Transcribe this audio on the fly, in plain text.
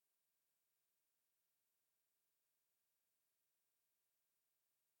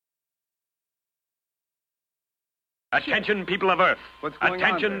Attention, people of Earth. What's going on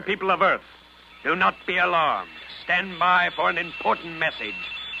Attention, there? people of Earth. Do not be alarmed. Stand by for an important message.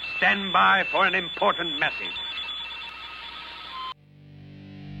 Stand by for an important message.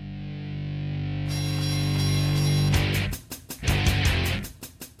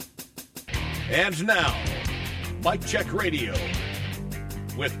 And now, Mike Check Radio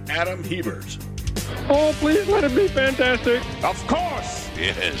with Adam Hebert. Oh, please let it be fantastic. Of course!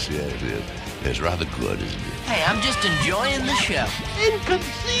 Yes, it's rather good, isn't it? Hey, I'm just enjoying the show.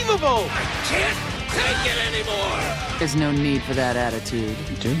 Inconceivable! I can't take it anymore! There's no need for that attitude.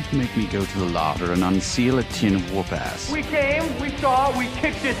 Don't make me go to the larder and unseal a tin of whoop ass. We came, we saw, we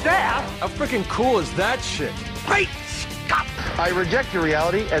kicked its ass. How freaking cool is that shit? Wait! Stop! I reject your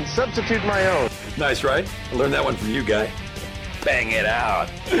reality and substitute my own. Nice, right? I learned that one from you, guy. Bang it out!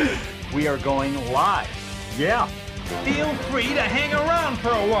 We are going live. Yeah. Feel free to hang around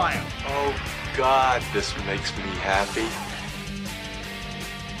for a while. Oh, God, this makes me happy.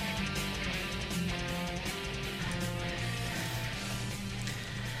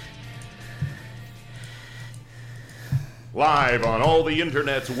 Live on all the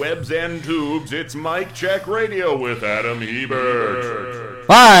internet's webs and tubes, it's Mike Check Radio with Adam Hebert.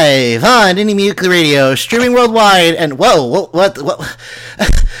 Live on Indie Music Radio, streaming worldwide, and what?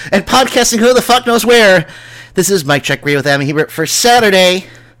 And podcasting who the fuck knows where. This is Mike Check Radio with Adam Hebert for Saturday,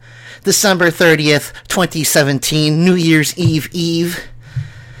 December 30th, 2017, New Year's Eve.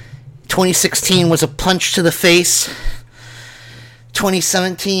 2016 was a punch to the face.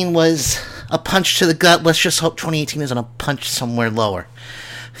 2017 was a punch to the gut. Let's just hope 2018 isn't a punch somewhere lower.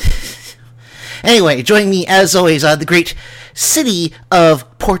 Anyway, joining me as always, the great city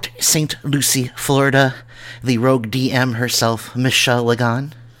of Port St. Lucie, Florida, the rogue DM herself, Michelle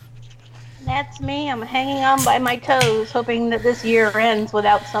Lagan. That's me. I'm hanging on by my toes, hoping that this year ends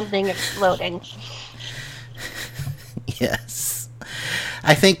without something exploding. Yes.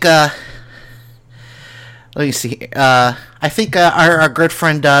 I think, let me see. I think our good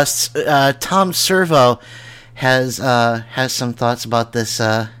friend Tom Servo has some thoughts about this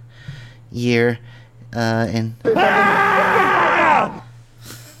year.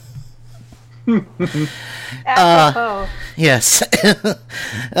 Yes.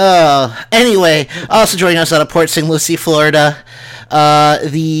 Anyway, also joining us out of Port St. Lucie, Florida,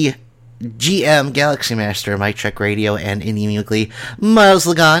 the GM Galaxy Master, Mike Check Radio, and Indie Musically, Miles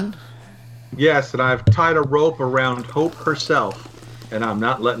Lagan. Yes, and I've tied a rope around Hope herself, and I'm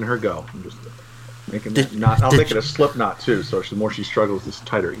not letting her go. I'm just making that knot. I'll make it a slip knot too, so the more she struggles, the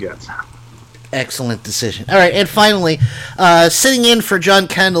tighter it gets. Excellent decision. All right, and finally, sitting in for John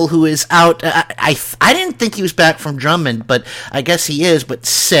Kendall, who is out. I didn't think he was back from Drummond, but I guess he is, but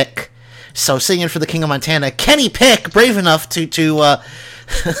sick. So sitting in for the King of Montana, Kenny Pick, brave enough to deal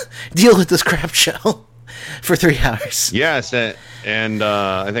with this crap show for 3 hours. Yes, and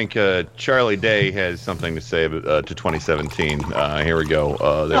I think Charlie Day has something to say to 2017. Here we go.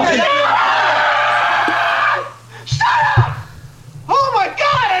 Shut up! Oh my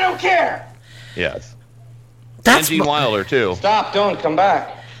God, I don't care! Yes. That's and Gene Wilder, too. Stop, don't come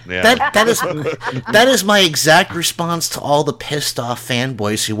back. Yeah. That is my exact response to all the pissed off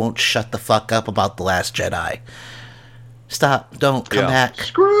fanboys who won't shut the fuck up about The Last Jedi. Stop, don't come back.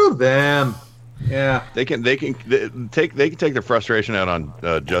 Screw them. Yeah. They can take their frustration out on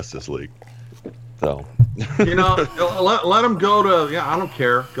Justice League. So, let them go to. Yeah, I don't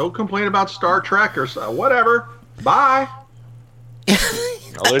care. Go complain about Star Trek or whatever. Bye.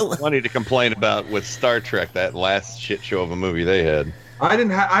 There's plenty to complain about with Star Trek. That last shit show of a movie they had. I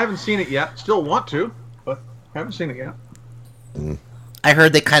haven't seen it yet. Still want to, but haven't seen it yet. I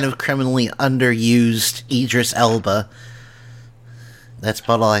heard they kind of criminally underused Idris Elba. That's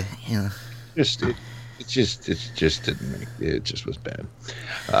about all It just was bad.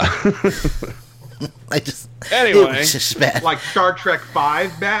 Anyway, it was just bad. Like Star Trek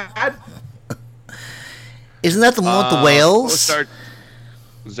 5 bad. Isn't that the one with the whales?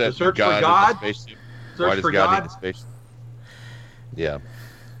 Was that Search God for God? In the spaceship? Search Why does for God God? need a spaceship? Yeah.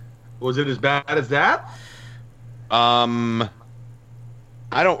 Was it as bad as that? I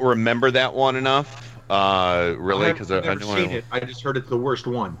don't remember that one enough, really, because I've never seen it. I just heard it's the worst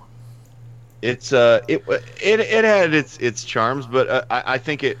one. It's it had its charms, but I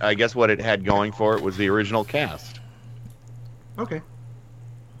think I guess what it had going for it was the original cast. Okay.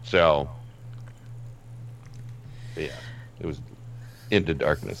 So, yeah, it was Into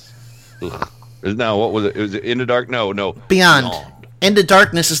Darkness. Ugh. No, what was it? It was Into Dark. No. Beyond. Into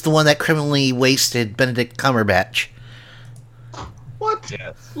Darkness is the one that criminally wasted Benedict Cumberbatch. What?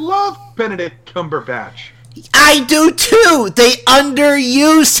 Yes. Love Benedict Cumberbatch. I do too! They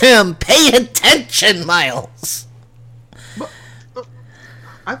underuse him! Pay attention, Miles!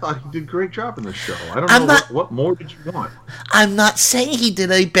 I thought he did a great job in the show. I don't know what more did you want. I'm not saying he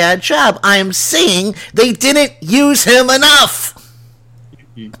did a bad job. I am saying they didn't use him enough.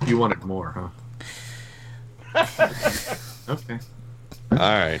 You wanted more, huh? Okay. All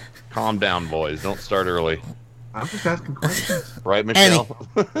right. Calm down, boys. Don't start early. I'm just asking questions. Right, Michelle?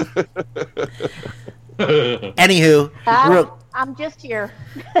 Anywho, I'm just here.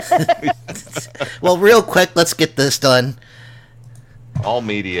 Well, real quick, let's get this done. I'll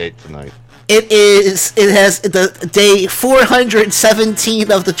mediate tonight. It has the day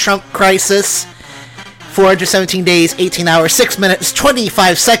 417 of the Trump crisis. 417 days, 18 hours, 6 minutes,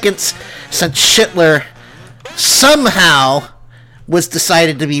 25 seconds since Schittler somehow was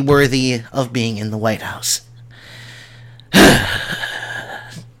decided to be worthy of being in the White House.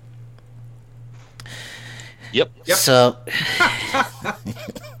 Yep. So,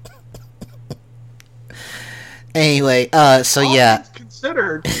 anyway, so yeah.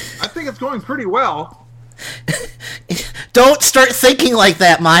 Considered, I think it's going pretty well. Don't start thinking like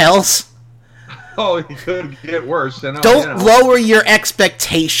that, Miles. Oh, it could get worse. Don't lower your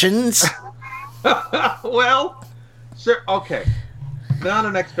expectations. Well, sir, okay. Not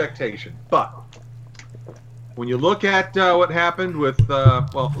an expectation, but when you look at what happened with,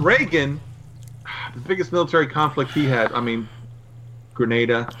 Reagan, the biggest military conflict he had,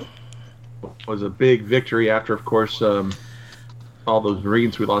 Grenada was a big victory after, of course, all those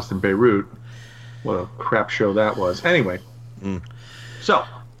Marines we lost in Beirut. What a crap show that was. Anyway, so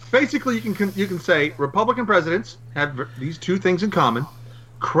basically you can say Republican presidents have these two things in common: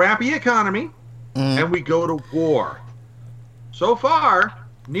 crappy economy, and we go to war. So far,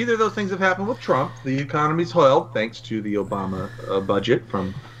 neither of those things have happened with Trump. The economy's held thanks to the Obama budget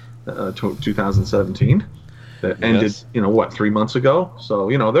from 2017 that ended, 3 months ago. So,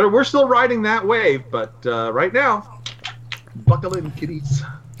 we're still riding that wave, but right now, buckle in, kiddies.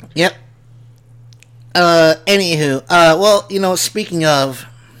 Yep. Anywho, speaking of,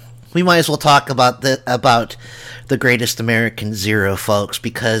 we might as well talk about the Greatest American Zero, folks,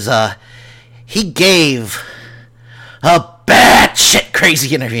 because he gave a batshit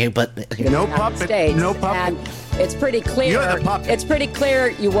crazy interview, but no puppet, no puppet. And it's pretty clear. You're the puppet. It's pretty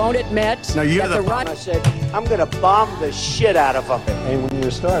clear you won't admit. No, you're that the puppet. I said, I'm going to bomb the shit out of them. And when you're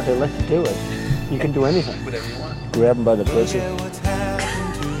a star, they let you do it. You can do anything. Whatever you want. Grab them by the pussy.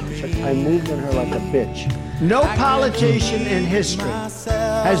 I moved on her like a bitch. No politician in history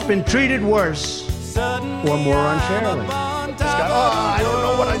has been treated worse or more unfairly. I don't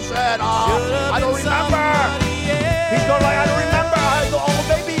know what I said. I don't remember. He's going like, I don't remember. I go, oh,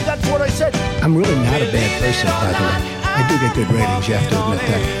 baby, that's what I said. I'm really not a bad person, by the way. I do get good ratings, you have to admit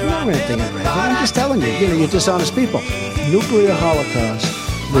that. I'm not ranting at ratings. I'm just telling you, you're dishonest people. Nuclear holocaust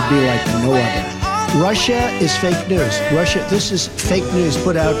would be like no other. Russia is fake news. This is fake news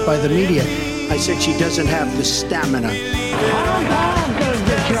put out by the media. I said she doesn't have the stamina. Honk, honk goes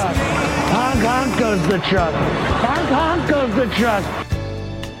the truck. Honk, honk goes the truck. Honk, honk goes the truck.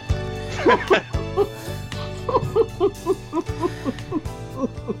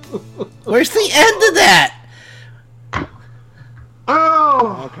 Where's the end of that?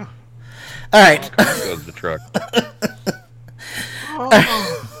 Oh. Okay. All right. Goes the truck.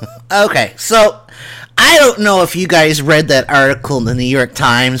 Okay, so I don't know if you guys read that article in the New York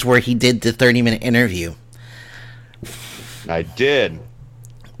Times where he did the 30-minute interview. I did.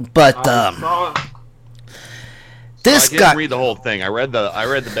 But this I didn't read the whole thing. I read the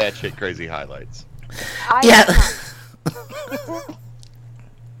batshit crazy highlights.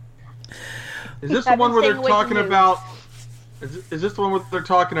 Is this the one where they're talking about? Is this the one where they're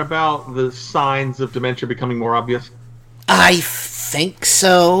talking about the signs of dementia becoming more obvious? I think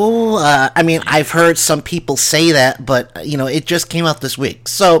so. I've heard some people say that, but it just came out this week.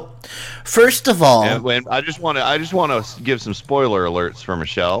 So, first of all, I just want to give some spoiler alerts for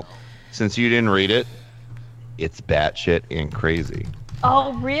Michelle, since you didn't read it. It's batshit and crazy.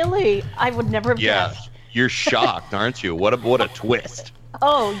 Oh, really? I would never have guessed. You're shocked, aren't you? What a twist.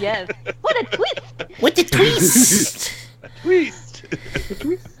 Oh, yes. What a twist. What a twist. A twist.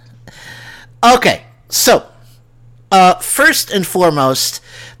 Okay, so, first and foremost,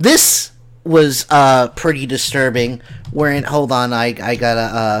 this was pretty disturbing. Hold on, I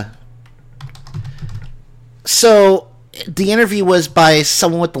gotta. So, the interview was by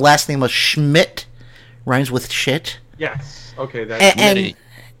someone with the last name of Schmidt. Rhymes with shit. Yes. Okay. That's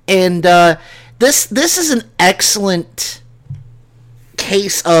and this is an excellent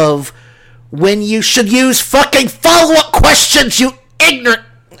case of when you should use fucking follow-up questions, you ignorant.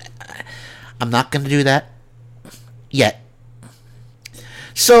 I'm not going to do that yet.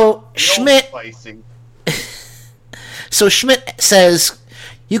 So Schmidt says,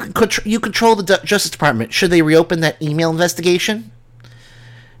 You control the Justice Department. Should they reopen that email investigation?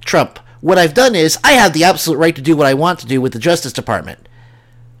 Trump, what I've done is I have the absolute right to do what I want to do with the Justice Department.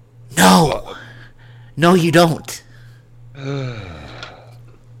 No. No, you don't.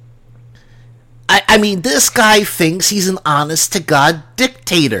 I mean, this guy thinks he's an honest-to-God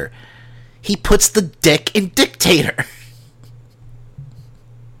dictator. He puts the dick in dictator.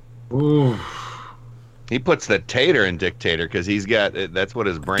 Ooh. He puts the tater in dictator because he's got that's what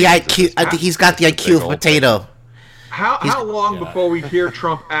his brain. The IQ. I think he's got the IQ of a potato. How long before we hear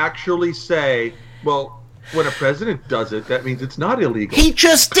Trump actually say, "Well, when a president does it, that means it's not illegal"? He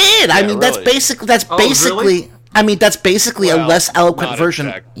just did. Yeah, I mean, really. that's basically. Really? I mean, that's basically a less eloquent not version.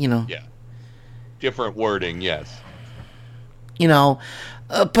 exact- You know. Yeah. Different wording, yes. You know.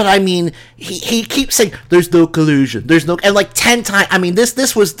 But I mean, he keeps saying there's no collusion, there's no, and like 10 times. I mean,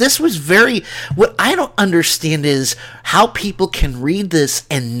 this was very. What I don't understand is how people can read this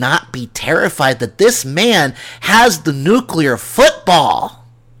and not be terrified that this man has the nuclear football.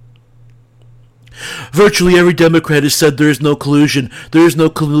 Virtually every Democrat has said there is no collusion. There is no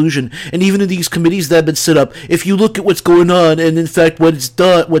collusion, and even in these committees that have been set up, if you look at what's going on, and in fact, what's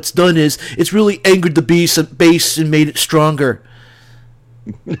done is it's really angered the base and made it stronger.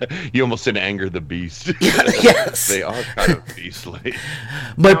 You almost said anger the beast. Yes. They are kind of beastly.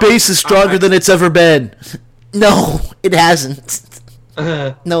 My base is stronger than it's ever been. No, it hasn't.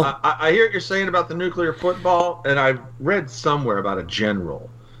 No. I hear what you're saying about the nuclear football, and I've read somewhere about a general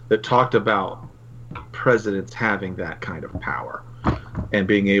that talked about presidents having that kind of power and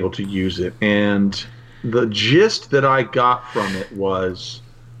being able to use it. And the gist that I got from it was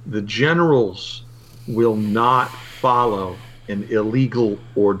the generals will not follow an illegal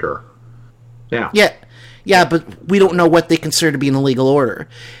order. Now, yeah, but we don't know what they consider to be an illegal order.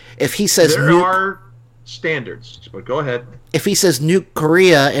 If he says there are standards, but go ahead. If he says nuke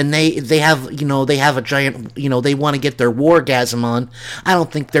Korea and they have a giant, they want to get their wargasm on, I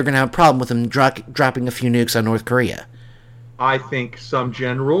don't think they're going to have a problem with him dropping a few nukes on North Korea. I think some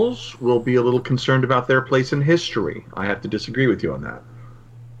generals will be a little concerned about their place in history. I have to disagree with you on that.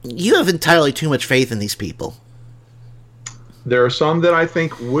 You have entirely too much faith in these people. There are some that I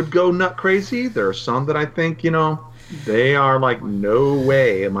think would go nut crazy. There are some that I think, they are like, no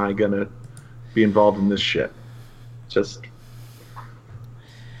way am I going to be involved in this shit. Just,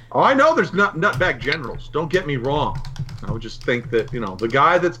 I know there's nutbag generals. Don't get me wrong. I would just think that, the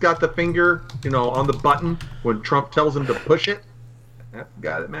guy that's got the finger, on the button when Trump tells him to push it, that's the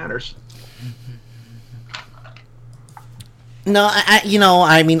guy that matters. No,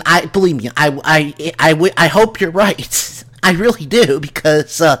 believe me, I hope you're right. I really do,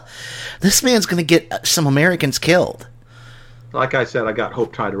 because this man's going to get some Americans killed. Like I said, I got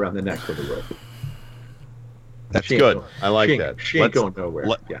hope tied around the neck with a rope. That's good. I like that. She ain't going nowhere.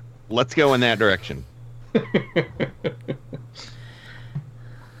 Let's go in that direction.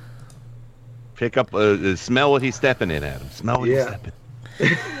 Pick up, smell what he's stepping in, Adam. Smell what he's stepping.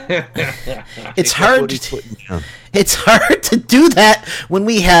 It's hard. It's hard to do that when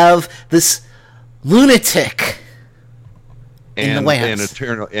we have this lunatic in the White House.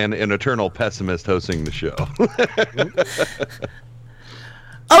 An eternal pessimist hosting the show.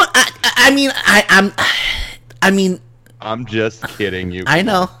 I'm just kidding you. I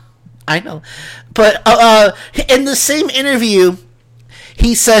know. But in the same interview,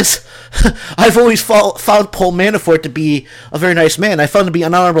 he says, I've always found Paul Manafort to be a very nice man. I found him to be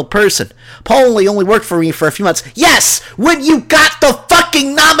an honorable person. Paul only worked for me for a few months. Yes, when you got the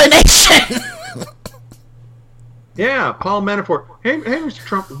fucking nomination! Yeah, Paul Manafort. Hey, Mr.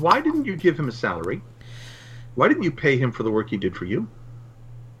 Trump, why didn't you give him a salary? Why didn't you pay him for the work he did for you?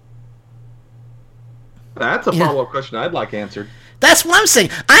 That's a follow-up question I'd like answered. That's what I'm saying.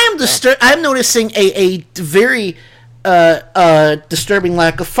 I'm noticing a very disturbing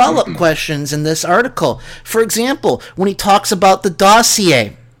lack of follow-up questions in this article. For example, when he talks about the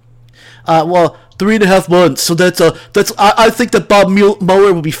dossier, 3.5 months. So I think that Bob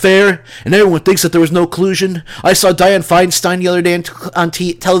Mueller will be fair, and everyone thinks that there was no collusion. I saw Dianne Feinstein the other day on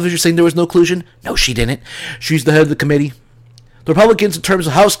television saying there was no collusion. No, she didn't. She's the head of the committee. The Republicans, in terms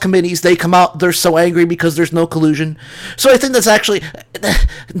of House committees, they come out, they're so angry because there's no collusion. So I think that's actually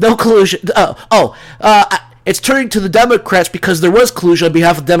no collusion. It's turning to the Democrats because there was collusion on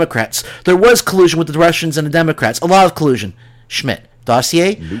behalf of Democrats. There was collusion with the Russians and the Democrats. A lot of collusion. Schmidt.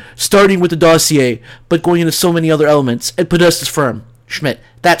 Dossier? Nope. Starting with the dossier, but going into so many other elements. And Podesta's firm. Schmidt.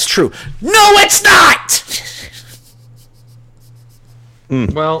 That's true. No, it's not!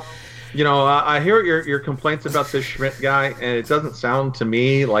 Well, I hear your complaints about this Schmidt guy, and it doesn't sound to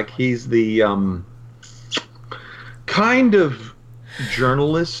me like he's the kind of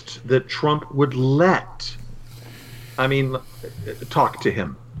journalist that Trump would let, talk to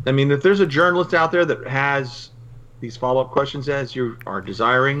him. I mean, if there's a journalist out there that has these follow-up questions as you are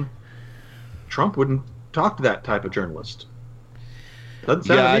desiring, Trump wouldn't talk to that type of journalist. Doesn't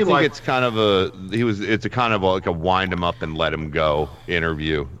sound to me I think like it's kind of it's a kind of like a wind him up and let him go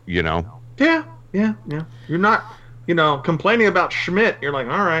interview, you know? Yeah. You're not, complaining about Schmidt. You're like,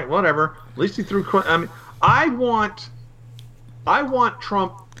 all right, whatever. At least he threw. I want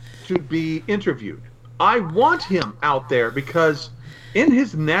Trump to be interviewed. I want him out there because in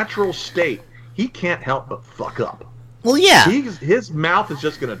his natural state, he can't help but fuck up. Well, yeah. His mouth is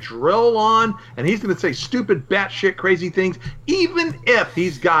just going to drill on, and he's going to say stupid, batshit, crazy things, even if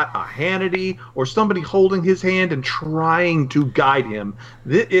he's got a Hannity or somebody holding his hand and trying to guide him.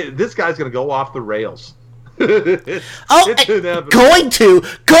 This guy's going to go off the rails. Going to.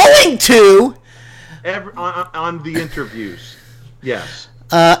 On the interviews. Yes.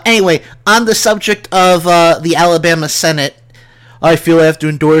 Anyway, on the subject of the Alabama Senate, I feel I have to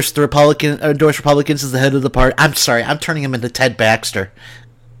endorse Republicans as the head of the party. I'm sorry, I'm turning him into Ted Baxter.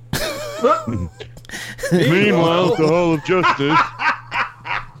 Meanwhile, the Hall of Justice.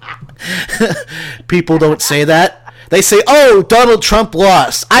 People don't say that. They say, "Oh, Donald Trump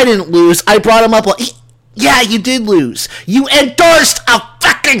lost. I didn't lose. I brought him up." Yeah, you did lose. You endorsed a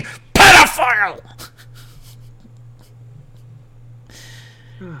fucking pedophile.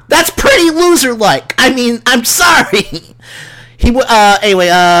 That's pretty loser-like. I mean, I'm sorry. He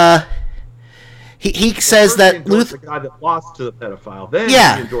says that Luther, the guy that lost to the pedophile, then he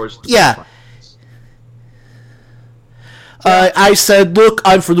endorsed the pedophile. I said, look,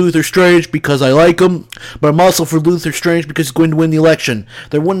 I'm for Luther Strange because I like him, but I'm also for Luther Strange because he's going to win the election.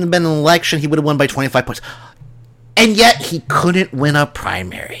 There wouldn't have been an election, he would have won by 25 points. And yet, he couldn't win a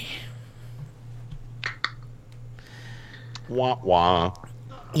primary. Wah, wah.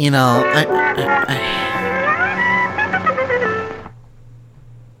 And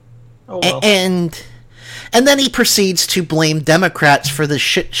then he proceeds to blame Democrats for the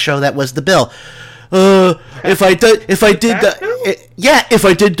shit show that was the bill. If I did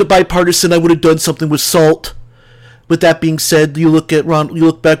the bipartisan, I would have done something with SALT. With that being said, you look back,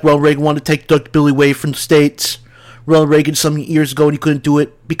 Ronald Reagan wanted to take deductibility away from the states. Ronald Reagan some years ago, and he couldn't do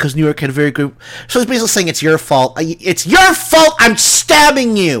it because New York had a very good. So he's basically saying it's your fault. It's your fault. I'm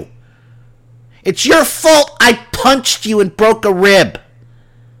stabbing you. It's your fault. I punched you and broke a rib.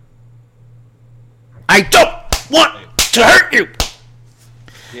 I don't want to hurt you.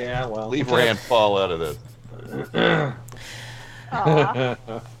 Yeah, well, leave Rand Paul out of this. But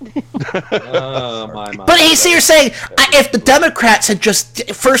you're saying if the Democrats had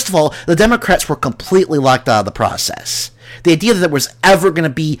first of all, the Democrats were completely locked out of the process. The idea that there was ever going to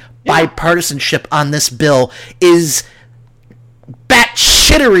be bipartisanship on this bill is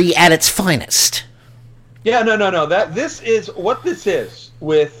batshittery at its finest. Yeah, no. This is what this is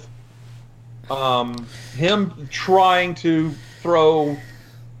with him trying to throw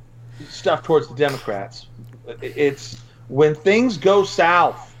stuff towards the Democrats. It's when things go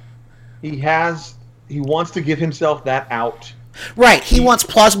south, he wants to give himself that out. Right, he wants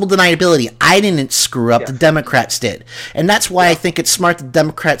plausible deniability. I didn't screw up, the Democrats did. And that's why I think it's smart the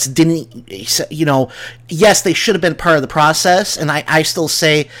Democrats didn't, yes, they should have been part of the process, and I still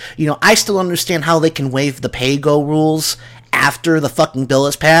say, I still understand how they can waive the pay-go rules after the fucking bill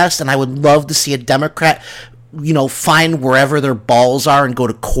is passed, and I would love to see a Democrat, find wherever their balls are and go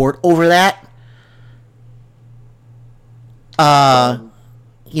to court over that. But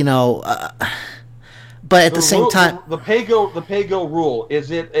at the same time, the pay-go rule,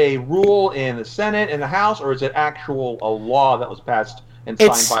 is it a rule in the Senate and the House, or is it a law that was passed and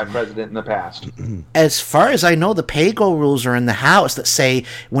signed by a president in the past? As far as I know, the pay-go rules are in the House that say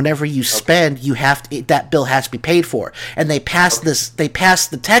whenever you spend, you have to, that bill has to be paid for. And they passed they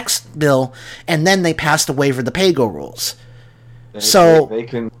passed the text bill, and then they passed a waiver of the pay-go rules. They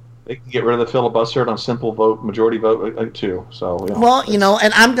can get rid of the filibuster on simple vote, majority vote too. So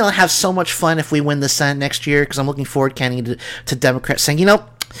and I'm gonna have so much fun if we win the Senate next year, because I'm looking forward, Kenny, to Democrats saying,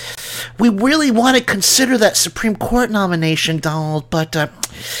 we really want to consider that Supreme Court nomination, Donald, but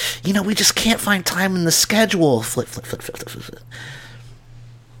we just can't find time in the schedule. Flip.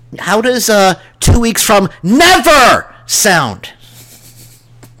 How does 2 weeks from never sound?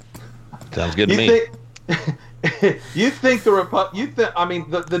 Sounds good to me. You think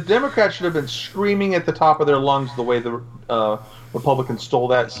the Democrats should have been screaming at the top of their lungs the way the Republicans stole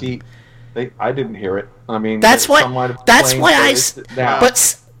that seat. I didn't hear it. I mean, that's why I.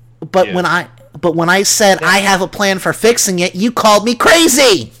 But when I said I have a plan for fixing it, you called me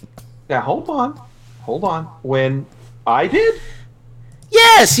crazy. Now hold on. When I did,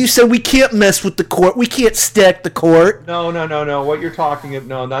 Yes, you said we can't mess with the court. We can't stack the court. No. What you're talking about?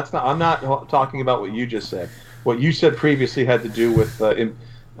 No, that's not. I'm not talking about what you just said. What you said previously had to do with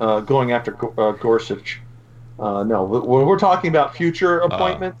going after Gorsuch. No, when we're talking about future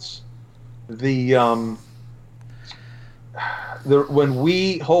appointments, when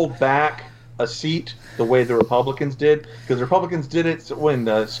we hold back a seat the way the Republicans did, because the Republicans did it when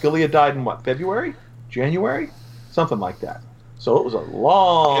Scalia died in what, February, January, something like that. So it was a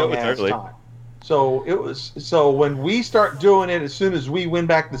long ass time. So when we start doing it as soon as we win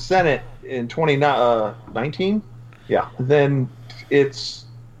back the Senate in 2019, then it's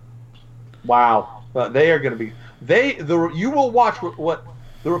wow. They are going to be you will watch what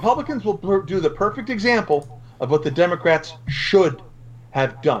the Republicans will do, the perfect example of what the Democrats should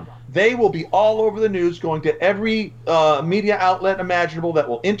have done. They will be all over the news, going to every media outlet imaginable that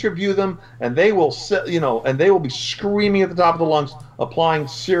will interview them, and they will, and they will be screaming at the top of the lungs, applying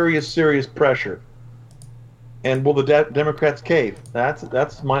serious pressure. And will the Democrats cave?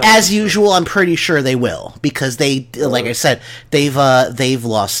 That's my. As usual, I'm pretty sure they will, because they, like I said, they've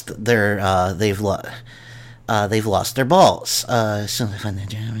lost their balls. You've lost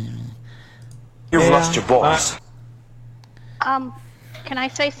your balls. Can I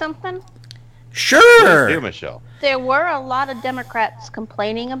say something? Sure. Please do, Michelle. There were a lot of Democrats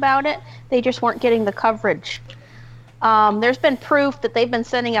complaining about it. They just weren't getting the coverage. There's been proof that they've been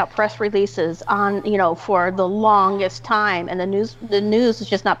sending out press releases on, for the longest time, and the news is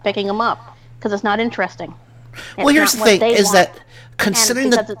just not picking them up because it's not interesting. Well, here's the thing: is that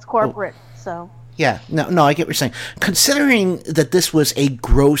considering because it's corporate, so. Yeah, no, I get what you're saying. Considering that this was a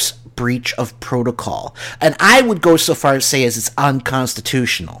gross breach of protocol, and I would go so far as to say as it's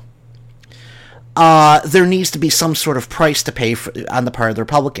unconstitutional, there needs to be some sort of price to pay on the part of the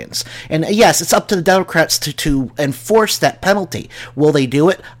Republicans. And yes, it's up to the Democrats to enforce that penalty. Will they do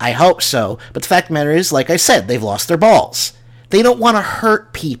it? I hope so. But the fact of the matter is, like I said, they've lost their balls. They don't want to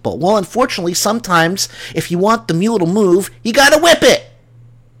hurt people. Well, unfortunately, sometimes if you want the mule to move, you gotta whip it.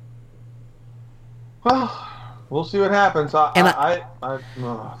 Well, we'll see what happens. The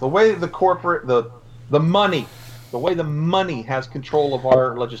way the corporate, the money, the way the money has control of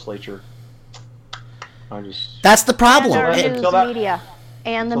our legislature, that's the problem. And our news media,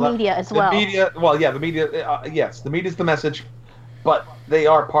 and the media as well. The media, the media, yes, the media's the message, but they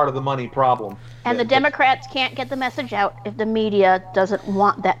are part of the money problem. And the Democrats can't get the message out if the media doesn't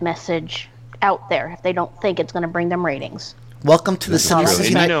want that message out there, if they don't think it's going to bring them ratings. Welcome to the Citizens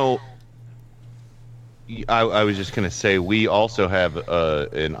United. I was just going to say, we also have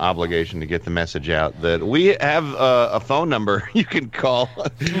an obligation to get the message out that we have a phone number you can call.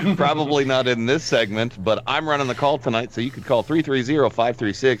 Probably not in this segment, but I'm running the call tonight, so you could call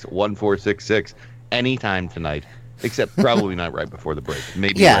 330-536-1466 anytime tonight, except probably not right before the break.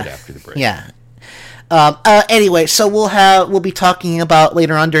 Maybe right after the break. Yeah. Anyway, so we'll be talking about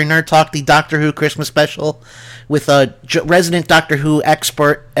later on during Nerd Talk the Doctor Who Christmas special with resident Doctor Who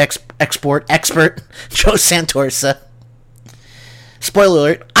expert Joe Santorsa. Spoiler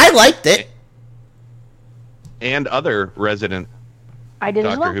alert: I liked it. And other resident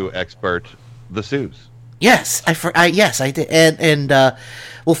Doctor Who expert, the Sues. Yes, yes, I did, and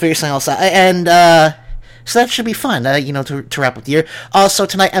we'll figure something else out. And so that should be fun, to wrap up the year. Also,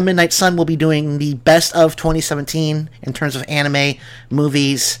 tonight at Midnight Sun, we'll be doing the best of 2017 in terms of anime,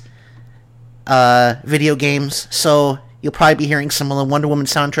 movies, video games. So you'll probably be hearing some of the Wonder Woman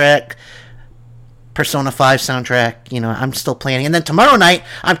soundtrack, Persona 5 soundtrack. I'm still planning. And then tomorrow night,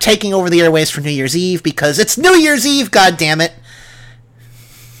 I'm taking over the airwaves for New Year's Eve because it's New Year's Eve, goddammit.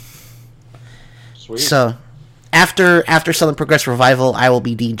 Sweet. So after Southern Progressive Revival, I will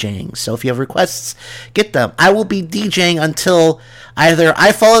be DJing. So if you have requests, get them. I will be DJing until either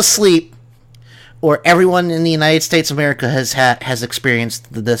I fall asleep or everyone in the United States of America has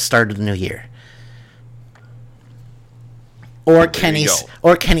experienced the start of the new year. Or Kenny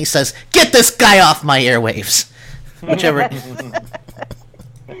says, "Get this guy off my airwaves." Whichever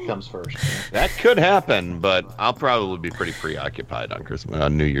comes first. That could happen, but I'll probably be pretty preoccupied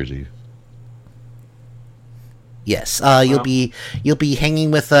on New Year's Eve. Yes, you'll be hanging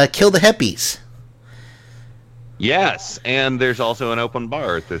with Kill the Hippies. Yes, and there's also an open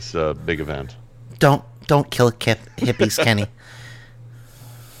bar at this big event. Don't kill hippies, Kenny.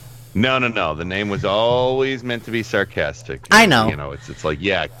 No. The name was always meant to be sarcastic. I know. It's like,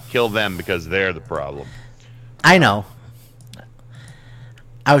 yeah, kill them because they're the problem. I know.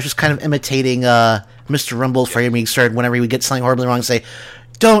 I was just kind of imitating Mr. Rumble for being started whenever he would get something horribly wrong, say,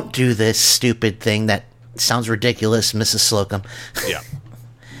 "Don't do this stupid thing that sounds ridiculous, Mrs. Slocum." Yeah.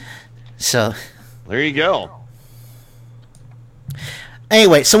 So there you go.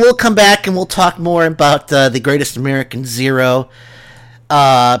 Anyway, so we'll come back and we'll talk more about The Greatest American Zero,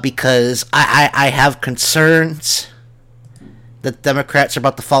 because I have concerns that Democrats are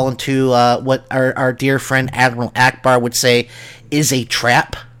about to fall into what our dear friend Admiral Akbar would say is a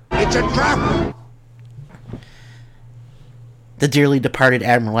trap. It's a trap! The dearly departed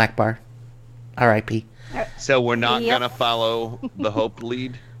Admiral Akbar. R.I.P. So we're not going to follow the Hope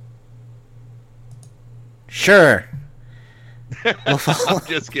lead? Sure. We'll follow. I'm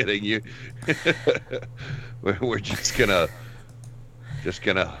just kidding. You. We're just gonna.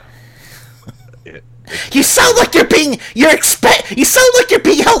 You sound like you're being. You sound like you're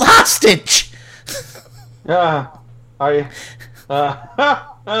being held hostage. Yeah, I.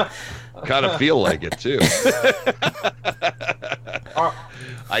 Kind of feel like it too.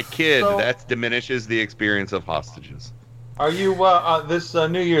 I kid. So, that diminishes the experience of hostages. Are you this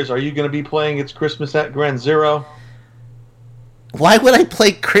New Year's? Are you going to be playing It's Christmas at Ground Zero? Why would I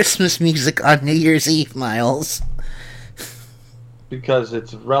play Christmas music on New Year's Eve, Miles? Because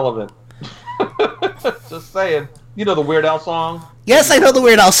it's relevant. Just saying. You know the Weird Al song? Yes, I know the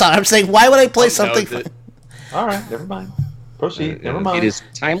Weird Al song. I'm saying, why would I play something? All right, never mind. Proceed. Never mind. It is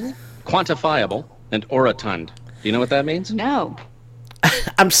timely, quantifiable, and orotund. Do you know what that means? No.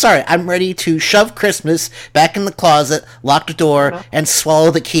 I'm sorry. I'm ready to shove Christmas back in the closet, lock the door, and swallow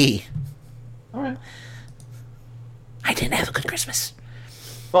the key. All right. I didn't have a good Christmas.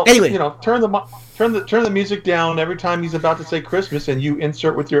 Well, anyway, you know, turn the music down every time he's about to say Christmas, and you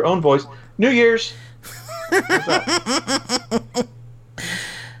insert with your own voice, New Year's.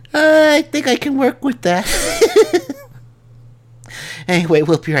 I think I can work with that. Anyway,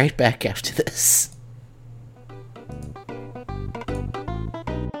 we'll be right back after this.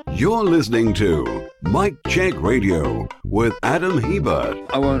 You're listening to Mike Check Radio with Adam Hebert.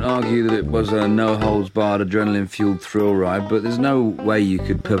 I won't argue that it was a no-holds-barred, adrenaline-fueled thrill ride, but there's no way you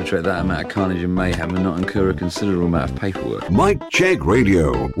could perpetrate that amount of carnage and mayhem and not incur a considerable amount of paperwork. Mike Check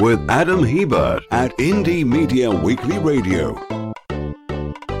Radio with Adam Hebert at Indie Media Weekly Radio.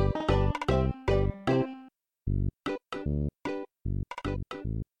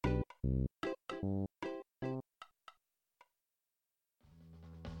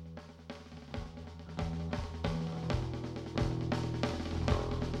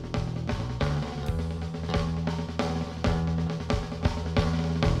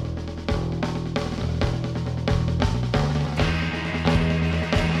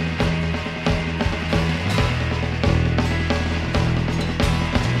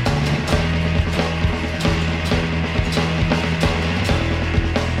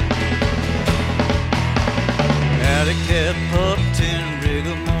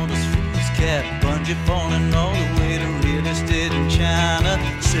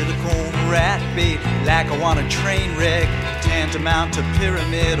 To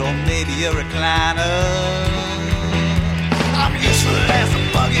pyramid or maybe a recliner. I'm useful as a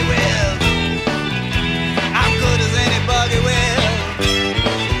buggy whip. I'm good as any buggy whip.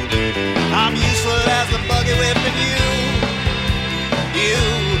 I'm useful as a buggy whip, and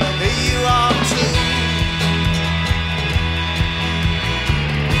you are too.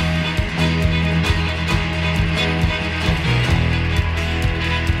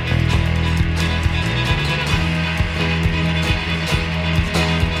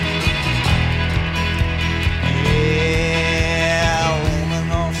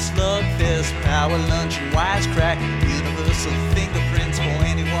 Power lunch and wisecrack, universal fingerprints for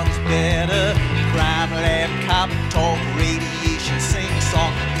anyone who's better. Crime lab, cop talk, radiation, sing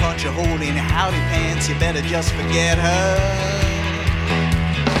song, punch a hole in howdy pants. You better just forget her.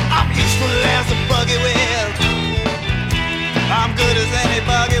 I'm useful as a buggy whip. I'm good as any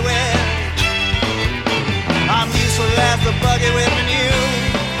buggy whip. I'm useful as a buggy whip, and you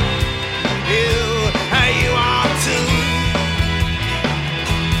are too.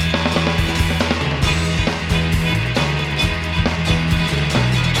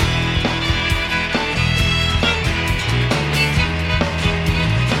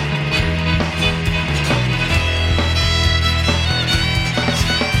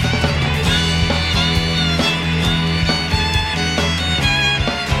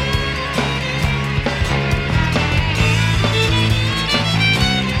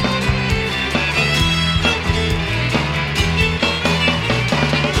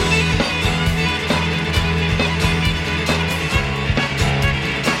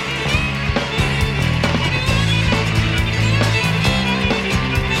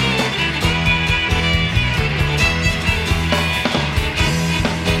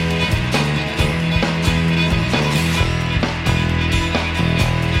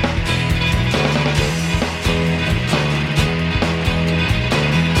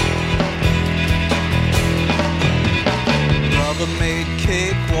 chocolate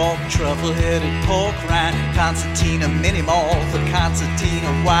cake walk, truffle-headed pork rind, concertina mini mall, the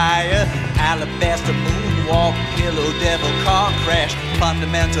concertina wire, alabaster moonwalk, pillow devil car crash,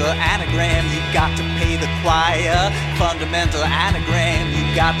 fundamental anagram, you got to pay the choir, fundamental anagram,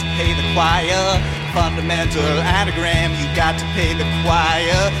 you got to pay the choir, fundamental anagram, you got to pay the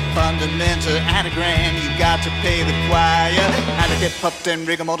choir, fundamental anagram, you got to pay the choir. Alligator pupped and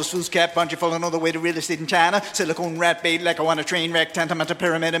rigor mortis foolscap, bunch falling all the way to real estate in China, silicone rat bait like I want a train wreck, tantamount to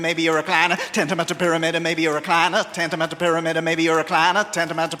pyramid, maybe you're a recliner, tantamount to pyramid, maybe you're a recliner, tantamount to pyramid, maybe you're a recliner,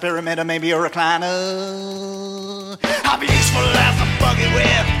 tantamount to pyramid, maybe you're a recliner. I'm useful as a buggy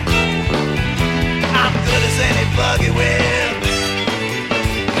whip, I'm good as any buggy whip,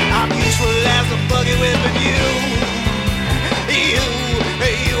 I'm useful as a buggy whip, and you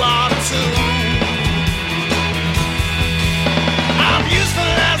are too. I'm useful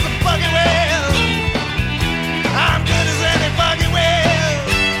as a buggy whip, I'm good as any buggy whip,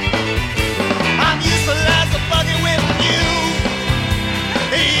 I'm useful as a buggy whip, and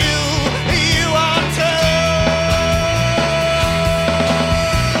you are too.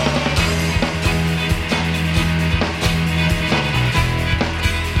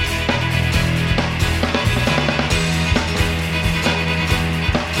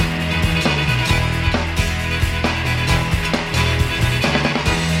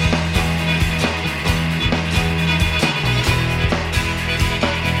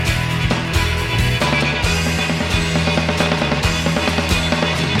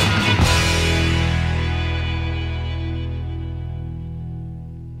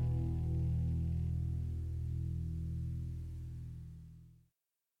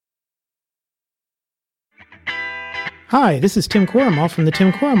 Hi, this is Tim Quormal from The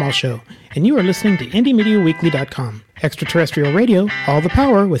Tim Quormal Show, and you are listening to IndieMediaWeekly.com. Extraterrestrial radio, all the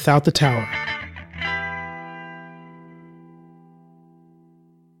power without the tower.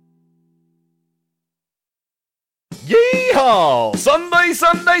 Yeehaw! Sunday,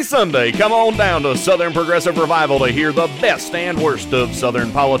 Sunday, Sunday. Come on down to Southern Progressive Revival to hear the best and worst of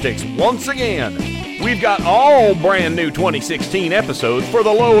Southern politics once again. We've got all brand new 2016 episodes for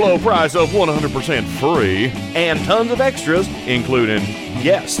the low, low price of 100% free, and tons of extras, including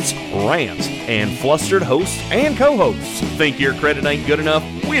guests, rants, and flustered hosts and co-hosts. Think your credit ain't good enough?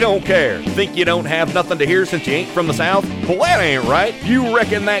 We don't care. Think you don't have nothing to hear since you ain't from the South? Well, that ain't right. You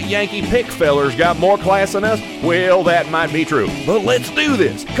reckon that Yankee pick feller's got more class than us? Well, that might be true. But let's do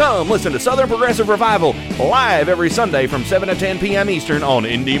this. Come listen to Southern Progressive Revival live every Sunday from 7 to 10 p.m. Eastern on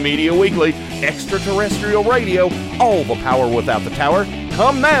Indie Media Weekly, Extraterrestrial Radio, all the power without the tower.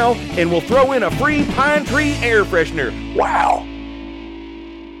 Come now, and we'll throw in a free Pine Tree air freshener. Wow!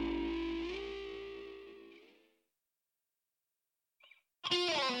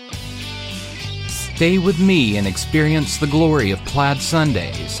 Stay with me and experience the glory of Plaid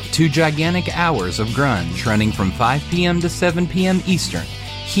Sundays, 2 gigantic hours of grunge running from 5 p.m. to 7 p.m. Eastern,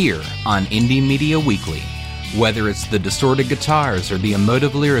 here on Indie Media Weekly. Whether it's the distorted guitars or the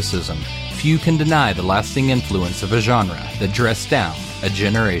emotive lyricism, few can deny the lasting influence of a genre that dressed down a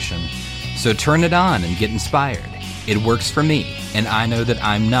generation. So turn it on and get inspired. It works for me, and I know that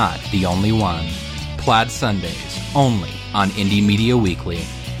I'm not the only one. Plaid Sundays, only on Indie Media Weekly.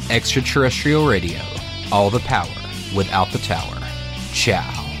 Extraterrestrial radio, all the power without the tower. Ciao.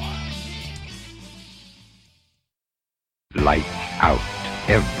 Light out,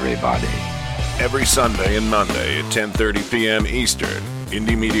 everybody. Every Sunday and Monday at 10:30 p.m. Eastern,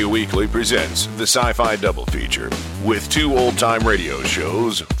 Indie Media Weekly presents the Sci-Fi Double Feature with 2 old-time radio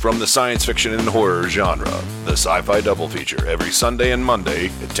shows from the science fiction and horror genre. The Sci-Fi Double Feature every Sunday and Monday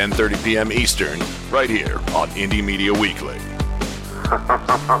at 10:30 p.m. Eastern, right here on Indie Media Weekly.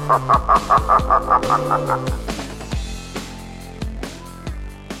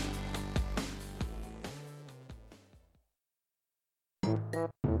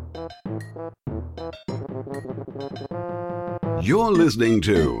 You're listening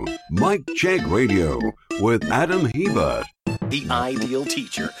to Mike Check Radio with Adam Hebert. The ideal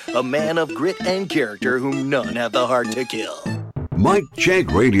teacher, a man of grit and character whom none have the heart to kill. Mike Check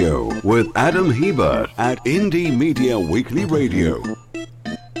Radio with Adam Hebert at Indie Media Weekly Radio.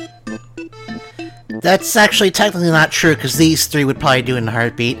 That's actually technically not true, because these 3 would probably do it in a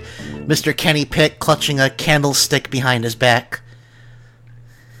heartbeat. Mr. Kenny Pick clutching a candlestick behind his back.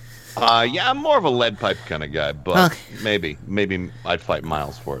 Yeah, I'm more of a lead pipe kind of guy, but maybe I'd fight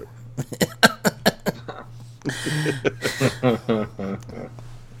Miles for it.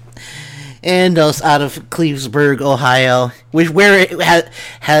 And out of Clevesburg, Ohio, where it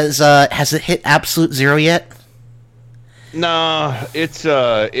has it hit absolute zero yet? No,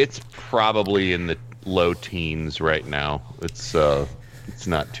 it's probably in the low teens right now. It's It's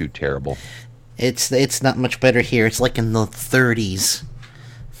not too terrible. It's not much better here. It's like in the 30s.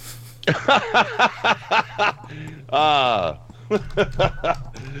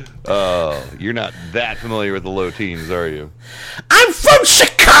 Oh, you're not that familiar with the low teens, are you? I'm from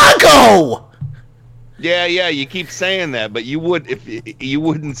Chicago. Yeah, you keep saying that, but you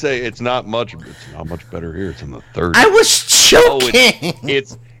wouldn't say it's not much better here. It's in the 30s. I was joking.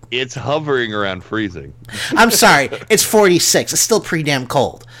 It's hovering around freezing. I'm sorry. It's 46. It's still pretty damn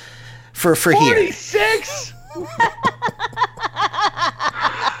cold for 46? here. 46?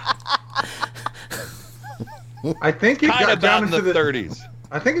 I think it got down into the 30s.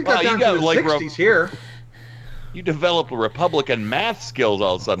 I think it got down to the 60s here. You developed Republican math skills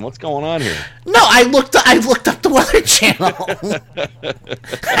all of a sudden. What's going on here? No, I looked up the Weather Channel.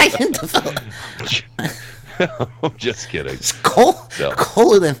 I didn't develop. I'm just kidding. It's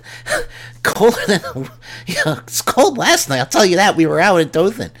colder than. It's cold last night. I'll tell you that. We were out in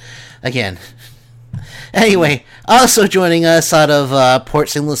Dothan again. Anyway, also joining us out of Port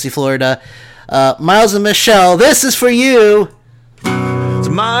St. Lucie, Florida, Miles and Michelle. This is for you. It's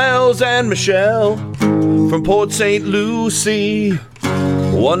Miles and Michelle from Port St. Lucie.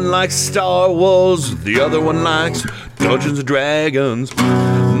 One likes Star Wars, the other one likes Dungeons and Dragons.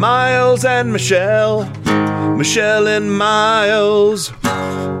 Miles and Michelle, Michelle and Miles.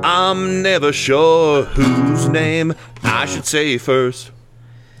 I'm never sure whose name I should say first.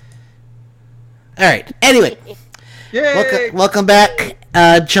 All right. Anyway, welcome back.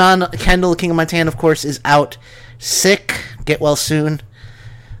 John Kendall, King of Montana, of course, is out sick. Get well soon.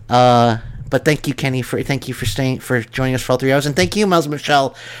 But thank you, Kenny, for joining us for all 3 hours, and thank you, Miles and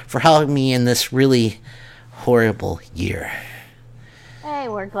Michelle, for helping me in this really horrible year. Hey,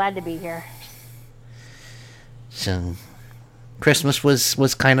 we're glad to be here. So, Christmas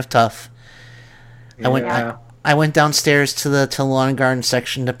was kind of tough. Yeah. I went downstairs to the lawn and garden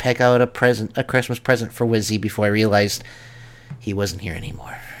section to pick out a Christmas present for Wizzy before I realized he wasn't here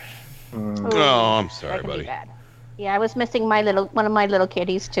anymore. Oh, I'm sorry, buddy. Yeah, I was missing one of my little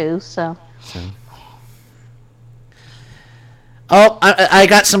kitties too. So. Oh, I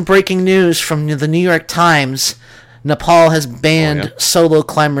got some breaking news from the New York Times. Nepal has banned solo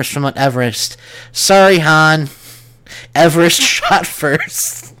climbers from Mount Everest. Sorry, Han. Everest shot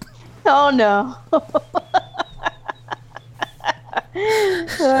first. Oh no.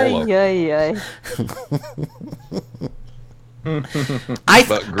 Ay.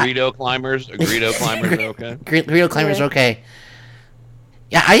 But Greedo climbers are okay. Greedo climbers are okay.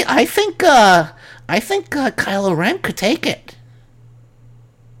 Yeah, I think Kylo Ren could take it.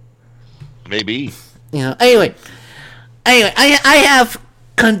 Maybe. Anyway, I have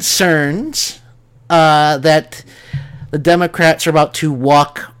concerns that the Democrats are about to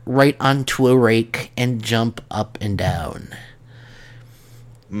walk right onto a rake and jump up and down.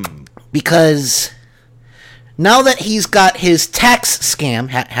 Because now that he's got his tax scam,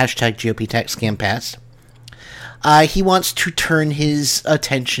 hashtag GOP tax scam passed, he wants to turn his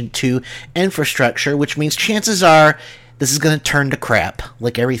attention to infrastructure, which means chances are this is going to turn to crap,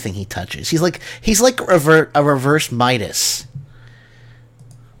 like everything he touches. He's like a reverse Midas.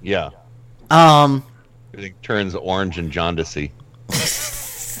 Yeah. Everything turns orange and jaundicey.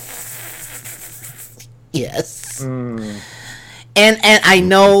 Yes. And I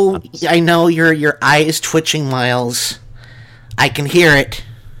know your eye is twitching, Miles. I can hear it.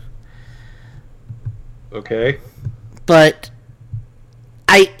 Okay. But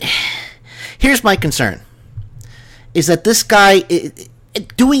here's my concern. Is that this guy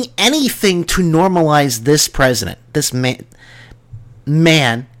doing anything to normalize this president, this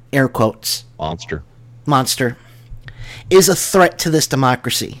man, air quotes, monster, is a threat to this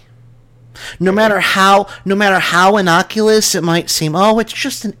democracy. No matter how innocuous it might seem, it's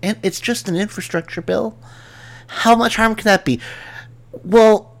just an infrastructure bill. How much harm can that be?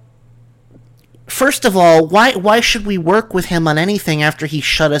 Well, first of all, why should we work with him on anything after he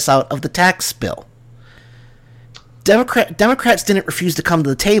shut us out of the tax bill? Democrats didn't refuse to come to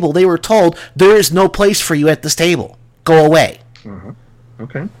the table. They were told there is no place for you at this table. Go away. Uh-huh.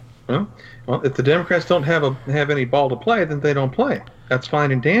 Okay. Well, if the Democrats don't have any ball to play, then they don't play. That's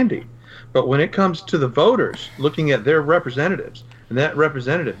fine and dandy. But when it comes to the voters looking at their representatives, and that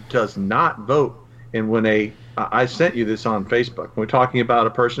representative does not vote, and when I sent you this on Facebook, we're talking about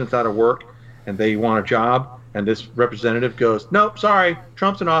a person that's out of work and they want a job, and this representative goes, nope, sorry,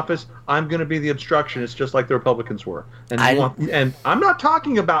 Trump's in office, I'm going to be the obstructionist just like the Republicans were. And I'm not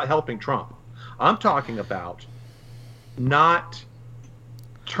talking about helping Trump. I'm talking about not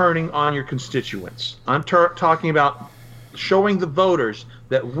turning on your constituents. I'm talking about showing the voters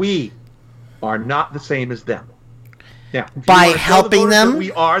that we are not the same as them. Now, by helping them,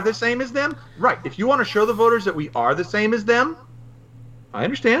 we are the same as them. Right. If you want to show the voters that we are the same as them, I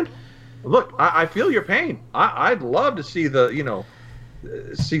understand. Look, I feel your pain. I'd love to see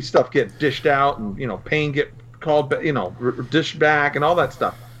see stuff get dished out and pain get called, dished back and all that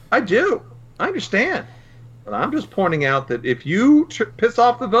stuff. I do. I understand. But I'm just pointing out that if you piss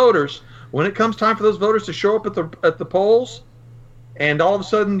off the voters when it comes time for those voters to show up at the polls, and all of a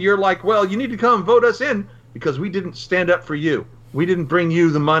sudden you're like, well, you need to come vote us in because we didn't stand up for you. We didn't bring you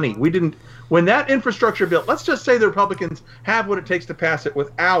the money. We didn't. When that infrastructure bill, let's just say the Republicans have what it takes to pass it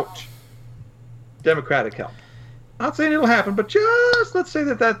without Democratic help. Not saying it'll happen, but just let's say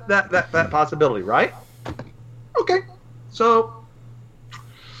that possibility, right? Okay. So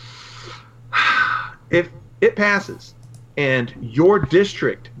if it passes and your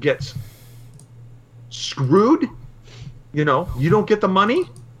district gets screwed, you don't get the money,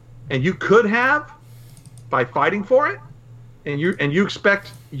 and you could have by fighting for it, and you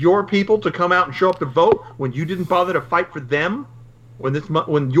expect your people to come out and show up to vote when you didn't bother to fight for them,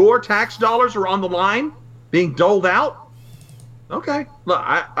 when your tax dollars are on the line being doled out. Okay, look,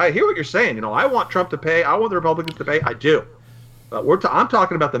 I hear what you're saying. I want Trump to pay. I want the Republicans to pay. I do. But I'm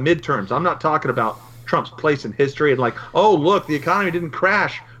talking about the midterms. I'm not talking about Trump's place in history and like, oh, look, the economy didn't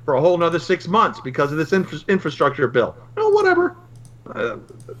crash for a whole another 6 months because of this infrastructure bill. No, whatever.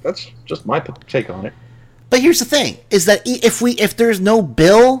 That's just my take on it. But here's the thing: is that if there's no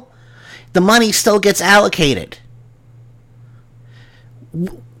bill, the money still gets allocated.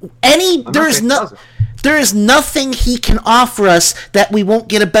 There is nothing he can offer us that we won't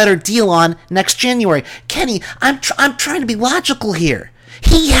get a better deal on next January. Kenny, I'm trying to be logical here.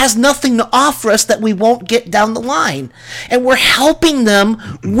 He has nothing to offer us that we won't get down the line. And we're helping them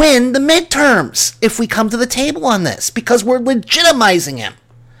win the midterms if we come to the table on this, because we're legitimizing him.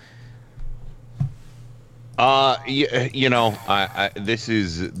 This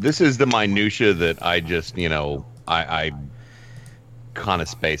is the minutia that I just, I kind of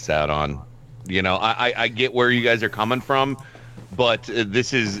space out on. I get where you guys are coming from, but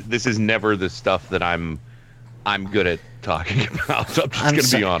this is never the stuff that I'm good at talking about. I'm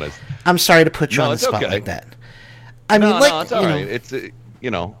just going to be honest. I'm sorry to put you on the spot like that. I mean, it's all right. It's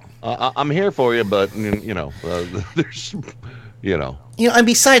I'm here for you, but there's and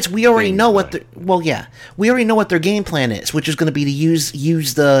besides, we already know what we already know what their game plan is, which is going to be to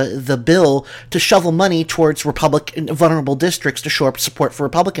use the bill to shovel money towards vulnerable districts to shore up support for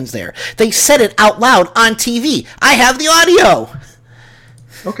Republicans there. They said it out loud on TV. I have the audio.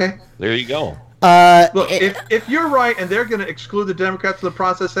 Okay, there you go. Look, if you're right and they're going to exclude the Democrats from the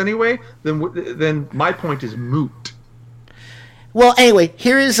process anyway, then my point is moot. Well, anyway,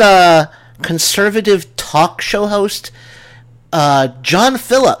 here is a conservative talk show host, John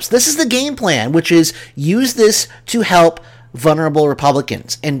Phillips. This is the game plan, which is use this to help vulnerable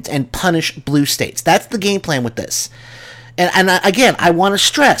Republicans and punish blue states. That's the game plan with this. And again, I want to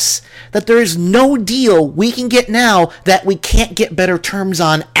stress that there is no deal we can get now that we can't get better terms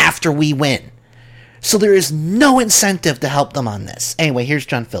on after we win. So there is no incentive to help them on this. Anyway, here's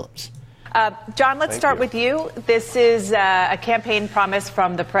John Phillips. John, let's start with you. This is a campaign promise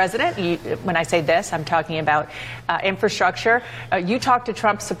from the president. When I say this, I'm talking about infrastructure. You talk to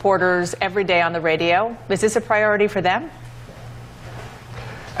Trump supporters every day on the radio. Is this a priority for them?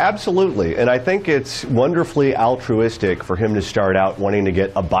 Absolutely, and I think it's wonderfully altruistic for him to start out wanting to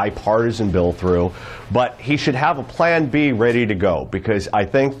get a bipartisan bill through, but he should have a plan B ready to go, because I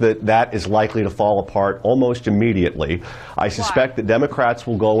think that is likely to fall apart almost immediately. I suspect that Democrats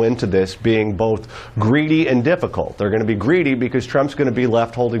will go into this being both greedy and difficult. They're going to be greedy because Trump's going to be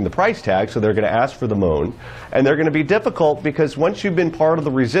left holding the price tag, so they're going to ask for the moon, and they're going to be difficult because once you've been part of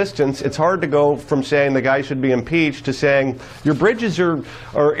the resistance, it's hard to go from saying the guy should be impeached to saying your bridges are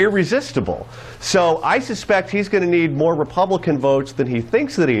irresistible. So I suspect he's going to need more Republican votes than he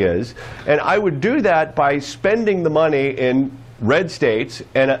thinks that he is, and I would do that by spending the money in red states,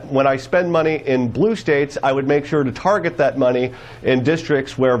 and when I spend money in blue states, I would make sure to target that money in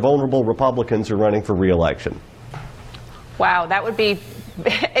districts where vulnerable Republicans are running for re-election. Wow, that would be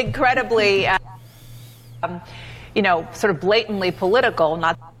incredibly, sort of blatantly political,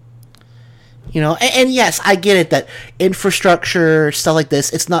 not. And yes, I get it that infrastructure, stuff like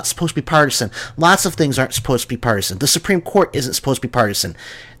this, it's not supposed to be partisan. Lots of things aren't supposed to be partisan. The Supreme Court isn't supposed to be partisan.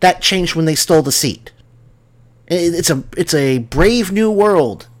 That changed when they stole the seat. It's a brave new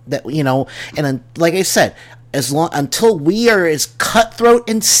world that, and like I said, until we are as cutthroat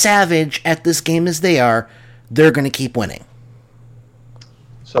and savage at this game as they are, they're going to keep winning.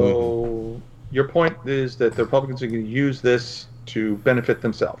 So your point is that the Republicans are going to use this to benefit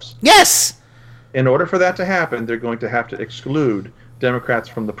themselves. Yes. in order for that to happen, they're going to have to exclude Democrats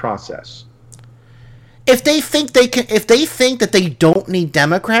from the process. If they think that they don't need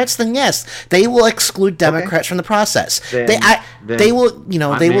Democrats, then yes, they will exclude Democrats from the process. I Yes.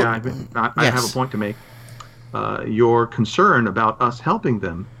 have a point to make. Your concern about us helping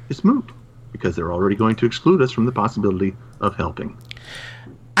them is moot because they're already going to exclude us from the possibility of helping.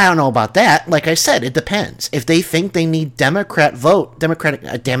 I don't know about that. Like I said, it depends. If they think they need Democratic,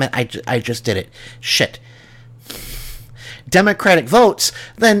 damn it, I just did it. Shit. Democratic votes,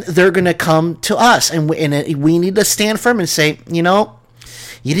 then they're going to come to us, and we need to stand firm and say,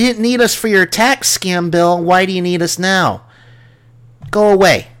 you didn't need us for your tax scam bill. Why do you need us now? Go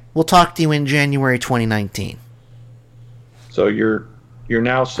away. We'll talk to you in January 2019. So you're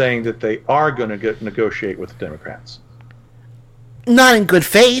now saying that they are going to negotiate with the Democrats. Not in good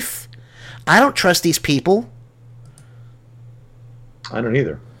faith. I don't trust these people. I don't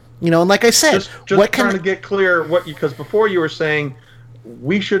either. And like I said, just trying to get clear because before you were saying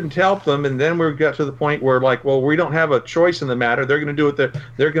we shouldn't help them, and then we got to the point where we don't have a choice in the matter. They're going to do it.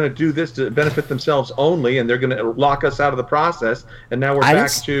 They're going to do this to benefit themselves only, and they're going to lock us out of the process. And now we're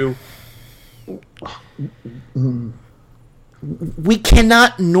back to. We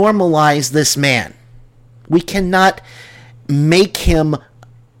cannot normalize this man. We cannot make him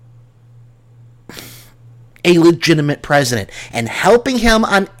a legitimate president, and helping him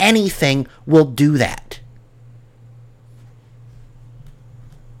on anything will do that.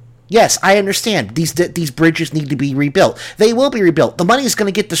 Yes, I understand. These bridges need to be rebuilt. They will be rebuilt. The money is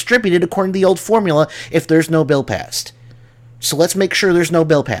going to get distributed according to the old formula if there's no bill passed. So let's make sure there's no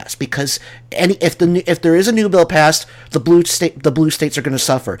bill passed, because if there is a new bill passed, the blue states are going to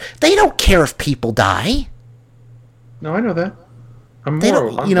suffer. They don't care if people die. No, I know that.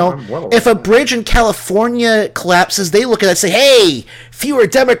 If a bridge in California collapses, they look at it and say, hey, fewer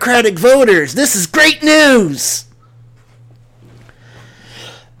Democratic voters. This is great news.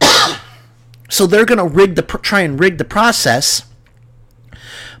 So they're going to try and rig the process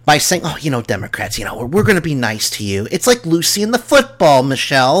by saying, Democrats, we're going to be nice to you. It's like Lucy and the football,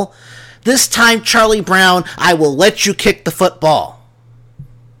 Michelle. This time, Charlie Brown, I will let you kick the football.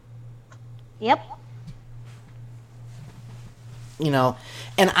 Yep.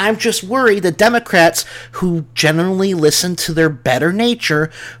 And I'm just worried that Democrats who generally listen to their better nature,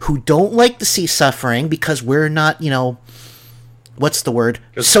 who don't like to see suffering because we're not, what's the word?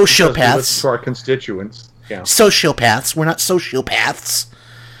 Sociopaths. Because we listen to our constituents. Yeah. Sociopaths. We're not sociopaths.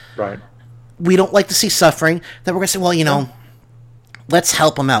 Right. We don't like to see suffering. That we're going to say, let's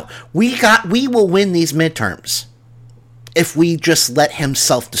help him out. We will win these midterms if we just let him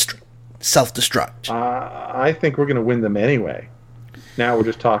self-destruct. I think we're going to win them anyway. Now we're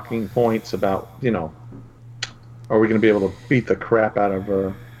just talking points about, are we going to be able to beat the crap out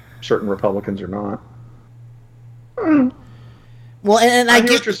of certain Republicans or not? Well, and I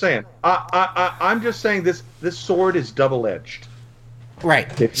get what you're saying. I'm just saying this sword is double-edged. Right.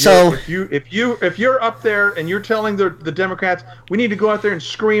 If you're up there and you're telling the Democrats we need to go out there and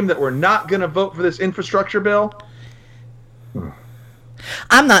scream that we're not going to vote for this infrastructure bill.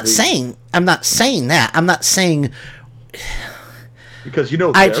 I'm not saying that. I'm not saying. Because they're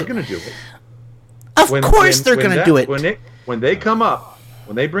going to do it. Of course they're going to do it. When they come up,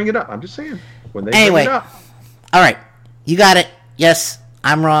 when they bring it up, I'm just saying. When they bring it up. All right. You got it. Yes,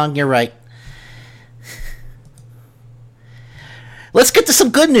 I'm wrong. You're right. Let's get to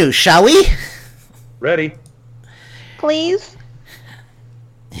some good news, shall we? Ready. Please.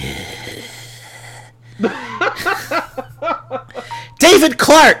 David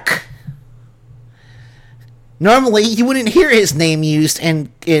Clark. Normally, you wouldn't hear his name used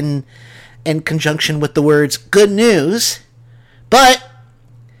in conjunction with the words "good news," but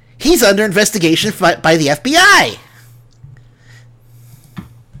he's under investigation by the FBI.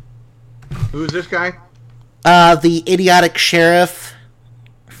 Who's this guy? The idiotic sheriff.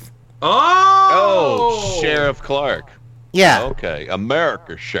 Oh, Sheriff Clark. Yeah. Okay,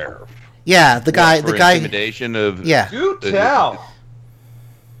 America's sheriff. Yeah, the guy. Intimidation of. Yeah. Do tell.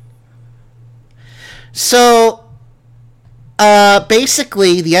 So,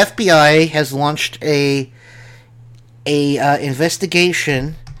 basically, the FBI has launched a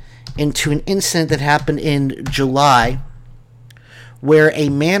investigation into an incident that happened in July, where a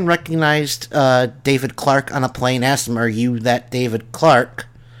man recognized David Clark on a plane, asked him, "Are you that David Clark?"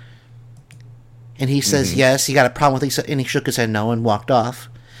 And he says, yes. He got a problem with it, and he shook his head no and walked off,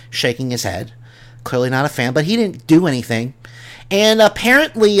 shaking his head. Clearly not a fan, but he didn't do anything. And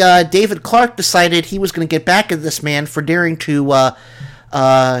apparently, David Clark decided he was going to get back at this man for daring to,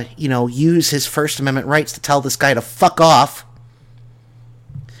 use his First Amendment rights to tell this guy to fuck off.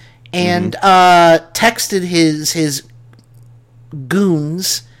 and texted his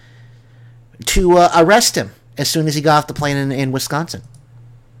goons to arrest him as soon as he got off the plane in Wisconsin.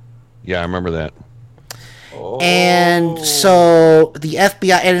 Yeah, I remember that. And so the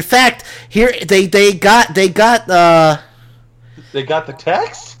FBI, and in fact, here they got the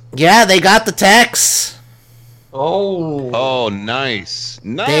text. Yeah, they got the text. Oh, nice.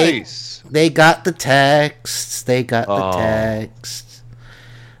 They got the text. They got the text.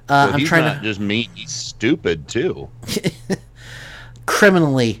 So I'm he's trying not just mean; he's stupid too.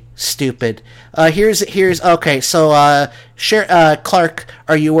 Criminally stupid. Here's okay. So, Clark,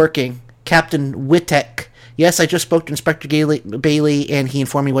 are you working? Captain Wittek. Yes, I just spoke to Inspector Bailey, and he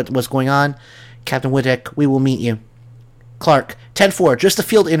informed me what was going on. Captain Wittek, we will meet you. Clark, 10-4, just a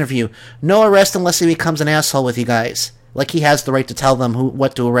field interview. No arrest unless he becomes an asshole with you guys. Like he has the right to tell them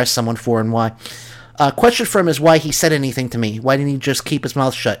what to arrest someone for and why. Question for him is why he said anything to me. Why didn't he just keep his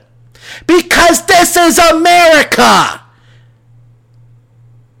mouth shut? Because this is America!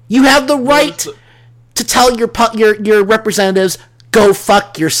 You have the right to tell your representatives, go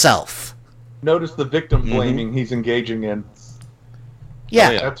fuck yourself. Notice the victim blaming he's engaging in.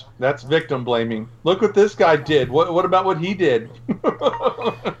 Yeah. That's victim blaming. Look what this guy did. What about what he did?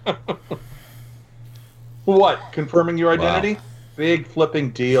 What? Confirming your identity? Wow. Big flipping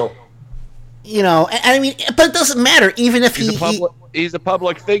deal. You know, I mean, but it doesn't matter. Even if he's a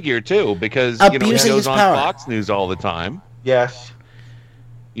public figure too, because he goes on Fox News all the time. Yes.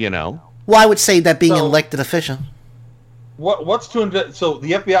 You know. Well, I would say that being an elected official. What's to invest? So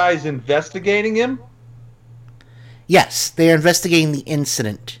the FBI is investigating him? Yes, they are investigating the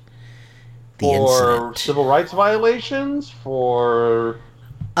incident. For civil rights violations? For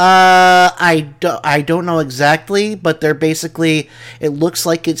I don't know exactly, but they're basically, it looks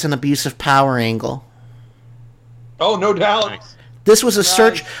like it's an abuse of power angle. Oh, no doubt. Nice. This was a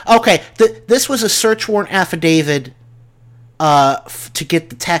search. Okay, this was a search warrant affidavit to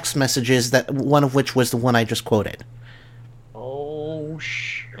get the text messages, that one of which was the one I just quoted. Oh,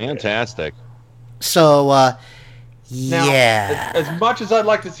 shit. Fantastic. So, now, yeah. As much as I'd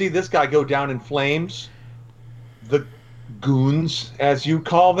like to see this guy go down in flames, the goons, as you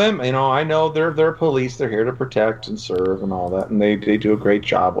call them, you know, I know they're police, they're here to protect and serve and all that, and they do a great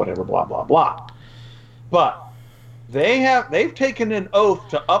job, whatever, blah, blah, blah. But they've taken an oath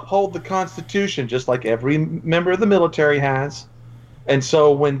to uphold the Constitution, just like every member of the military has. And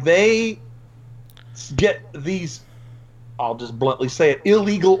so when they get these, I'll just bluntly say it,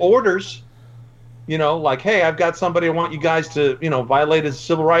 illegal orders, you know, like, hey, I've got somebody, I want you guys to, you know, violate his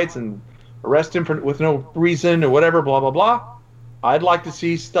civil rights and arrest him with no reason or whatever, blah, blah, blah. I'd like to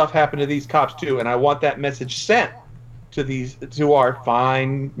see stuff happen to these cops too, and I want that message sent to our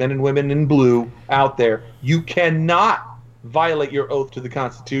fine men and women in blue out there. You cannot violate your oath to the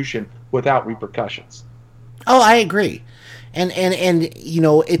Constitution without repercussions. Oh, I agree. And you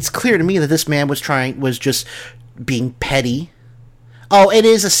know, it's clear to me that this man was just being petty. Oh, it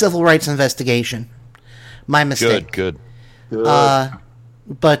is a civil rights investigation. My mistake. Good.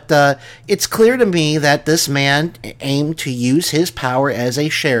 But it's clear to me that this man aimed to use his power as a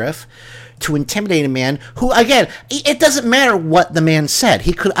sheriff to intimidate a man who, again, it doesn't matter what the man said.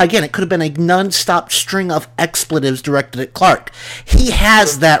 It could have been a non-stop string of expletives directed at Clark. He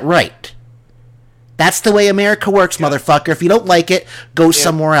has that right. That's the way America works, motherfucker. If you don't like it, go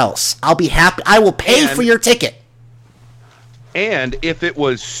somewhere else. I'll be happy. I will pay for your ticket. And if it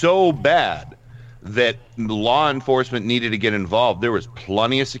was so bad that law enforcement needed to get involved, there was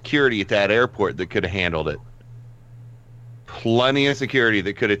plenty of security at that airport that could have handled it. Plenty of security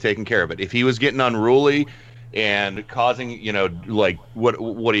that could have taken care of it. If he was getting unruly and causing, you know, like, what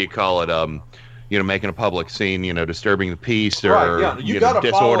do you call it? You know, making a public scene, you know, disturbing the peace or you gotta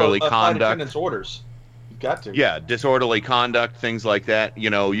disorderly follow conduct. Orders. You got to. Yeah, disorderly conduct, things like that. You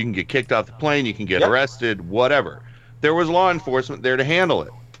know, you can get kicked off the plane, you can get arrested, whatever. There was law enforcement there to handle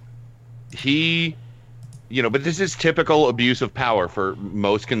it. You know, but this is typical abuse of power for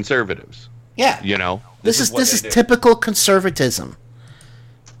most conservatives. Yeah. You know, this is typical conservatism.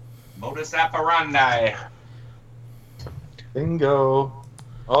 Modus operandi. Bingo.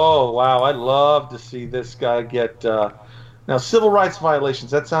 Oh, wow. I'd love to see this guy get... now, civil rights violations,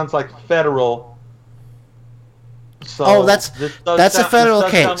 that sounds like federal. So that's a federal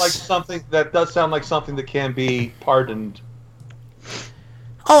case. That does sound like something that can be pardoned.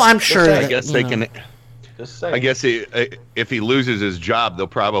 Oh, I'm sure. I guess they can... I guess if he loses his job, they'll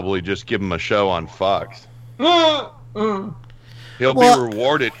probably just give him a show on Fox. He'll be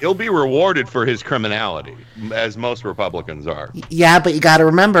rewarded. He'll be rewarded for his criminality, as most Republicans are. Yeah, but you got to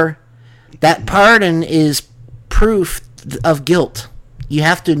remember that pardon is proof of guilt. You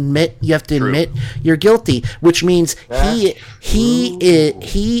have to admit you're guilty, which means he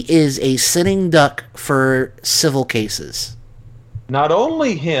is a sitting duck for civil cases. Not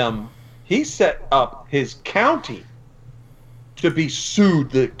only him, he set up his county to be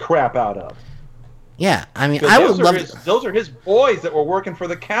sued the crap out of. Yeah, I mean, I would love those are his boys that were working for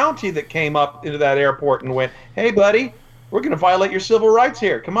the county that came up into that airport and went, "Hey, buddy, we're going to violate your civil rights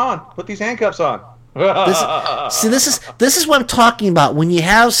here. Come on, put these handcuffs on." This is what I'm talking about. When you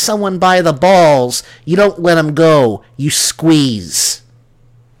have someone by the balls, you don't let them go. You squeeze.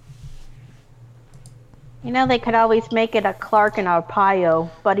 You know, they could always make it a Clark and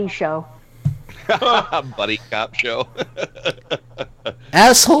Arpaio buddy show. Buddy cop show.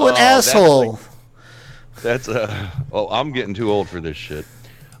 Asshole and asshole. That's I'm getting too old for this shit.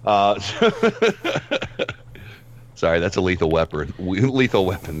 Sorry, that's a Lethal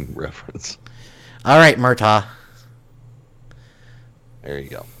Weapon reference. All right, Murtaugh. There you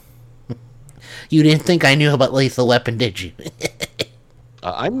go. You didn't think I knew about Lethal Weapon, did you?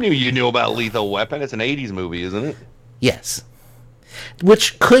 I knew you knew about Lethal Weapon. It's an 80s movie, isn't it? Yes.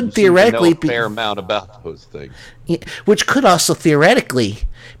 Which could theoretically be a fair amount about those things. Which could also theoretically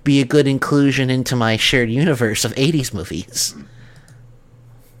be a good inclusion into my shared universe of 80s movies.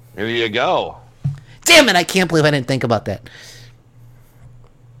 There you go. Damn it, I can't believe I didn't think about that.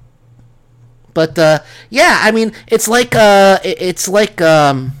 But yeah, I mean, it's like in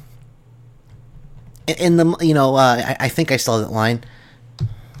the, you know, I think I saw that line.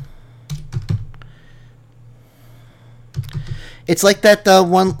 It's like that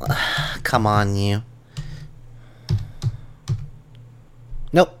one. Come on, you.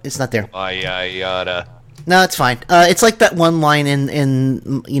 Nope, it's not there. No, it's fine. It's like that one line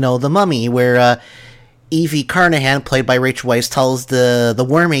in you know, The Mummy, where Evie Carnahan, played by Rachel Weisz, tells the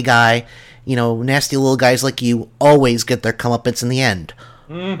wormy guy, you know, nasty little guys like you always get their comeuppance in the end.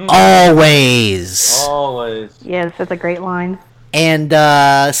 Mm-hmm. Always. Yes, that's a great line. And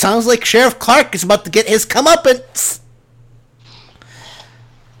sounds like Sheriff Clark is about to get his comeuppance.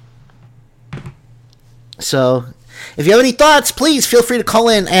 So, if you have any thoughts, please feel free to call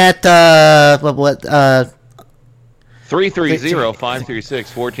in at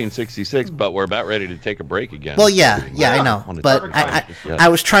 330-536-1466, but we're about ready to take a break again. Well, yeah, I know. But I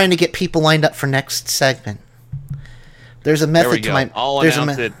was trying to get people lined up for next segment. There's a method to my... I'll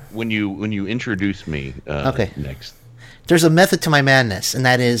announce it when you introduce me okay. Next. There's a method to my madness, and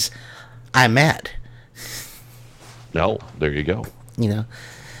that is I'm mad. No, there you go. You know,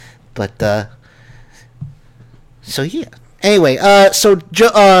 but... So yeah. Anyway, so Joe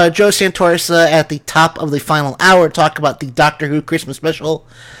Santoris at the top of the final hour talk about the Doctor Who Christmas special,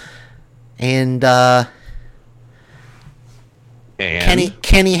 and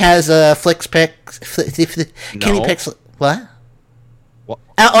Kenny has a flicks pick. Kenny picks what?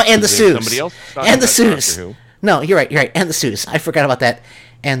 And the Sues. And the Sues. No, you're right. And the Sues. I forgot about that.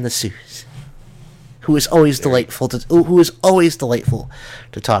 And the Sues, who is always delightful to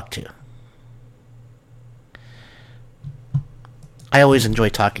talk to. I always enjoy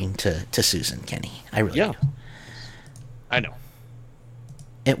talking to Susan, Kenny. I really do. I know.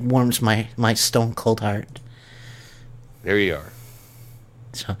 It warms my stone cold heart. There you are.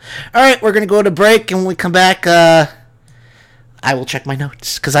 So, all right, we're going to go to break, and when we come back, I will check my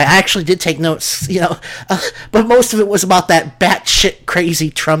notes, because I actually did take notes, you know, but most of it was about that batshit crazy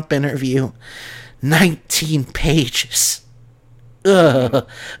Trump interview. 19 pages. And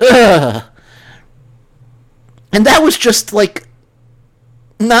that was just, like,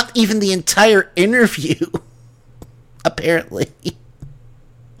 not even the entire interview, apparently.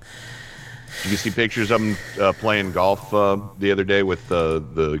 Did you see pictures of him playing golf the other day with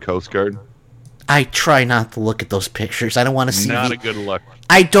the Coast Guard? I try not to look at those pictures. I don't want to see... Not a good look.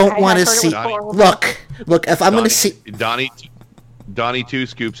 I don't want to see... Look, if I'm going to see... Donnie Two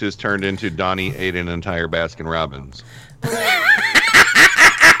Scoops has turned into Donnie ate an entire Baskin Robbins.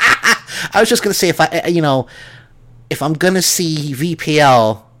 I was just going to say, if I'm going to see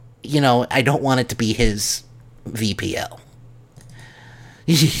VPL, you know, I don't want it to be his VPL.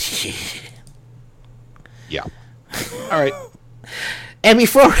 Yeah. All right. And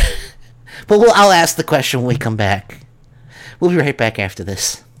before... But I'll ask the question when we come back. We'll be right back after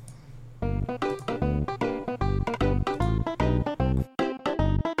this.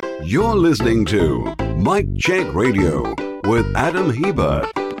 You're listening to Mike Check Radio with Adam Hebert.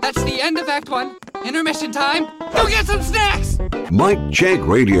 That's the end of Act 1. Intermission time. Go get some snacks! Mike Check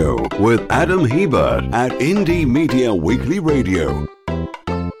Radio with Adam Hebert at Indie Media Weekly Radio.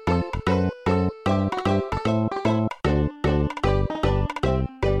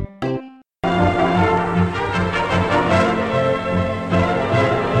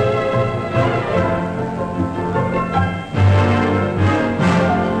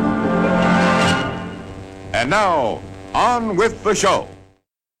 And now, on with the show.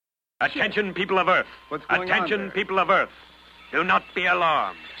 Attention, people of Earth. Attention, people of Earth. Do not be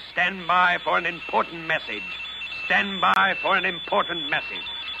alarmed. Stand by for an important message. Stand by for an important message.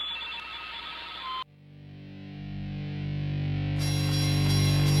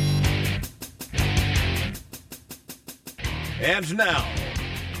 And now,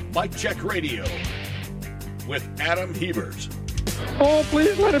 Mike Check Radio with Adam Hebert. Oh,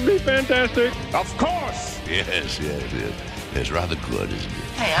 please let it be fantastic. Of course. Yes. It's rather good, isn't it?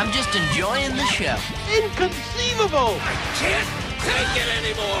 Hey, I'm just enjoying the show. Inconceivable! I can't take it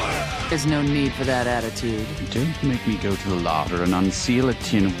anymore! There's no need for that attitude. Don't make me go to the larder and unseal a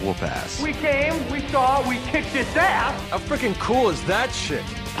tin of whoop ass. We came, we saw, we kicked his ass. How freaking cool is that shit?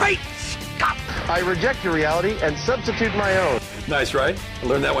 Great Scott! I reject your reality and substitute my own. Nice, right? I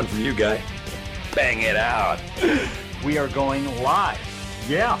learned that one from you, guy. Bang it out. We are going live.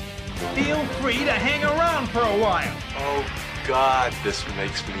 Yeah. Feel free to hang around for a while. Oh, God, this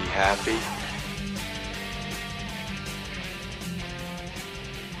makes me happy.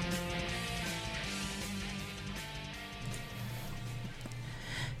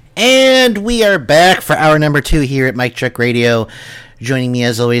 And we are back for hour number 2 here at Mike Check Radio. Joining me,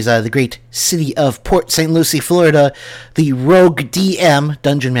 as always, the great city of Port St. Lucie, Florida, the rogue DM,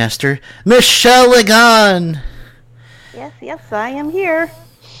 Dungeon Master, Michelle Lagan. Yes, I am here.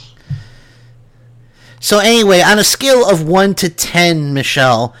 So anyway, on a scale of 1 to 10,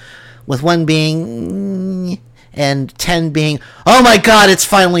 Michelle, with 1 being and 10 being, oh my God, it's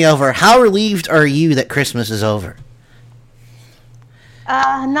finally over. How relieved are you that Christmas is over?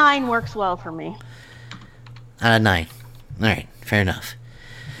 9 works well for me. 9. All right, fair enough.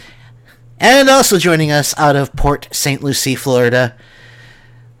 And also joining us out of Port St. Lucie, Florida,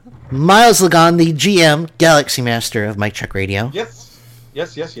 Miles Lagan, the GM, Galaxy Master of Mike Check Radio. Yes.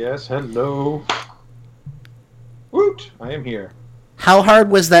 Hello. Woot! I am here. How hard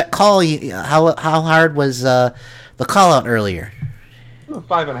was that call? How hard was the call out earlier?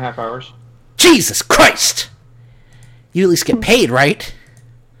 5.5 hours. Jesus Christ! You at least get paid, right?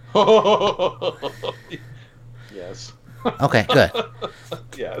 Yes. Okay, good.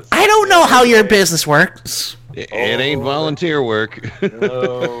 Yes. I don't know how your business works. It ain't volunteer work.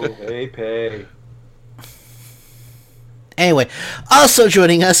 No, they pay. Anyway, also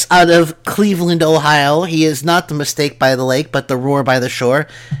joining us out of Cleveland, Ohio, he is not the Mistake by the Lake, but the Roar by the Shore.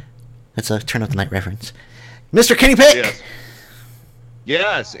 That's a Turn Up the Night reference. Mr. Kenny Pick!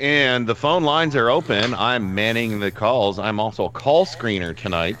 Yes, and the phone lines are open. I'm manning the calls. I'm also a call screener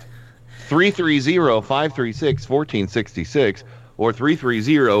tonight. 330-536-1466 or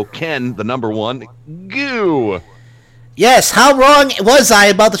 330-KEN, the number 1, GOO. Yes, how wrong was I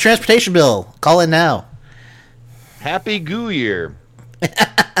about the transportation bill? Call in now. Happy Goo Year.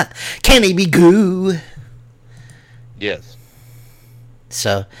 Can he be goo? Yes.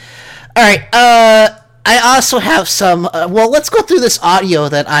 So, alright, I also have some, let's go through this audio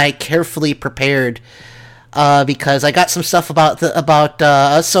that I carefully prepared, because I got some stuff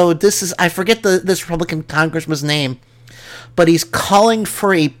so this is, I forget this Republican congressman's name, but he's calling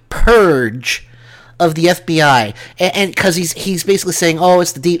for a purge of the FBI, and because he's basically saying, oh,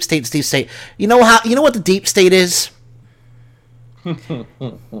 it's the deep state. You know what the deep state is? I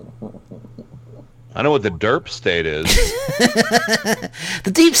know what the derp state is.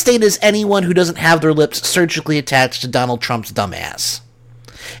 The deep state is anyone who doesn't have their lips surgically attached to Donald Trump's dumbass.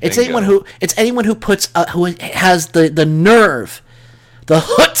 It's anyone who puts who has the nerve, the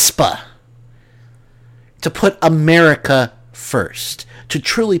chutzpah, to put America first. To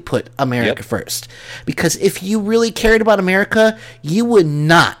truly put America first. Because if you really cared about America, you would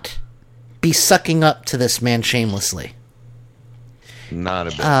not be sucking up to this man shamelessly. Not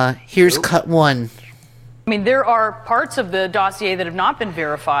a bit. Here's cut 1. I mean, there are parts of the dossier that have not been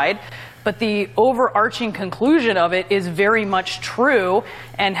verified, but the overarching conclusion of it is very much true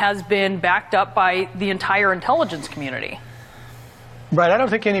and has been backed up by the entire intelligence community. Right. I don't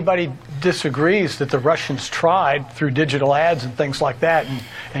think anybody disagrees that the Russians tried through digital ads and things like that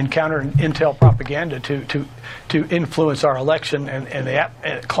and counter intel propaganda to influence our election and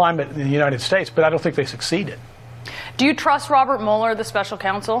the climate in the United States, but I don't think they succeeded. Do you trust Robert Mueller, the special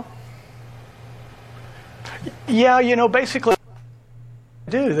counsel? Yeah, basically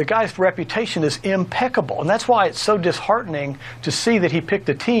I do. The guy's reputation is impeccable, and that's why it's so disheartening to see that he picked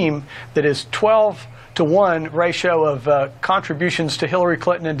a team that is 12-to-1 ratio of contributions to Hillary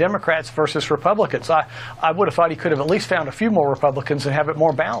Clinton and Democrats versus Republicans. I would have thought he could have at least found a few more Republicans and have it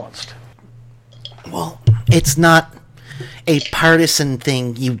more balanced. Well, it's not a partisan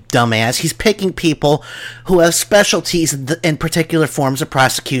thing, you dumbass. He's picking people who have specialties in particular forms of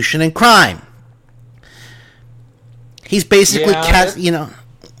prosecution and crime. He's basically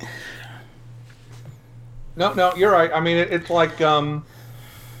No, you're right. I mean, it's like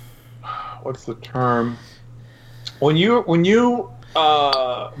what's the term? When you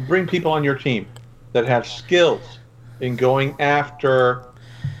bring people on your team that have skills in going after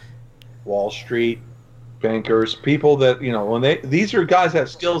Wall Street bankers, people that these are guys that have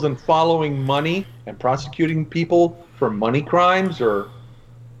skills in following money and prosecuting people for money crimes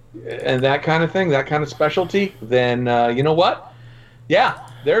and that kind of thing, that kind of specialty, then you know what? Yeah,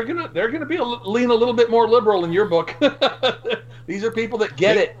 they're gonna be lean a little bit more liberal in your book. These are people that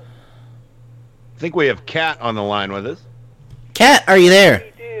get it. I think we have Kat on the line with us. Kat, are you there?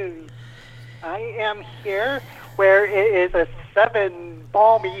 I do. I am here where it is 7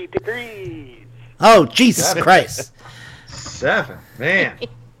 balmy degrees. Oh, Jesus Christ. 7, man.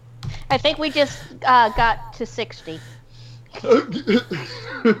 I think we just got to 60.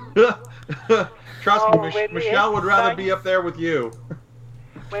 Trust me, Michelle would rather be up there with you.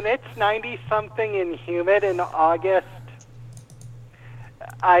 When it's 90-something and humid in August,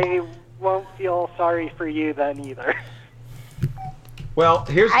 I won't feel sorry for you then either. Well,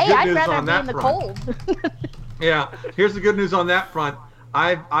 here's the good news on that I'd rather be in the front. cold. Yeah, here's the good news on that front.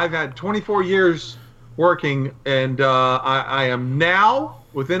 I've had 24 years working, and I am now,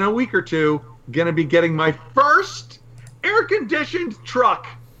 within a week or two, going to be getting my first air-conditioned truck.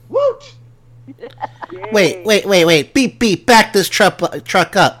 Woot! Wait. Beep. Back this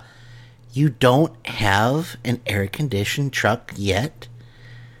truck up. You don't have an air-conditioned truck yet?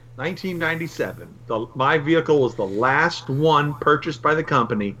 1997. My vehicle was the last one purchased by the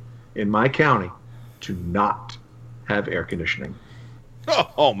company in my county to not have air conditioning.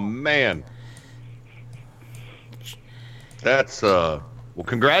 Oh, man. That's, well,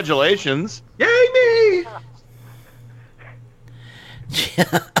 congratulations. Yay, me!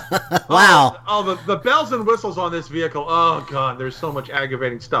 Wow. Oh, the bells and whistles on this vehicle. Oh, God, there's so much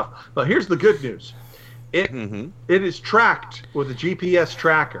aggravating stuff. But here's the good news. It is tracked with a GPS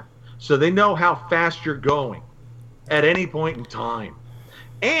tracker, so they know how fast you're going at any point in time.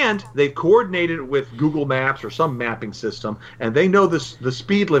 And they've coordinated it with Google Maps or some mapping system, and they know the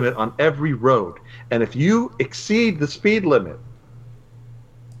speed limit on every road. And if you exceed the speed limit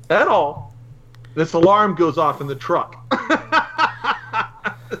at all, this alarm goes off in the truck.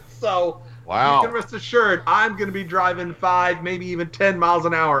 So wow. You can rest assured I'm going to be driving 5, maybe even 10 miles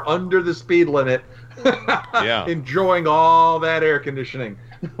an hour under the speed limit, yeah, enjoying all that air conditioning.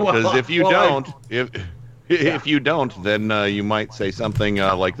 Because if you don't, if you don't, then you might say something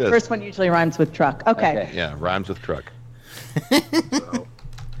like this. First one usually rhymes with truck. Okay. Yeah, rhymes with truck.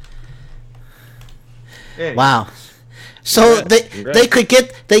 Wow. So they could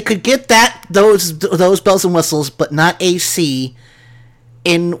get those bells and whistles, but not AC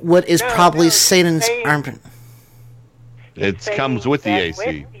in what is probably Satan's arm. It comes with the AC.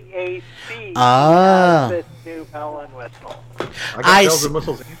 With the AC, Ah. this new bell and whistle. I got bells and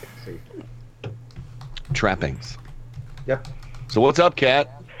whistles and AC. Trappings. Yep. So what's up,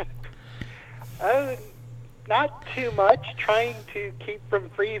 Kat? Not too much. Trying to keep from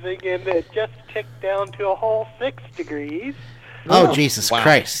freezing, and it just ticked down to a whole 6 degrees. Oh, Jesus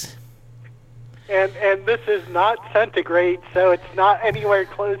Christ. And this is not centigrade, so it's not anywhere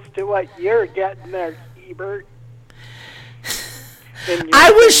close to what you're getting there, Ebert.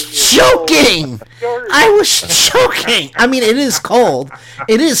 I was joking. I mean, it is cold.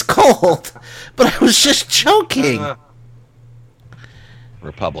 But I was just joking.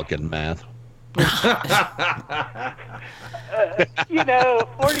 Republican math.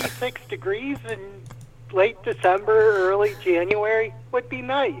 46 degrees in late December, early January would be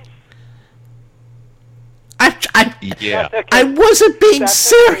nice. Yeah. I wasn't being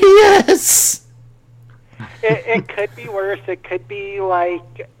serious. It could be worse. It could be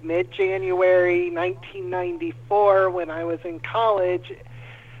like mid-January 1994 when I was in college,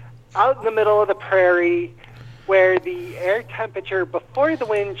 out in the middle of the prairie, where the air temperature before the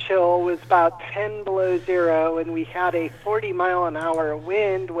wind chill was about 10 below zero, and we had a 40-mile-an-hour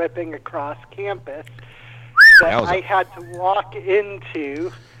wind whipping across campus that I had to walk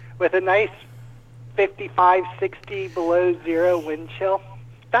into with a nice 55, 60 below zero wind chill.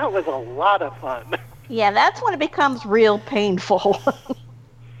 That was a lot of fun. Yeah, that's when it becomes real painful.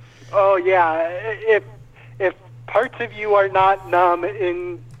 Oh, yeah. If parts of you are not numb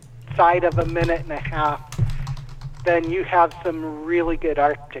inside of a minute and a half, then you have some really good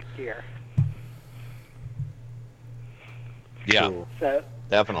Arctic gear. Yeah, So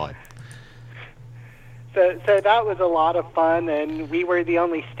definitely. So that was a lot of fun, and we were the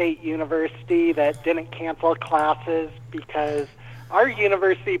only state university that didn't cancel classes because our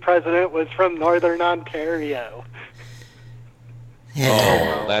university president was from Northern Ontario.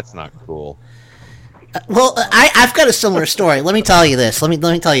 Oh, that's not cool. Well, I've got a similar story. Let me tell you this. Let me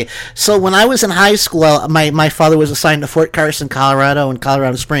tell you. So when I was in high school, my father was assigned to Fort Carson, Colorado, and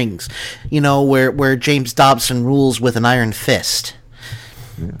Colorado Springs. You know, where James Dobson rules with an iron fist.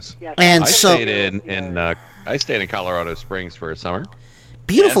 Yes. And I so stayed in Colorado Springs for a summer.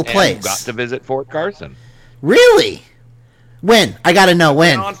 Beautiful place. And got to visit Fort Carson. Really? When? I got to know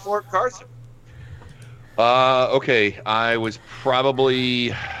when. On Fort Carson. Okay, I was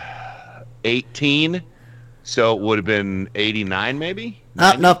probably 18, so it would have been 89 maybe?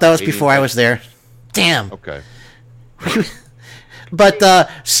 Oh, no, that was before I was there. Damn. Okay. But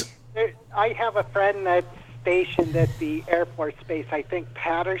I have a friend that's stationed at the Air Force Base. I think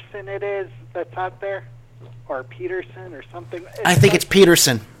Patterson it is that's out there, or Peterson or something. I think it's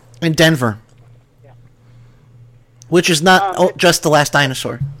Peterson in Denver, which is not just the last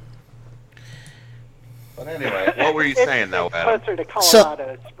dinosaur. But anyway, what were you saying though, Adam? Closer to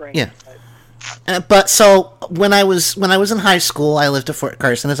Colorado Springs. Yeah. But so when I was in high school, I lived at Fort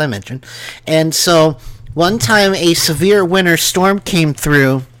Carson, as I mentioned, and so one time a severe winter storm came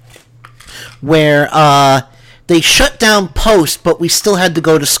through, where they shut down post, but we still had to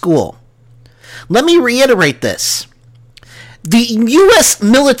go to school. Let me reiterate this: the U.S.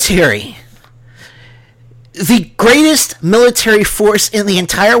 military, the greatest military force in the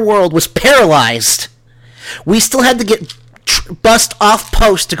entire world, was paralyzed. We still had to get bussed off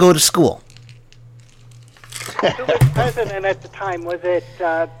post to go to school. Who was president at the time? Was it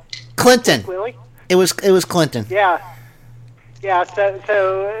Clinton? Willie? It was Clinton. Yeah.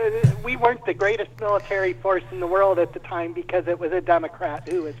 So we weren't the greatest military force in the world at the time because it was a Democrat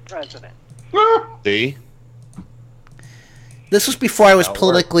who was president. See? This was before I was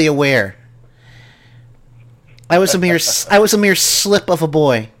politically aware. I was a mere slip of a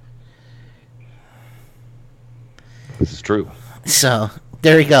boy. This is true. So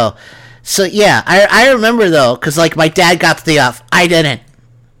there you go. So yeah, I remember though, because like my dad got the day off, I didn't.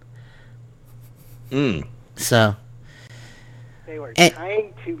 So they were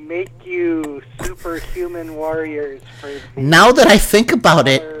trying to make you superhuman warriors for the now that I think about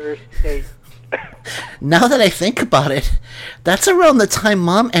it, state. now that I think about it, that's around the time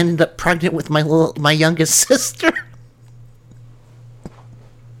Mom ended up pregnant with my youngest sister.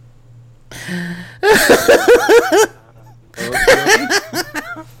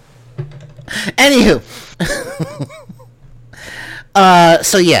 Anywho,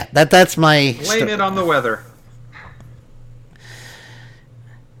 so yeah, that's my. Blame it on the weather.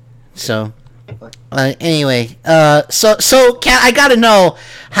 So, anyway, so Kat, I gotta know,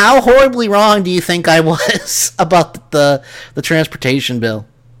 how horribly wrong do you think I was about the transportation bill?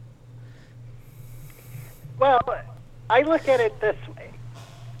 Well, I look at it this way: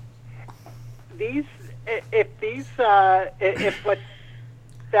 if what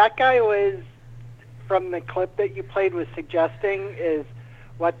that guy was from the clip that you played was suggesting is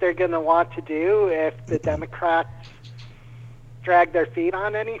what they're going to want to do if the Democrats drag their feet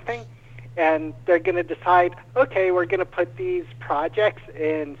on anything, and they're going to decide, okay, we're going to put these projects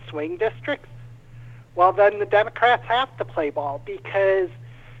in swing districts, well, then the Democrats have to play ball, because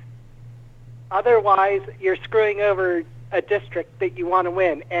otherwise you're screwing over a district that you want to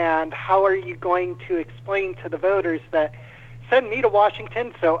win. And how are you going to explain to the voters that send me to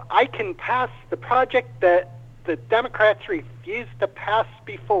Washington so I can pass the project that the Democrats refused to pass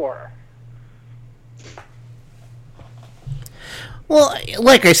before? Well,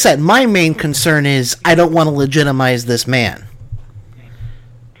 like I said, my main concern is I don't want to legitimize this man.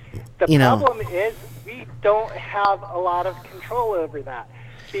 The problem is we don't have a lot of control over that,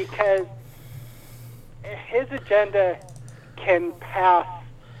 because his agenda can pass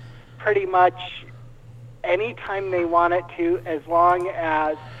pretty much any time they want it to, as long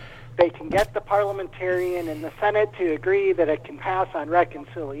as they can get the parliamentarian in the Senate to agree that it can pass on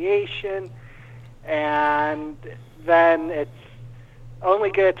reconciliation, and then it's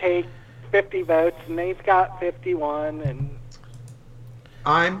only going to take 50 votes, and they've got 51, and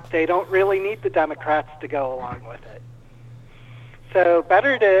they don't really need the Democrats to go along with it. So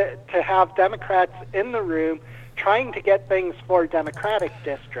better to have Democrats in the room trying to get things for Democratic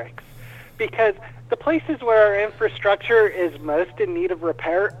districts, because the places where our infrastructure is most in need of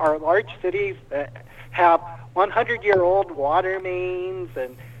repair are large cities that have 100-year-old water mains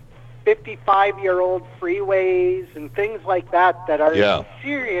and 55-year-old freeways and things like that are in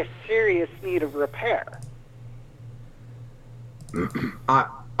serious need of repair.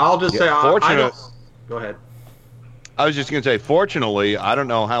 I'll just say, I don't... Go ahead. I was just going to say, fortunately, I don't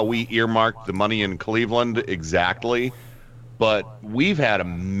know how we earmarked the money in Cleveland exactly, but we've had a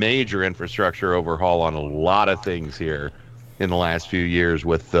major infrastructure overhaul on a lot of things here. in the last few years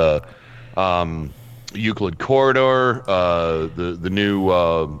with the Euclid Corridor, the new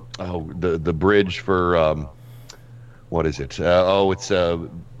the bridge for what is it? It's the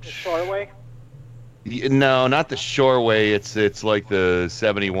Shoreway. No, not the Shoreway. It's like the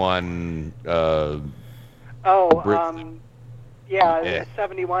 71. The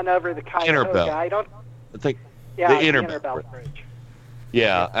 71 over the Cuyahoga. Interbelt. I think the Interbelt Bridge.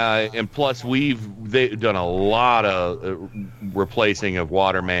 Yeah, and plus they've done a lot of replacing of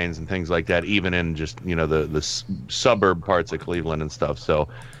water mains and things like that, even in just the suburb parts of Cleveland and stuff. So,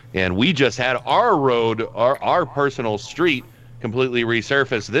 and we just had our road, our personal street, completely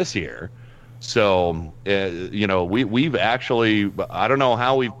resurfaced this year. So, we've actually, I don't know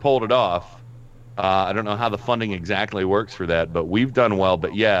how we've pulled it off. I don't know how the funding exactly works for that, but we've done well.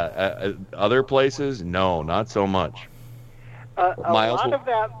 But yeah, other places, no, not so much. A lot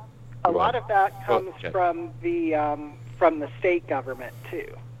of that comes from the state government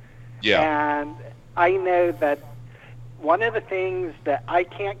too. Yeah. And I know that one of the things that I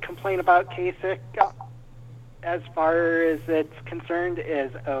can't complain about Kasich as far as it's concerned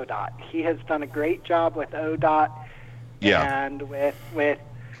is ODOT. He has done a great job with ODOT and with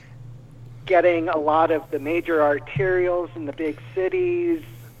getting a lot of the major arterials in the big cities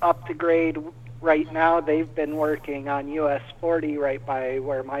up to grade. Right now, they've been working on US 40 right by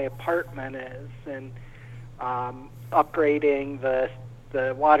where my apartment is, and upgrading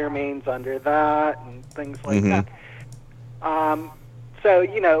the water mains under that and things like that. So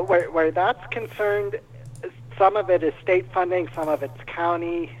where that's concerned, some of it is state funding, some of it's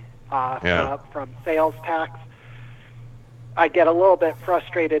county from sales tax. I get a little bit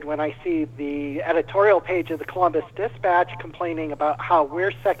frustrated when I see the editorial page of the Columbus Dispatch complaining about how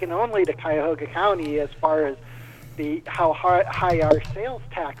we're second only to Cuyahoga County as far as how high our sales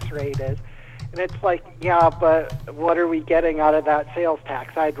tax rate is. And it's like, yeah, but what are we getting out of that sales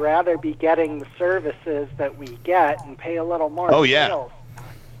tax? I'd rather be getting the services that we get and pay a little more sales.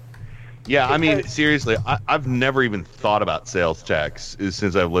 Yeah, I mean, seriously, I've never even thought about sales tax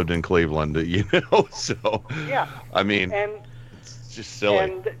since I've lived in Cleveland, so, yeah. I mean, it's just silly.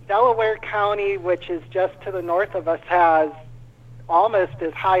 And Delaware County, which is just to the north of us, has almost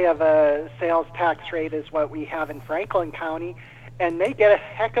as high of a sales tax rate as what we have in Franklin County, and they get a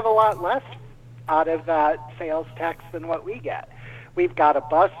heck of a lot less out of that sales tax than what we get. We've got a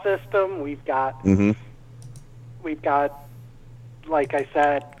bus system, we've got, like I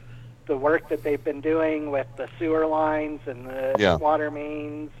said, the work that they've been doing with the sewer lines and the water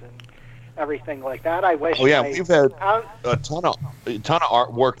mains and everything like that. I wish. We've had a ton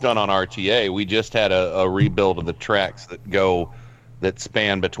of work done on RTA. We just had a rebuild of the tracks that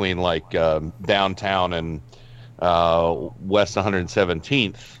span between downtown and West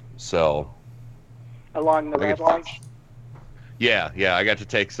 117th. So along the red line. Yeah. I got to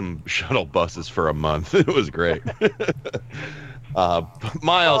take some shuttle buses for a month. It was great.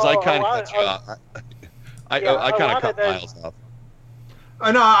 Miles, I kind of cut you off. I kind of cut Miles off.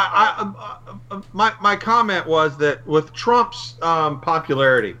 My comment was that with Trump's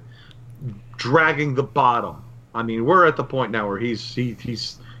popularity dragging the bottom, I mean, we're at the point now where he's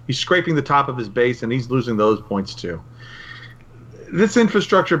scraping the top of his base and he's losing those points too. This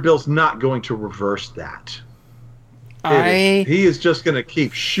infrastructure bill's not going to reverse that. He is just going to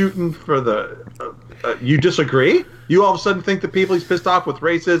keep shooting for the. You disagree? You all of a sudden think the people he's pissed off with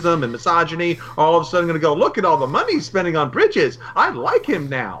racism and misogyny are all of a sudden going to go, look at all the money he's spending on bridges. I like him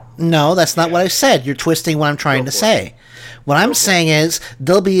now. No, that's not what I said. You're twisting what I'm trying to say. What I'm saying is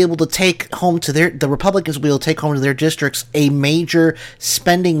they'll be able to take home to the Republicans will be able to take home to their districts a major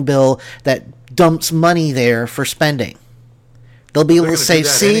spending bill that dumps money there for spending. They'll be able to say,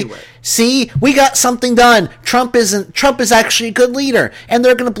 see, we got something done. Trump is actually a good leader, and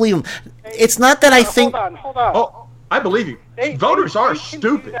they're going to believe him. It's not that I think. Hold on. Oh, I believe you. Voters are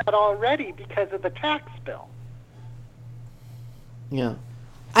stupid. Do that already because of the tax bill. Yeah,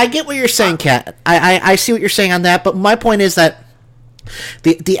 I get what you're saying, Kat. I see what you're saying on that, but my point is that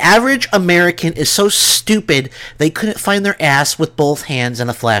the average American is so stupid they couldn't find their ass with both hands and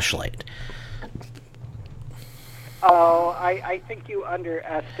a flashlight. Oh, I think you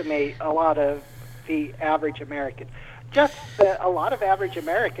underestimate a lot of the average American. Just that a lot of average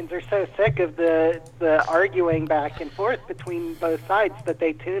Americans are so sick of the arguing back and forth between both sides that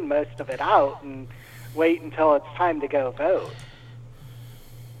they tune most of it out and wait until it's time to go vote.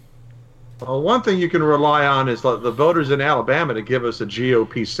 Well, one thing you can rely on is the voters in Alabama to give us a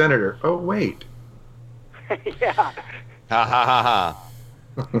GOP senator. Oh, wait. Yeah. Ha ha ha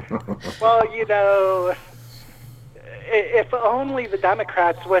ha. Well, if only the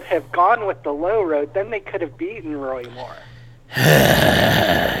Democrats would have gone with the low road, then they could have beaten Roy Moore.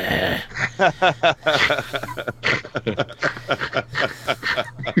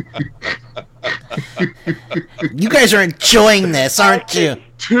 You guys are enjoying this, aren't you?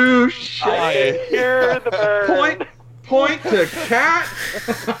 Touche. Hear the bird. Point to Cat.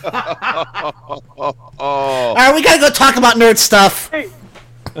 All right, we gotta go talk about nerd stuff. Hey,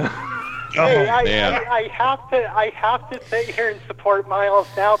 man. I have to sit here and support Miles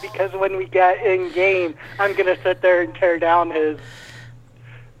now because when we get in game, I'm gonna sit there and tear down his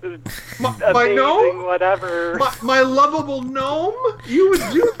my gnome, whatever. My lovable gnome. You would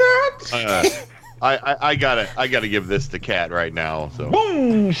do that? I gotta give this to Cat right now. So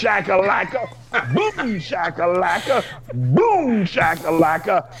Boom shakalaka, boom shakalaka, boom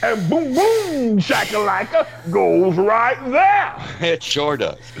shakalaka, and boom boom shakalaka goes right there. it sure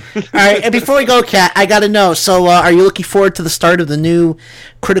does. All right, and before we go, Kat, I gotta know. So, are you looking forward to the start of the new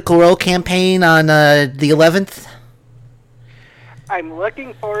Critical Role campaign on the 11th? I'm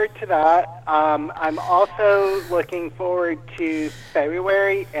looking forward to that. I'm also looking forward to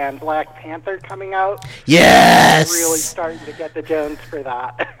February and Black Panther coming out. Yes! I'm really starting to get the Jones for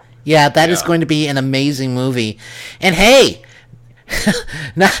that. Yeah, that is going to be an amazing movie. And hey,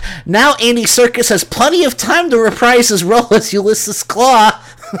 now Andy Serkis has plenty of time to reprise his role as Ulysses Claw,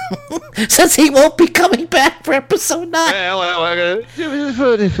 since he won't be coming back for episode 9.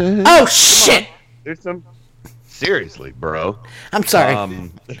 Oh, shit! There's some... Seriously, bro. I'm sorry.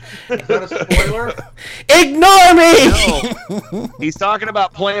 Is that a spoiler? Ignore me! No. He's talking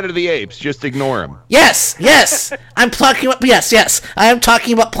about Planet of the Apes. Just ignore him. Yes. I'm talking about... Yes. I am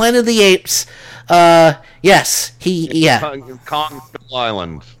talking about Planet of the Apes. Yes. Kong Skull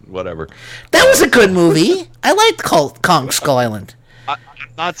Island, whatever. That was a good movie. I liked Kong Skull Island. I'm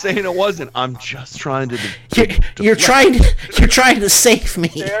not saying it wasn't. I'm just trying to... You're trying to save me.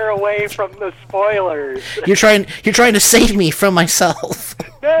 Stay away from the spoilers. You're trying to save me from myself.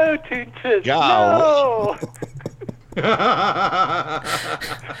 No, Toonches. No.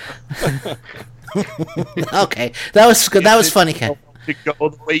 Okay, that was good. That was funny, Ken. To go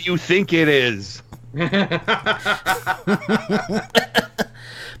the way you think it is.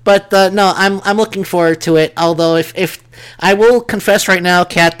 But no, I'm looking forward to it. Although if I will confess right now,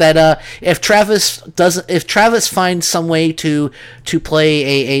 Kat, that if Travis finds some way to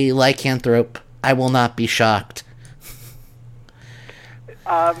play a lycanthrope, I will not be shocked.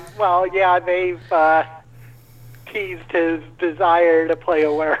 Well, yeah, they've teased his desire to play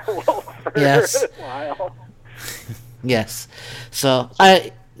a werewolf for a while. Yes. So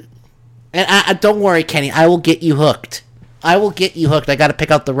I don't worry, Kenny. I will get you hooked. I got to pick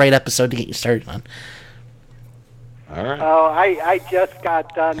out the right episode to get you started on. All right. Oh, I just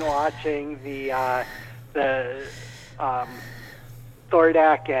got done watching the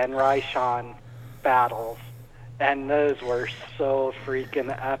Thordak and Raishan battles, and those were so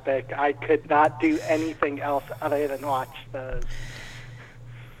freaking epic. I could not do anything else other than watch those.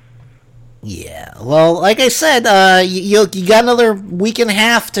 Yeah. Well, like I said, you got another week and a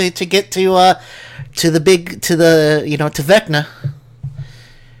half to get to Vecna.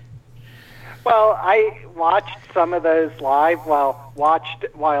 Well, I watched some of those live while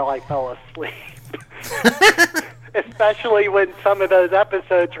I fell asleep. Especially when some of those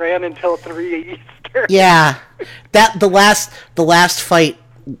episodes ran until 3 Eastern. Yeah. The last fight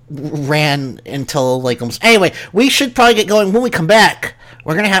ran until like almost. Anyway, we should probably get going when we come back.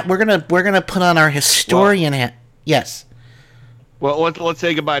 We're gonna put on our historian hat. Yes. Well, let's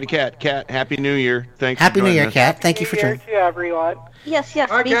say goodbye to Kat. Kat, Happy New Year. Thanks. Happy New Year, Kat. Thank you for joining. to everyone. Yes. Be Kat.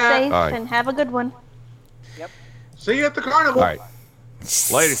 safe All right. and have a good one. Yep. See you at the carnival. All right.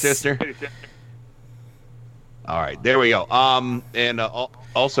 Later, sister. All right, there we go. And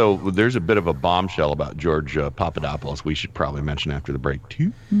also, there's a bit of a bombshell about George Papadopoulos. We should probably mention after the break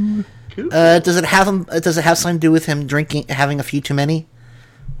too. Does it have something to do with him having a few too many?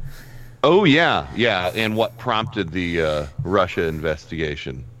 Oh yeah, and what prompted the Russia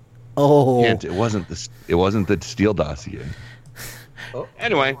investigation? Oh, Hint, it wasn't the Steele dossier. Oh.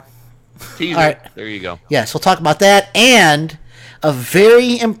 Anyway, teaser. All right. There you go. Yes, we'll talk about that and a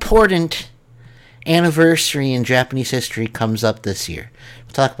very important anniversary in Japanese history comes up this year.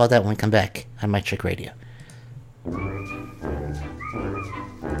 We'll talk about that when we come back on Mike Check Radio.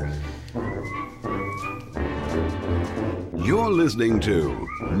 You're listening to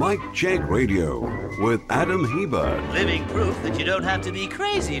Mike Check Radio with Adam Hebert. Living proof that you don't have to be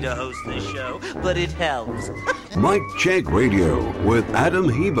crazy to host this show, but it helps. Mike Check Radio with Adam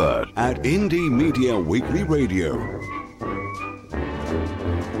Hebert at Indie Media Weekly Radio.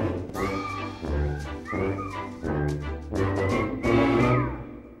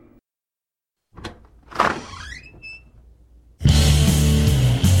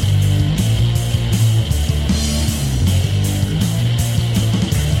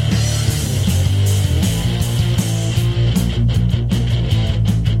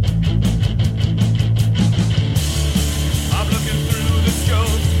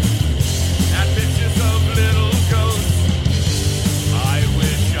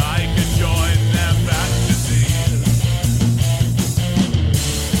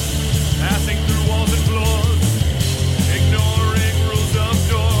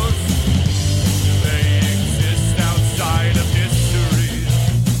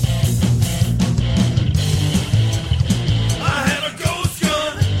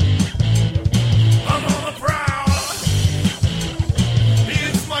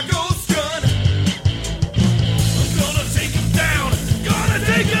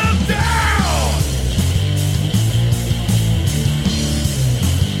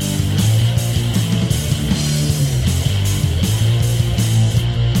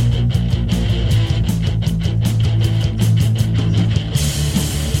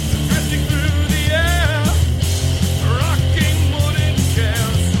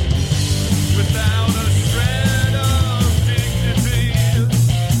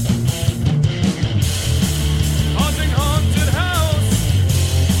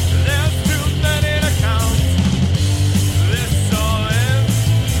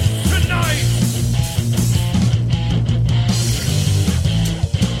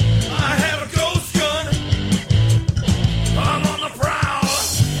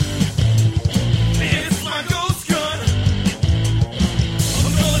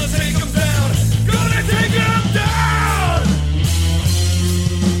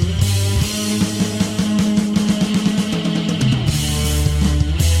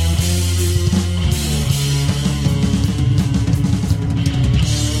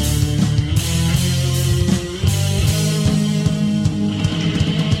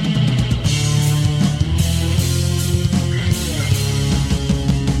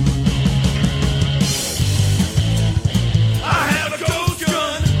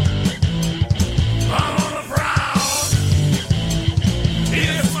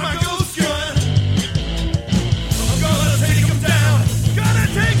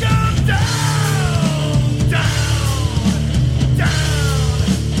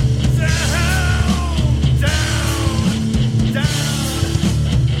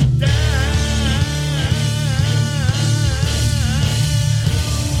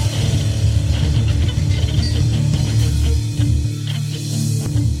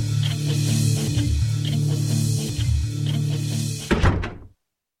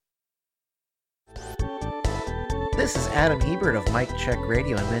 Adam Hebert of Mike Check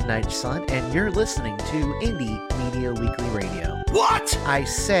Radio and Midnight Sun, and you're listening to Indie Media Weekly Radio. What? I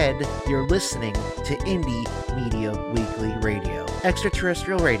said you're listening to Indie Media Weekly Radio.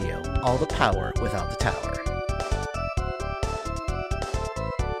 Extraterrestrial radio, all the power without the tower.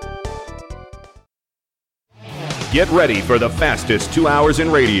 Get ready for the fastest 2 hours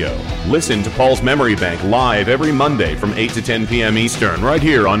in radio. Listen to Paul's Memory Bank live every Monday from 8 to 10 p.m. Eastern, right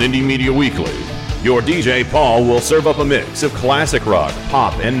here on Indie Media Weekly. Your DJ, Paul, will serve up a mix of classic rock,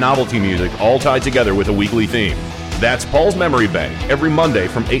 pop, and novelty music, all tied together with a weekly theme. That's Paul's Memory Bank, every Monday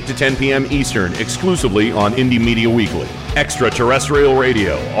from 8 to 10 p.m. Eastern, exclusively on Indie Media Weekly. Extraterrestrial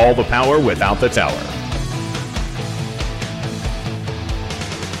radio, all the power without the tower.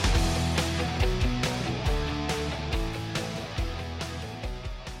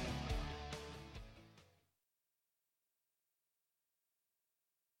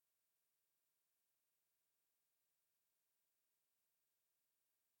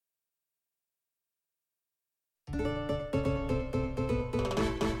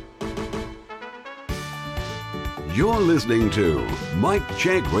 You're listening to Mike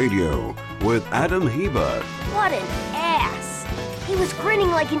Check Radio with Adam Hebert. What an ass! He was grinning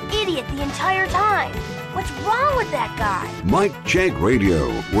like an idiot the entire time. What's wrong with that guy? Mike Check Radio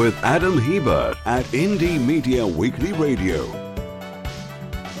with Adam Hebert at Indie Media Weekly Radio.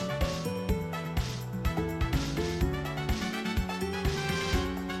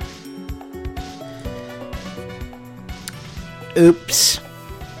 Oops.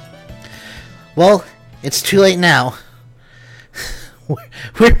 Well, it's too late now.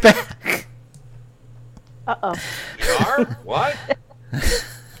 We're back. Uh-oh. You are? What?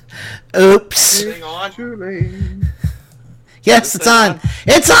 Oops. Getting on too late. Yes, it's on.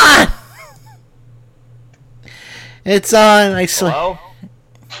 It's on. It's on. I swear. Hello?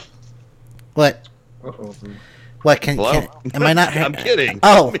 What? Uh-oh. What can am I not? I'm kidding.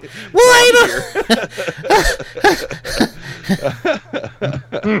 Oh, well,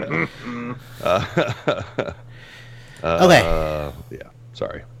 okay. Yeah.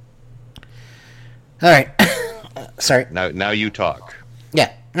 Sorry. All right. Sorry. Now you talk.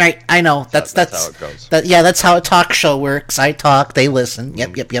 Yeah. Right. I know. That's how it goes. That's how a talk show works. I talk. They listen.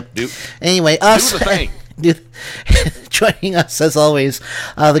 Yep. Anyway, us. Do the thing. Joining us, as always,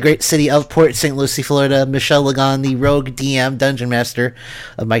 the great city of Port St. Lucie, Florida, Michelle Lagon, the rogue DM Dungeon Master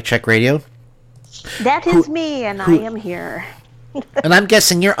of Mike Check Radio. That is me, and I am here. And I'm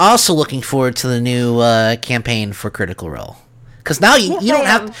guessing you're also looking forward to the new campaign for Critical Role. Because now you don't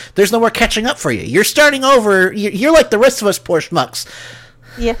have... There's no more catching up for you. You're starting over. You're like the rest of us poor schmucks.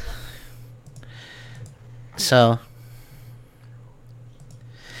 Yeah. So...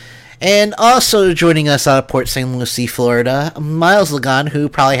 And also joining us out of Port St. Lucie, Florida, Miles Lagon, who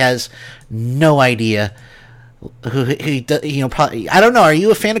probably has no idea probably, I don't know. Are you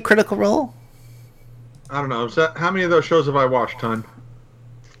a fan of Critical Role? I don't know. How many of those shows have I watched, Ton?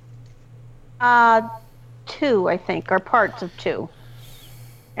 2, I think, or parts of 2,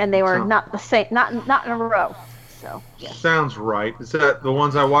 and they were not the same, not in a row. So yes. Sounds right. Is that the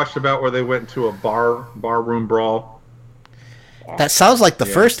ones I watched about where they went to a barroom brawl? That sounds like the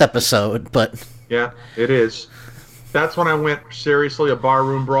first episode, but... Yeah, it is. That's when I went, seriously, a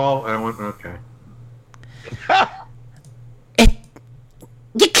barroom brawl, and I went, okay.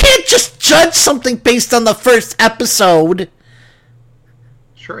 You can't just judge something based on the first episode!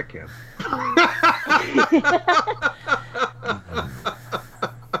 Sure I can.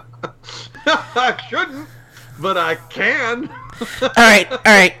 I shouldn't, but I can. All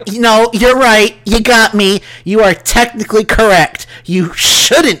right. You're right. You got me. You are technically correct. You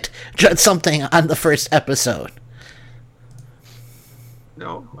shouldn't judge something on the first episode.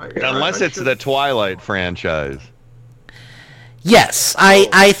 No. Unless it's the Twilight franchise. Yes,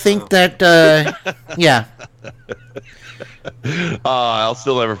 I think that, yeah. I'll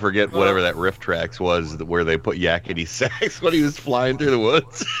still never forget whatever that riff tracks was where they put Yakety Sax when he was flying through the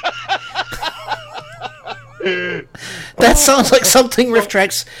woods. That sounds like something Riff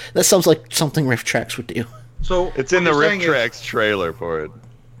Tracks. That sounds like something Riff Tracks would do. So it's in the Riff Tracks trailer for it.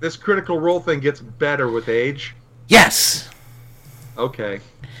 This Critical Role thing gets better with age. Yes. Okay.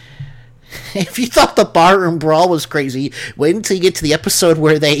 If you thought the barroom brawl was crazy, wait until you get to the episode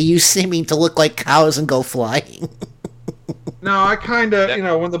where they use seeming to look like cows and go flying. No, I kind of,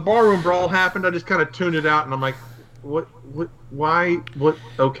 when the barroom brawl happened, I just kind of tuned it out, and I'm like, what, why, what?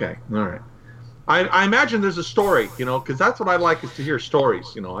 Okay, all right. I imagine there's a story, because that's what I like is to hear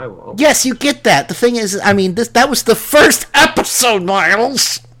stories, Yes, you get that. The thing is, that was the first episode,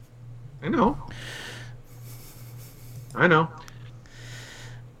 Miles. I know.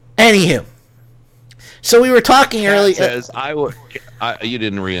 Anywho, So we were talking earlier. Says you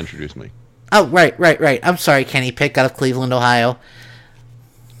didn't reintroduce me. Oh, right. I'm sorry, Kenny Pick out of Cleveland, Ohio.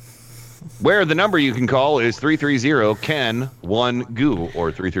 Where the number you can call is 330-KEN-1-GOO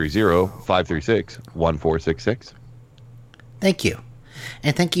or 330-536-1466. Thank you.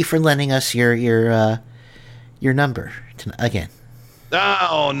 And thank you for lending us your number again.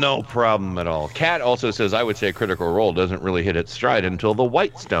 Oh, no problem at all. Kat also says, I would say Critical Role doesn't really hit its stride until the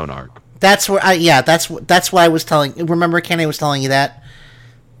Whitestone arc. That's where that's why I was telling. Remember, Kenny was telling you that.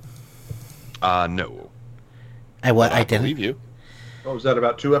 No. I didn't believe you. What was that,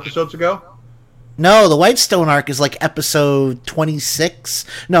 about 2 episodes ago? No, the Whitestone arc is like episode 26.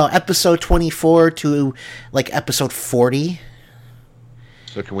 No, episode 24 to like episode 40.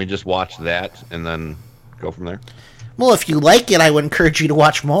 So can we just watch that and then go from there? Well, if you like it, I would encourage you to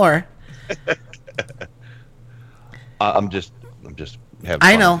watch more. I'm just having fun.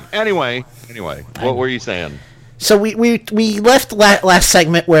 I know. Anyway, what were you saying? So we left last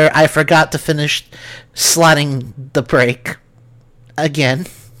segment where I forgot to finish slotting the break again.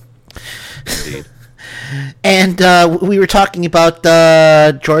 Indeed. And we were talking about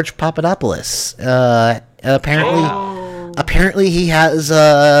George Papadopoulos. Apparently he has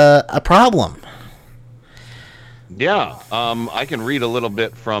a problem. Yeah, I can read a little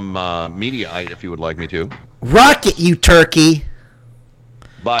bit from Mediaite if you would like me to. Rocket, you turkey!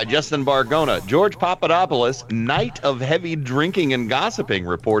 By Justin Bargona. George Papadopoulos, night of heavy drinking and gossiping,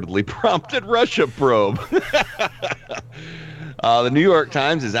 reportedly prompted Russia probe. The New York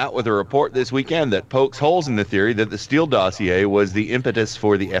Times is out with a report this weekend that pokes holes in the theory that the Steele dossier was the impetus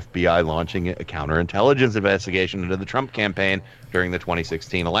for the FBI launching a counterintelligence investigation into the Trump campaign during the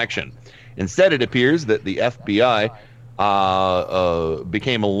 2016 election. Instead, it appears that the FBI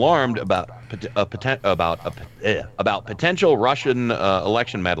became alarmed about potential Russian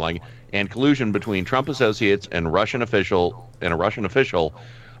election meddling and collusion between Trump associates and a Russian official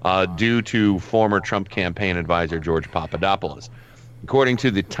due to former Trump campaign advisor George Papadopoulos. According to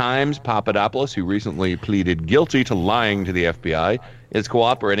the Times, Papadopoulos, who recently pleaded guilty to lying to the FBI, is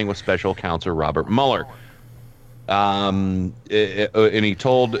cooperating with special counsel Robert Mueller. And he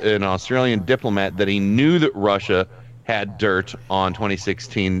told an Australian diplomat that he knew that Russia had dirt on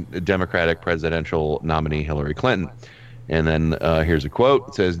 2016 Democratic presidential nominee Hillary Clinton. And then here's a quote.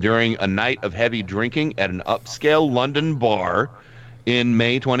 It says, during a night of heavy drinking at an upscale London bar in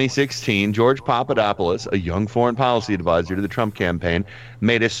May 2016, George Papadopoulos, a young foreign policy advisor to the Trump campaign,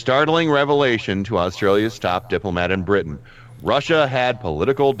 made a startling revelation to Australia's top diplomat in Britain. Russia had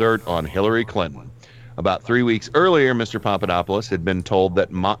political dirt on Hillary Clinton. About 3 weeks earlier, Mr. Papadopoulos had been told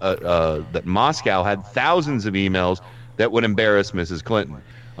that that Moscow had thousands of emails that would embarrass Mrs. Clinton,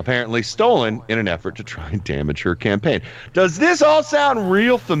 apparently stolen in an effort to try and damage her campaign. Does this all sound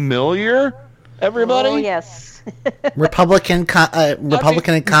real familiar, everybody? Oh, yes. Republican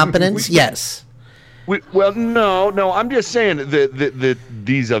incompetence? Yes. Well, no. I'm just saying that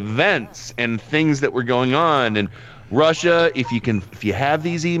these events and things that were going on, and Russia, if you have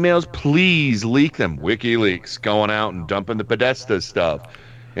these emails, please leak them. WikiLeaks going out and dumping the Podesta stuff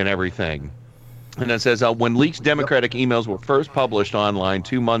and everything. And it says, when leaked Democratic emails were first published online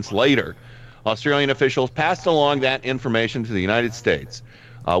 2 months later, Australian officials passed along that information to the United States,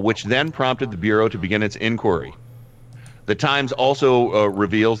 which then prompted the Bureau to begin its inquiry. The Times also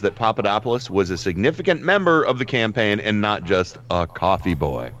reveals that Papadopoulos was a significant member of the campaign and not just a coffee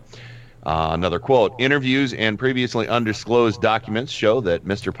boy. Another quote, interviews and previously undisclosed documents show that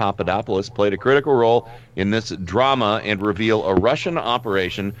Mr. Papadopoulos played a critical role in this drama and reveal a Russian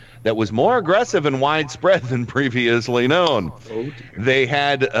operation that was more aggressive and widespread than previously known. They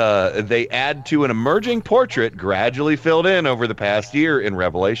add to an emerging portrait gradually filled in over the past year in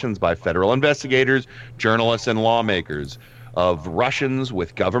revelations by federal investigators, journalists, and lawmakers of Russians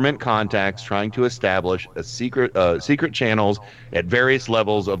with government contacts trying to establish a secret channels at various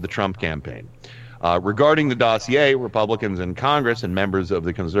levels of the Trump campaign. Regarding the dossier, Republicans in Congress and members of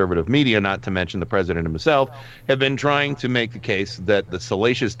the conservative media, not to mention the president himself, have been trying to make the case that the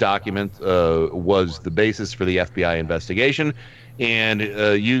salacious document was the basis for the FBI investigation and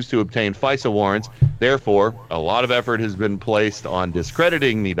used to obtain FISA warrants. Therefore, a lot of effort has been placed on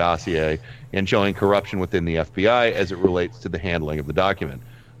discrediting the dossier and showing corruption within the FBI as it relates to the handling of the document.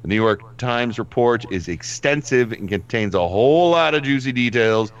 The New York Times report is extensive and contains a whole lot of juicy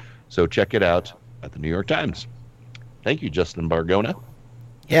details, so check it out at the New York Times. Thank you, Justin Bargona.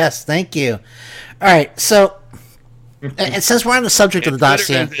 Yes, thank you. All right, so and since we're on the subject of the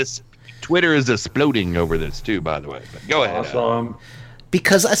dossier, Twitter is exploding over this too, by the way. But go ahead. Awesome.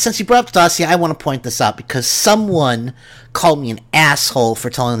 because since you brought up the dossier, I want to point this out because someone called me an asshole for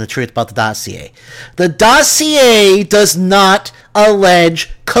telling the truth about the dossier. The dossier does not allege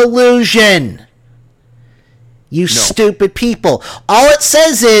collusion. You stupid people. All it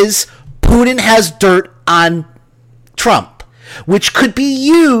says is Putin has dirt on Trump, which could be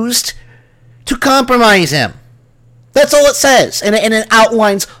used to compromise him. That's all it says. And it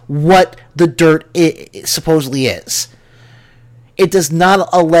outlines what the dirt supposedly is. It does not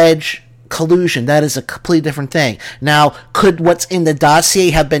allege collusion. That is a completely different thing. Now, could what's in the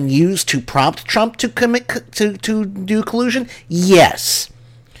dossier have been used to prompt Trump to commit to do collusion? Yes.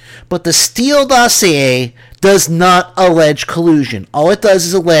 But the Steele dossier does not allege collusion. All it does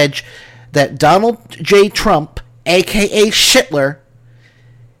is allege that Donald J. Trump, a.k.a. Shitler,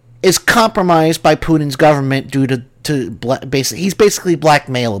 is compromised by Putin's government due to he's basically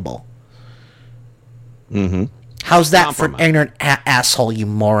blackmailable. Mm-hmm. How's that for an ignorant asshole, you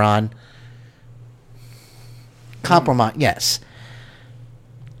moron? Compromise, yes.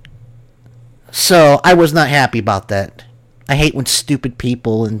 So, I was not happy about that. I hate when stupid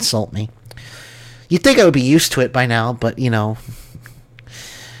people insult me. You'd think I would be used to it by now, but, you know.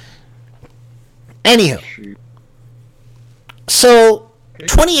 Anywho. So,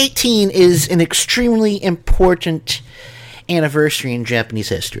 2018 is an extremely important anniversary in Japanese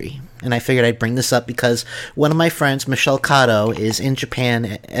history. And I figured I'd bring this up because one of my friends, Michelle Kato, is in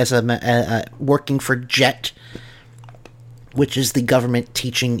Japan as working for JET, which is the government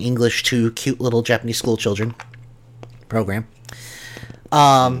teaching English to cute little Japanese school children program.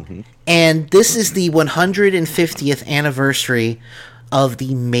 And this is the 150th anniversary of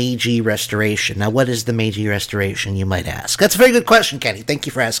the Meiji Restoration. Now, what is the Meiji Restoration, you might ask? That's a very good question, Kenny. Thank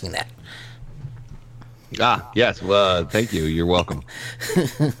you for asking that. Yes. Well, thank you. You're welcome.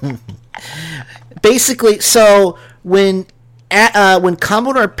 Basically, so when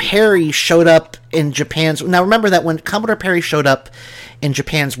Commodore Perry showed up in Japan's... Now, remember that when Commodore Perry showed up in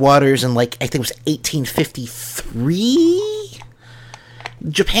Japan's waters in, I think it was 1853...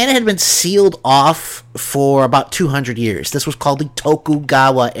 Japan had been sealed off for about 200 years. This was called the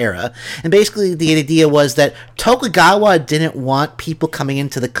Tokugawa era. And basically the idea was that Tokugawa didn't want people coming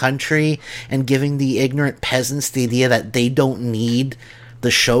into the country and giving the ignorant peasants the idea that they don't need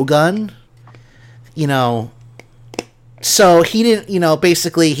the shogun. You know, so he didn't,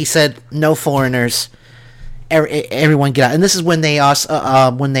 basically he said, no foreigners, everyone get out. And this is when they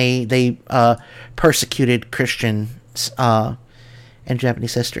also, when they persecuted Christians, in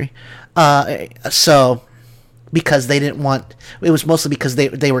Japanese history. So, because they didn't want... It was mostly because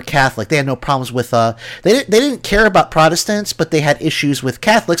they were Catholic. They had no problems with... They didn't care about Protestants, but they had issues with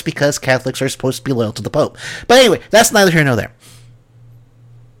Catholics because Catholics are supposed to be loyal to the Pope. But anyway, that's neither here nor there.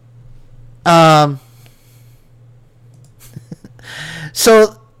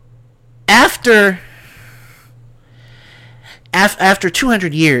 So, after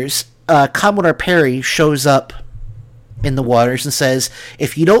 200 years, Commodore Perry shows up in the waters and says,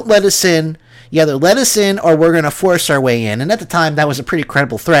 if you don't let us in, you either let us in or we're going to force our way in. And at the time, that was a pretty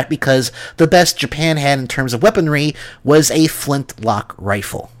credible threat because the best Japan had in terms of weaponry was a flintlock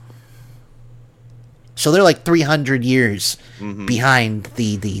rifle. So they're like 300 years behind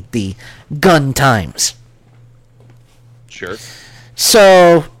the gun times. Sure.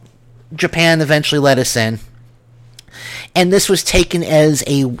 So Japan eventually let us in. And this was taken as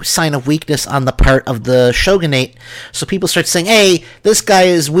a sign of weakness on the part of the shogunate. So people started saying, hey, this guy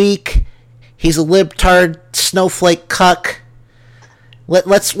is weak. He's a libtard, snowflake cuck.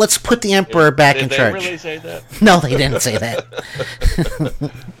 Let's put the emperor back in charge. Did they really say that? No, they didn't say that.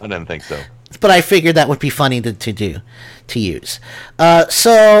 I didn't think so. But I figured that would be funny to use.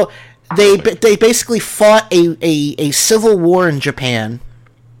 So they basically fought a civil war in Japan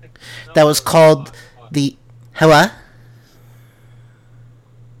that was called the... Hello?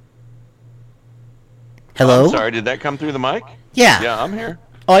 Hello? I'm sorry, did that come through the mic? Yeah. Yeah, I'm here.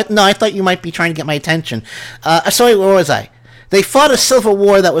 Oh, no, I thought you might be trying to get my attention. Sorry, where was I? They fought a civil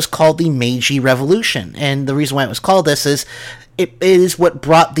war that was called the Meiji Revolution. And the reason why it was called this is it is what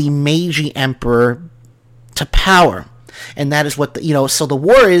brought the Meiji Emperor to power. And that is what, so the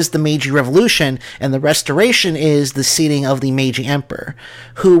war is the Meiji Revolution, and the restoration is the seating of the Meiji Emperor,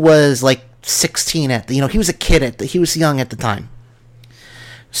 who was like 16 he was a kid he was young at the time.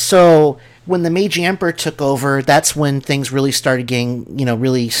 So when the Meiji Emperor took over, that's when things really started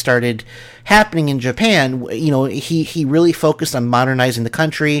started happening in Japan. He really focused on modernizing the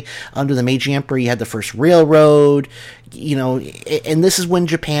country. Under the Meiji Emperor, you had the first railroad, and this is when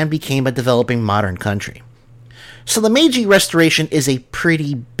Japan became a developing modern country. So the Meiji Restoration is a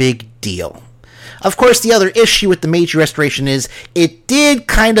pretty big deal. Of course, the other issue with the Meiji Restoration is it did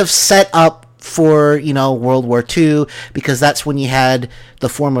kind of set up for, World War II, because that's when you had the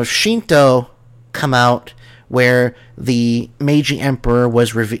form of Shinto come out, where the Meiji Emperor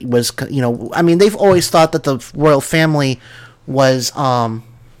was they've always thought that the royal family was,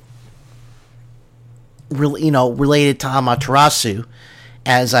 related to Amaterasu,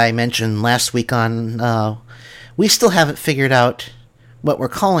 as I mentioned last week on, we still haven't figured out what we're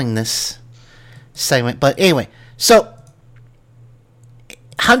calling this segment, but anyway, so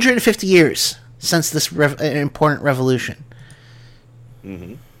 150 years since this important revolution.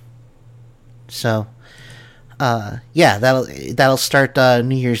 Mm-hmm. So, that'll start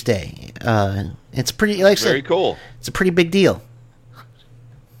New Year's Day. It's pretty, like I said, very cool. It's a pretty big deal.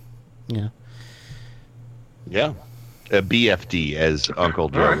 Yeah. Yeah. A BFD, as Uncle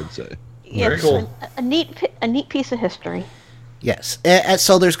Joe would say. Very cool. A neat piece of history. Yes.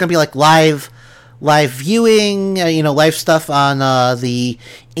 So there's going to be like live viewing, live stuff on the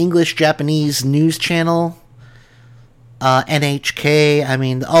English-Japanese news channel, NHK. I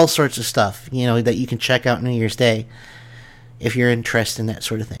mean, all sorts of stuff, that you can check out New Year's Day if you're interested in that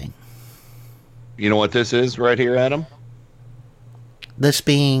sort of thing. You know what this is right here, Adam? This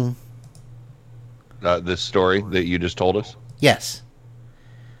being... this story that you just told us? Yes.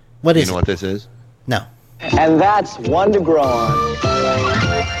 What is it? You know what this is? No. And that's one to grow on.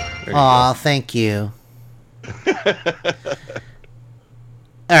 Aw, thank you.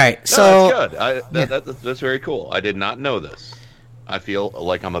 All right, so... No, that's good. That's very cool. I did not know this. I feel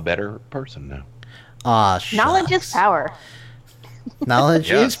like I'm a better person now. Aw, shucks. Knowledge is power.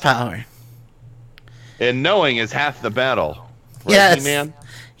 Knowledge is power. And knowing is half the battle. Right, yes. man?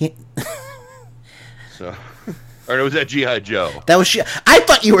 So... Or was that G.I. Joe? That was I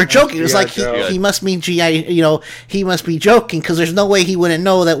thought you were joking. It was like he must mean G.I. He must be joking, because there's no way he wouldn't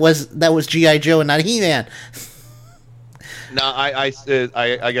know that was G.I. Joe and not He-Man. No, I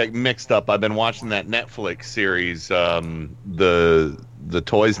got mixed up. I've been watching that Netflix series, the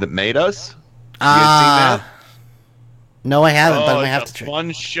Toys That Made Us. You guys seen that? No, I haven't, but I might have to try. It's a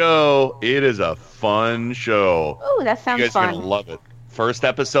fun show. It is a fun show. Oh, that sounds fun. You guys are gonna love it. First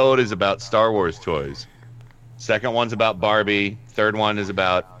episode is about Star Wars toys. Second one's about Barbie. Third one is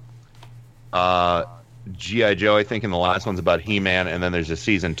about G.I. Joe, I think, and the last one's about He-Man. And then there's a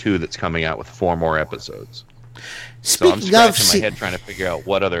season 2 that's coming out with 4 more episodes. So I'm scratching my head trying to figure out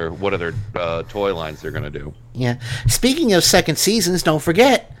what other toy lines they're going to do. Yeah. Speaking of second seasons, don't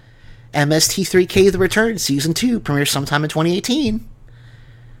forget, MST3K The Return Season 2 premieres sometime in 2018.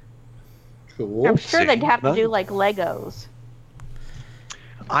 Cool. I'm sure they'd have to do like Legos.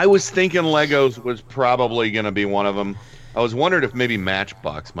 I was thinking Legos was probably going to be one of them. I was wondering if maybe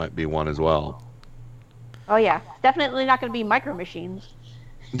Matchbox might be one as well. Oh, yeah. It's definitely not going to be Micro Machines.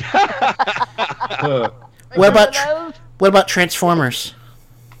 What about Transformers?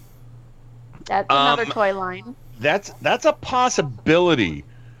 That's another toy line. That's a possibility.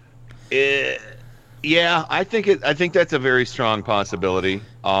 Yeah, I think that's a very strong possibility.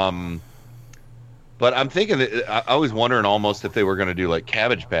 But I'm thinking that I was wondering almost if they were going to do like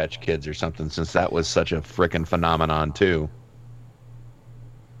Cabbage Patch Kids or something, since that was such a frickin' phenomenon too.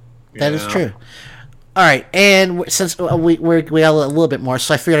 That is true. All right, and since we have a little bit more,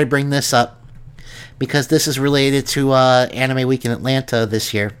 so I figured I'd bring this up because this is related to Anime Week in Atlanta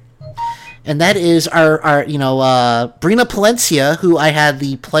this year, and that is our Brina Palencia, who I had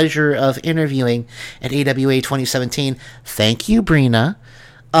the pleasure of interviewing at AWA 2017. Thank you, Brina.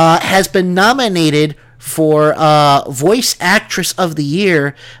 Has been nominated for Voice Actress of the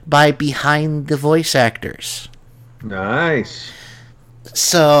Year by Behind the Voice Actors. Nice.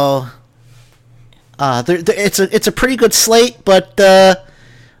 So, it's a pretty good slate, but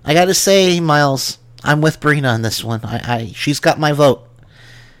I got to say, Miles, I'm with Brina on this one. She's got my vote.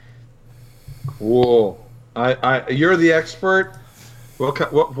 Cool. You're the expert.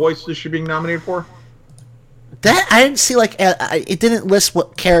 What voice is she being nominated for? That I didn't see, it didn't list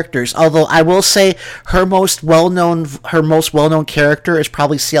what characters. Although I will say her most well known character is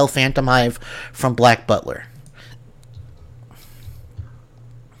probably Ciel Phantom Hive from Black Butler.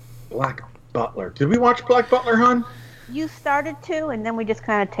 Black Butler. Did we watch Black Butler, hon? You started to, and then we just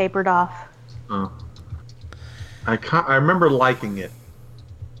kind of tapered off. Oh. I remember liking it.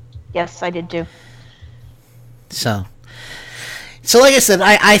 Yes, I did too. So like I said,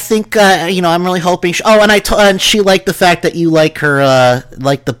 I think I'm really hoping. And she liked the fact that you like her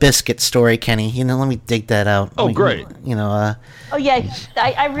like the biscuit story, Kenny. Let me dig that out. Oh, great. Oh yeah,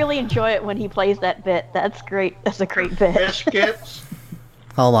 I really enjoy it when he plays that bit. That's great. That's a great bit. Biscuits.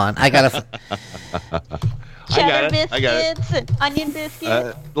 Hold on, I gotta. I got biscuits it. and onion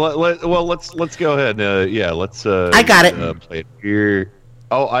biscuits. Let's go ahead. Let's. I got it. Play it here.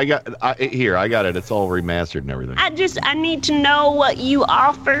 Oh, I got it. It's all remastered and everything. I need to know what you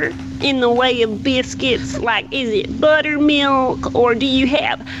offer in the way of biscuits. Like, is it buttermilk, or do you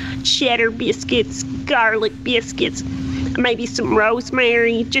have cheddar biscuits, garlic biscuits, maybe some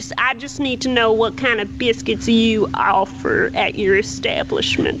rosemary? I just need to know what kind of biscuits you offer at your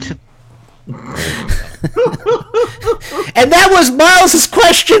establishment. And that was Miles's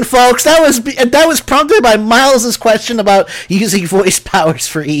question, folks. That was prompted by Miles's question about using voice powers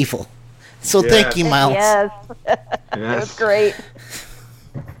for evil. So thank you, Miles. Yes. That was great.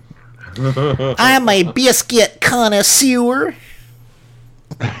 I'm a biscuit connoisseur.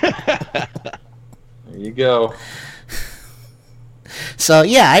 There you go. So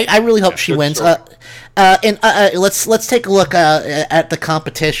yeah, I really hope she wins. Let's take a look at the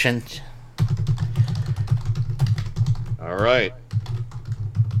competition. All right.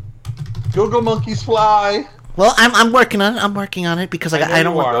 Google monkeys fly. Well, I'm working on it. I'm working on it because I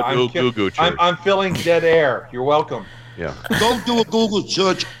don't want I'm filling dead air. You're welcome. Yeah. Don't do a Google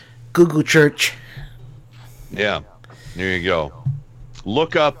search. Google Church. Yeah. There you go.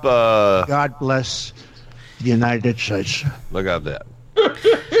 Look up. God bless the United States. Look up that.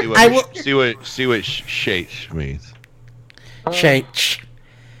 See what shake means. Shake.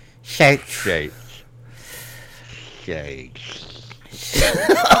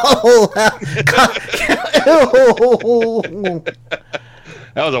 Oh, that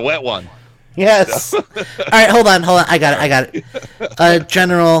was a wet one. Yes. All right, hold on. I got it.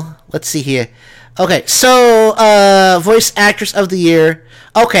 General, let's see here. Okay, so voice actress of the year.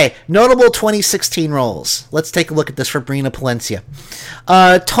 Okay, notable 2016 roles. Let's take a look at this for Brina Palencia.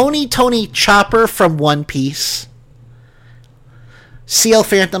 Tony Chopper from One Piece. CL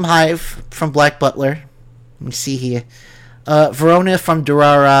Phantom Hive from Black Butler. Let me see here. Verona from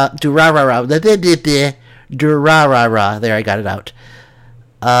Durarara. There, I got it out.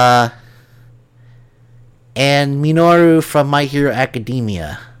 And Minoru from My Hero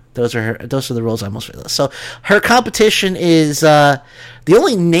Academia. Those are the roles I'm most familiar with. So her competition is the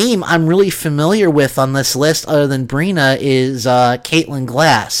only name I'm really familiar with on this list, other than Brina, is Caitlin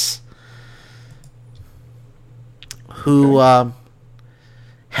Glass, who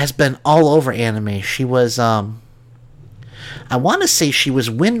has been all over anime. She was I want to say she was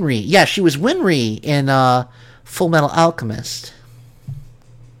Winry. Yeah, she was Winry in Full Metal Alchemist.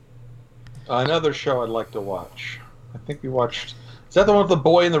 Another show I'd like to watch. I think we watched. Is that the one with the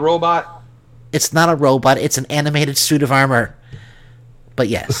boy and the robot? It's not a robot. It's an animated suit of armor. But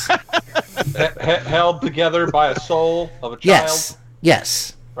yes. Held together by a soul of a child?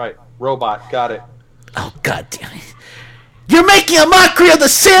 Yes. Right. Robot. Got it. Oh, God damn it. You're making a mockery of the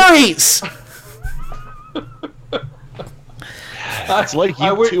series! It's like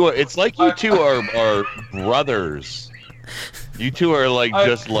you two are. It's like you two are brothers. You two are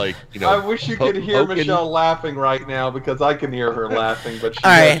just like, you know. I wish you could hear Michelle laughing right now, because I can hear her laughing, but she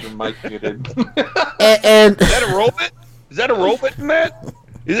has her mic muted. And is that a robot? Is that a robot in that?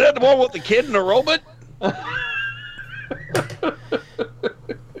 Is that the one with the kid and the robot?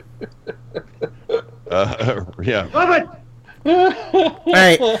 Yeah. Love it. All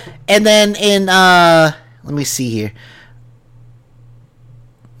right, and then in let me see here.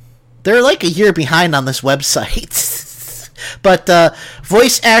 They're like a year behind on this website. But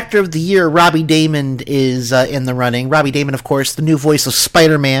voice actor of the year, Robbie Daymond, is in the running. Robbie Daymond, of course, the new voice of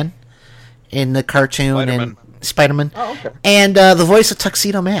Spider-Man in the cartoon and Spider-Man. Oh, okay. And the voice of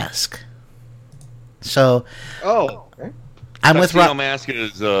Tuxedo Mask. So, okay. I'm with Tuxedo Mask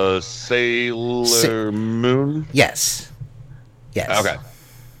is Sailor Moon. Yes. Okay.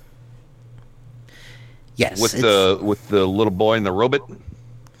 Yes. With the little boy and the robot.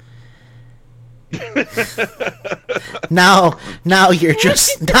 Now you're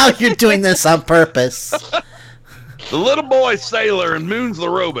doing this on purpose. The little boy Sailor and Moon's the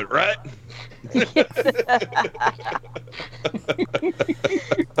robot, right? This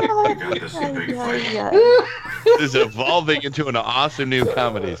is evolving into an awesome new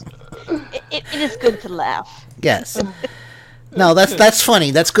comedy. It is good to laugh. Yes. No, that's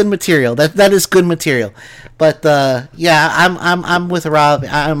funny. That's good material. That is good material. But yeah, I'm with Rob.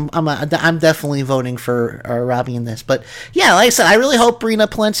 I'm definitely voting for Robbie in this. But yeah, like I said, I really hope Brina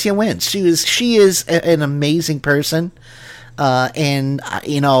Palencia wins. She is an amazing person, and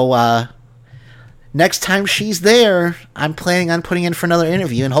you know, next time she's there, I'm planning on putting in for another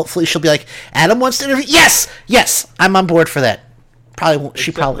interview, and hopefully she'll be like, Adam wants to interview. Yes, I'm on board for that.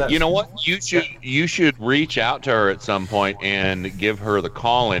 probably. You know what? You should reach out to her at some point and give her the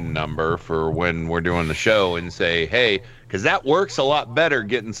call-in number for when we're doing the show and say, hey, because that works a lot better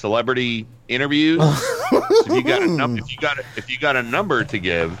getting celebrity interviews. So if you got a number to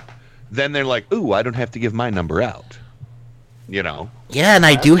give, then they're like, ooh, I don't have to give my number out. You know. Yeah, and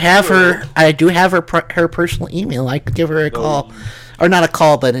I do have her. I do have her personal email. I could give her a call, or not a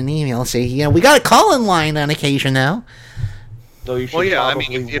call, but an email. Say, we got a call-in line on occasion now. So you should I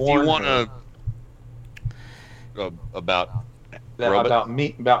mean, if you want to about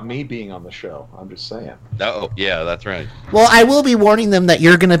me being on the show, I'm just saying. Oh, yeah, that's right. Well, I will be warning them that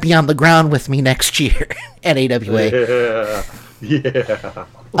you're going to be on the ground with me next year at AWA. Yeah.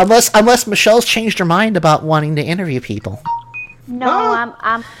 Unless Michelle's changed her mind about wanting to interview people. No,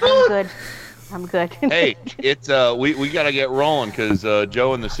 I'm good. I'm good. Hey, it's we got to get rolling because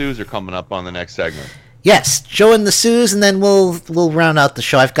Joe and the Sues are coming up on the next segment. Yes, Joe and the Sues, and then we'll round out the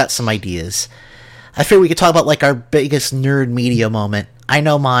show. I've got some ideas. I figure we could talk about like our biggest nerd media moment. I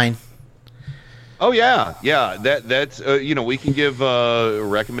know mine. Oh yeah. That's we can give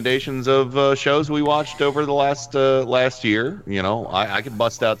recommendations of shows we watched over the last year. I could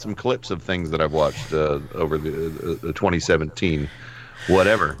bust out some clips of things that I've watched over the 2017,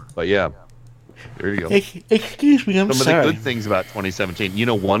 whatever. But yeah, there you go. Excuse me, I'm sorry. sorry. Some of the good things about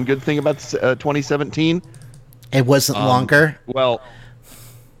 2017. One good thing about 2017. It wasn't longer. Well,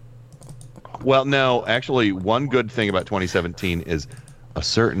 no. Actually, one good thing about 2017 is a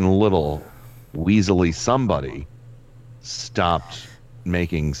certain little weaselly somebody stopped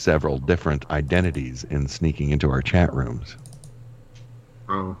making several different identities and sneaking into our chat rooms.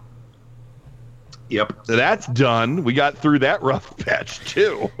 Oh. Yep. So that's done. We got through that rough patch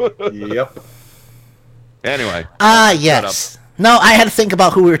too. Yep. Anyway. Yes. No, I had to think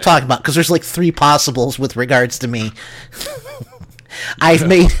about who we were talking about because there's like 3 possibles with regards to me. I've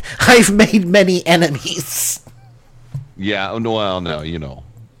made many enemies. Yeah. Well, no.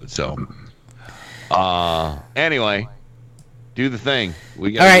 So. Anyway, do the thing.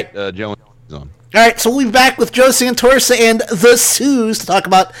 We got Joe on. All right, so we'll be back with Joe Santorsa and the Sues to talk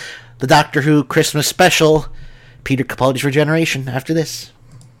about the Doctor Who Christmas special, Peter Capaldi's Regeneration. After this.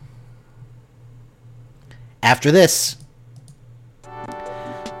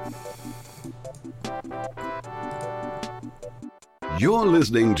 You're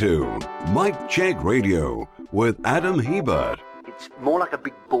listening to Mike Check Radio with Adam Hebert. It's more like a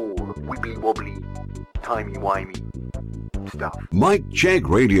big ball of wibbly-wobbly, timey-wimey stuff. Mike Check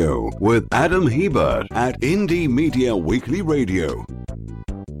Radio with Adam Hebert at Indie Media Weekly Radio.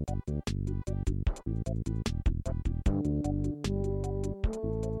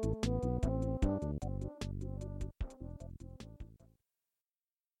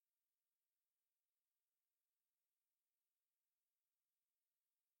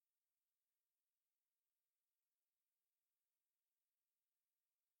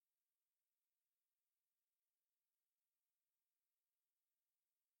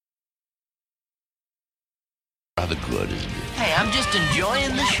 Rather good, isn't it? Hey, I'm just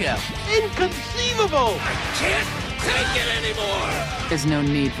enjoying the show. Inconceivable! I can't take it anymore! There's no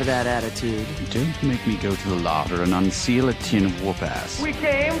need for that attitude. Don't make me go to the larder and unseal a tin of whoop-ass. We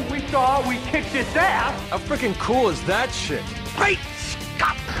came, we saw, we kicked his ass! How freaking cool is that shit? Great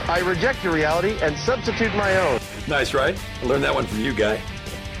Scott! I reject your reality and substitute my own. Nice, right? I learned that one from you, guy.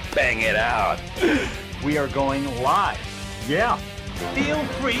 Bang it out. We are going live. Yeah. Feel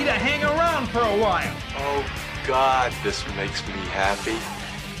free to hang around for a while. Oh, God, this makes me happy.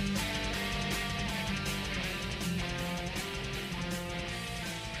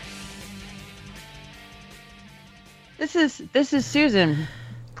 This is Susan.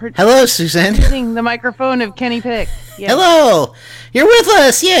 Hello, Susan. Using the microphone of Kenny Pick. Yes. Hello. You're with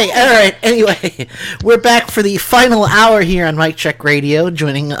us. Yay. All right. Anyway, we're back for the final hour here on Mike Check Radio.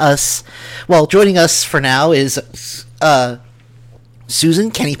 Joining us for now is Susan,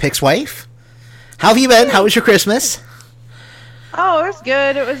 Kenny Pick's wife. How have you been? How was your Christmas? Oh, it was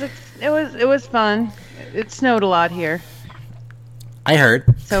good. It was fun. It snowed a lot here. I heard.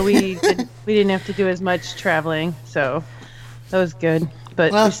 So we didn't have to do as much traveling. So that was good.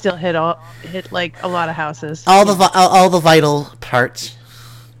 But we still hit like a lot of houses. All the vital parts.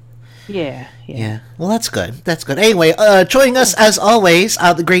 Yeah. Well, that's good. Anyway, joining us as always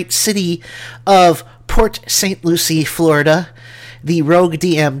out of the great city of Port St. Lucie, Florida, the rogue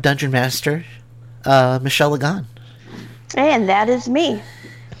DM Dungeon Master, Michelle Lagan. And that is me.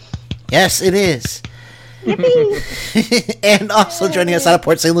 Yes, it is. And also joining us out of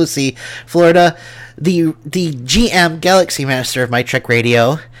Port St. Lucie, Florida, the GM Galaxy Master of Mike Check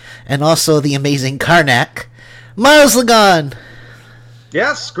Radio, and also the amazing Karnak, Miles Lagan.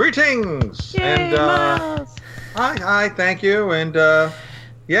 Yes, greetings. Yay, And Miles. hi, thank you. And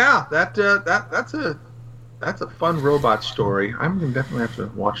yeah, that's a fun robot story. I'm gonna definitely have to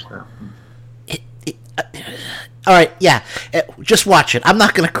watch that. All right, yeah, just watch it. I'm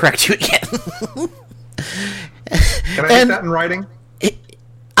not going to correct you again. Can I get that in writing?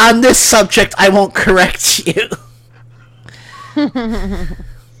 On this subject, I won't correct you.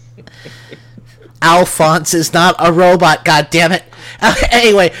 Alphonse is not a robot. God damn it!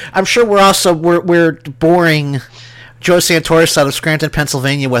 Anyway, I'm sure we're boring Joe Santoris out of Scranton,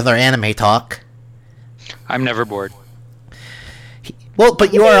 Pennsylvania, with our anime talk. I'm never bored. Well,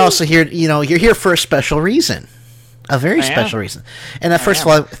 but you are also here. You know, you're here for a special reason, a very special reason. And first of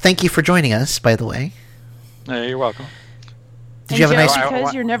all, thank you for joining us. By the way, you're welcome. Did you have a nice?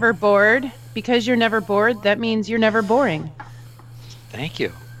 Because you're never bored. Because you're never bored. That means you're never boring. Thank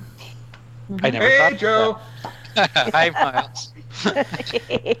you. Mm-hmm. I never thought. Joe. Hi, Miles.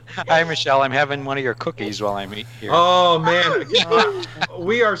 Hi, Michelle. I'm having one of your cookies while I'm here. Oh man,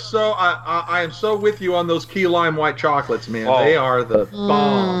 we are so. I am so with you on those key lime white chocolates, man. Oh. They are the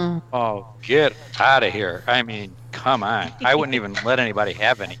bomb. Oh, get out of here! I mean, come on. I wouldn't even let anybody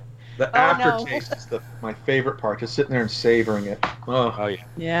have any. The aftertaste is my favorite part. Just sitting there and savoring it. Oh yeah.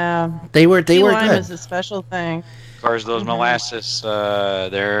 Yeah. They were Key lime good. is a special thing. As far as those molasses,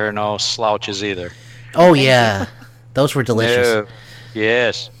 they're no slouches either. Oh yeah, those were delicious. No.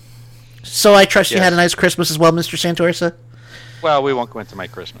 Yes. So I trust you had a nice Christmas as well, Mr. Santorsa? Well, we won't go into my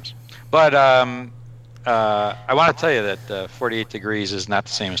Christmas, but I want to tell you that 48 degrees is not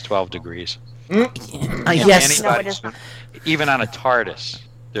the same as 12 degrees. Yes. No, it is not. Even on a TARDIS,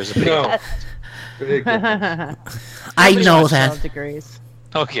 there's a big. No. I know that. 12 degrees.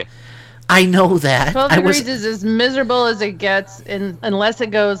 Okay. I know that. 12 degrees is as miserable as it gets, unless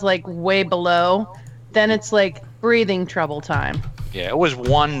it goes like way below. Then it's like breathing trouble time. Yeah, it was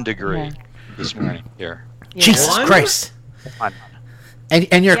 1 degree this morning here. Yeah. Jesus Christ. 1.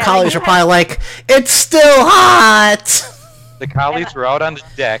 And your colleagues are probably like, it's still hot. The colleagues were out on the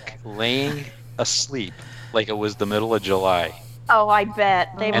deck laying asleep like it was the middle of July. Oh, I bet.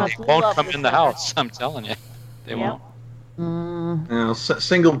 They And must they won't love come this in the weather. house, I'm telling you. They won't.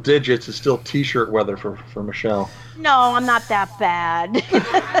 Single digits is still t-shirt weather for Michelle. No, I'm not that bad.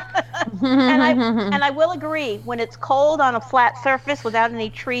 and I will agree, when it's cold on a flat surface without any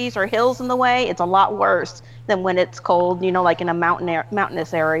trees or hills in the way, it's a lot worse than when it's cold, like in a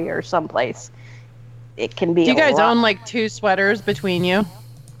mountainous area or someplace. It can be. Do you guys lot. own like 2 sweaters between you?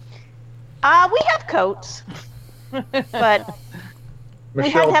 We have coats, but we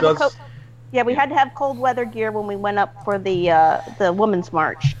had to have a coat. Yeah, we had to have cold weather gear when we went up for the Women's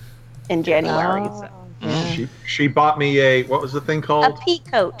March in January. She bought me what was the thing called? A pea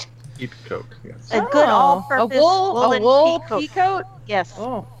coat. Pea coat, yes. A good all-purpose a wool woolen pea coat? Yes.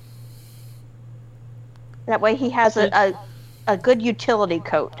 Oh. That way he has a good utility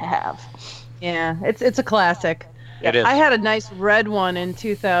coat to have. Yeah, it's a classic. It is. I had a nice red one in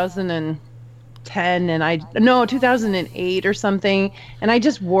 2010 2008 or something, and I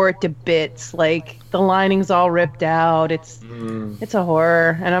just wore it to bits. Like the lining's all ripped out. It's a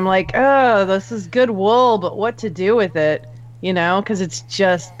horror, and I'm like, oh, this is good wool, but what to do with it? Because it's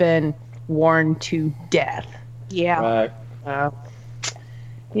just been worn to death. Yeah. Right.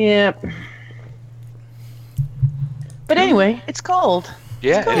 Yep. But anyway, it's cold.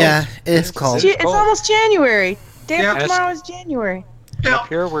 Yeah, it's cold. It's almost January. Day Yeah. after tomorrow is January. Up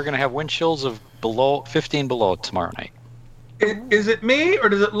here, we're going to have wind chills of below 15 below tomorrow night. Is it me, or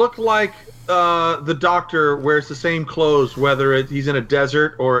does it look like the doctor wears the same clothes whether he's in a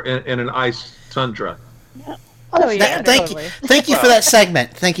desert or in an ice tundra? Oh yeah, Thank you for that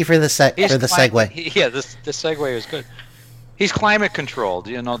segment. Thank you for the segue. Yeah, the segue is good. He's climate controlled.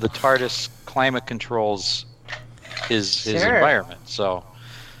 The TARDIS climate controls his environment, so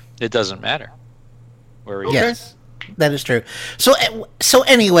it doesn't matter where he is. Yes, that is true. So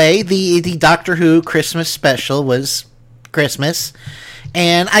anyway, the Doctor Who Christmas special was Christmas,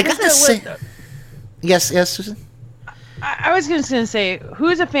 and I got to say, yes, Susan. I was going to say,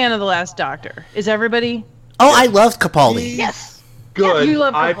 who's a fan of the Last Doctor? Is everybody? Oh, I loved Capaldi. Yes. Good. You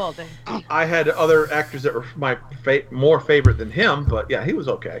love Capaldi. I had other actors that were my more favorite than him, but yeah, he was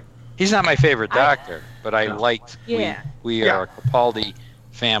okay. He's not my favorite Doctor, but I liked. Yeah. We are a Capaldi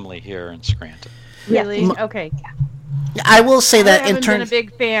family here in Scranton. Really? Okay. I will say that I in haven't been a terms,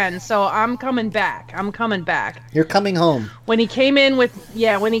 big fan, so I'm coming back. you're coming home. When he came in with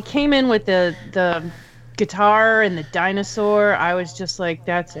the guitar and the dinosaur, I was just like,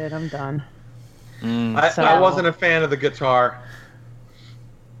 that's it, I'm done. I wasn't a fan of the guitar.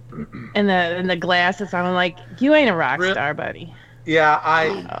 And the glasses, I'm like, you ain't a rock star, buddy.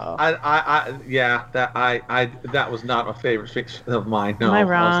 that was not a favorite of mine. No, Am I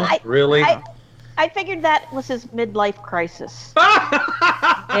wrong? I was like, really? I figured that was his midlife crisis.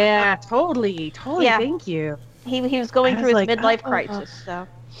 Yeah, totally. Yeah. Thank you. He was going I through was his like, midlife oh. crisis. So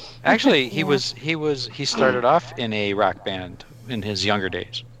Actually, he started off in a rock band in his younger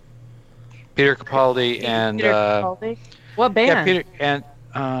days. Peter Capaldi and Peter Capaldi? What band? Yeah, Peter and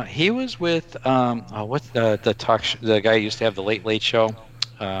he was with what's the the guy who used to have the Late Late Show.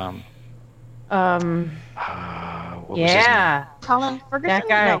 What was his name? Colin Ferguson. That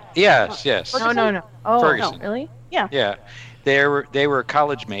guy. No. Yes. Ferguson? Oh, Ferguson. no, really? Yeah. Yeah, they were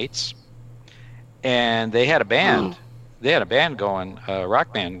college mates, and they had a band. They had a band going, a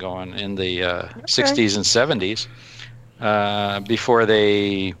rock band going in the 60s and 70s before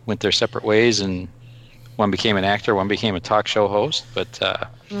they went their separate ways, and one became an actor, one became a talk show host. But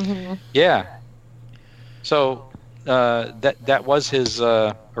yeah, so that was his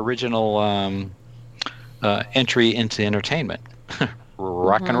original entry into entertainment,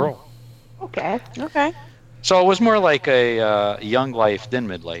 rock and roll. Okay. So it was more like a young life than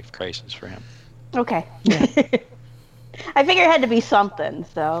midlife crisis for him. Okay. I figured it had to be something.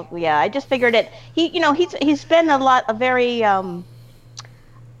 So yeah, I just figured it. He's been a very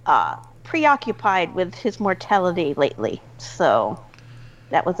preoccupied with his mortality lately. So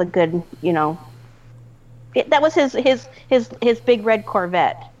that was a good, that was his big red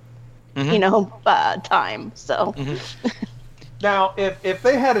Corvette, time. So Now, if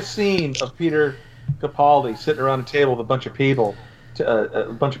they had a scene of Peter Capaldi sitting around a table with a bunch of people,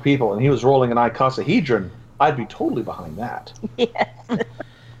 and he was rolling an icosahedron, I'd be totally behind that. Yes.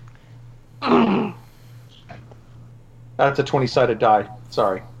 That's a 20-sided die.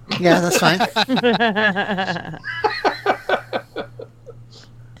 Sorry. Yeah, that's fine.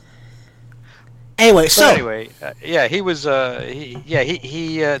 Anyway, he was.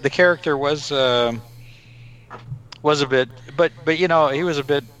 The character was a bit, but he was a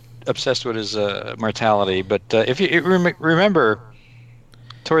bit obsessed with his mortality. But if you remember,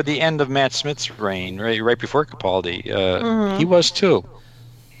 toward the end of Matt Smith's reign, right before Capaldi, he was too.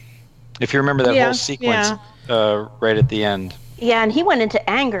 If you remember that whole sequence right at the end. Yeah, and he went into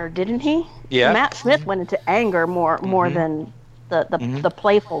anger, didn't he? Yeah. Matt Smith went into anger more than the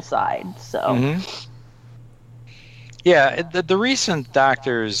playful side. So. Yeah, the recent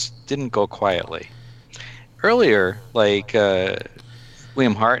doctors didn't go quietly. Earlier, like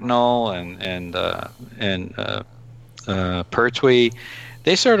William Hartnell and Pertwee,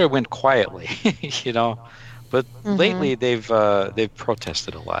 they sort of went quietly, But lately they've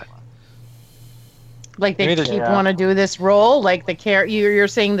protested a lot. Like they want to do this role, like the you're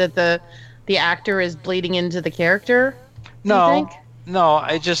saying that the actor is bleeding into the character. No,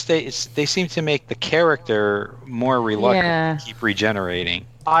 I just they seem to make the character more reluctant to keep regenerating.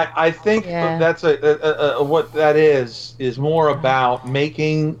 I think that's what that is more about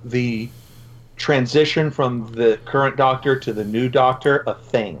making the transition from the current Doctor to the new Doctor a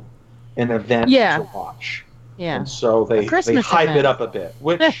thing, an event to watch. Yeah, and so they hype it up a bit,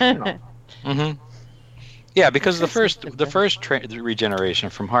 which. Yeah, because the first regeneration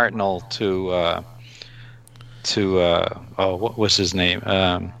from Hartnell to what was his name?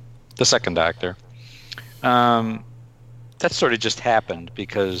 The second Doctor. That sort of just happened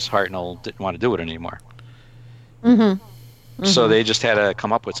because Hartnell didn't want to do it anymore. So they just had to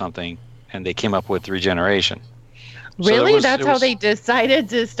come up with something, and they came up with regeneration. Really? That's how they decided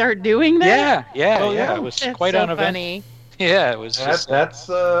to start doing that? Yeah. It was quite uneventful. Yeah, it was. That's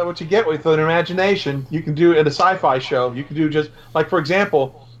what you get with an imagination. You can do in a sci-fi show. You can do just like, for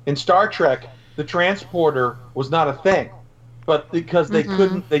example, in Star Trek, the transporter was not a thing, but because they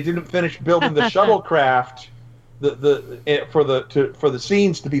didn't finish building the shuttlecraft, for the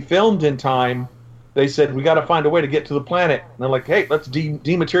scenes to be filmed in time, they said we got to find a way to get to the planet. And they're like, hey, let's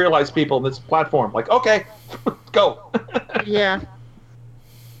dematerialize people on this platform. Like, okay, go. Yeah.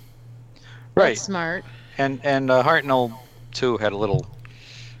 Right. That's smart. And Hartnell too had a little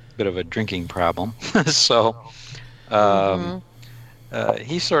bit of a drinking problem, so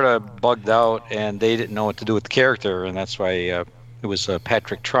he sort of bugged out, and they didn't know what to do with the character, and that's why it was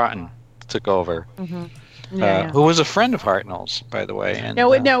Patrick Troughton took over, who was a friend of Hartnell's, by the way. And,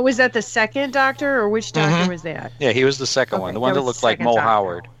 now, was that the second Doctor, or which Doctor was that? Yeah, he was the second one, the one that looked like Mo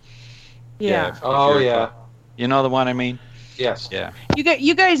Howard. Yeah. You know the one I mean? Yes. Yeah.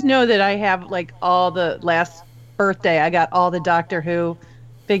 You guys know that I have like all the last birthday. I got all the Doctor Who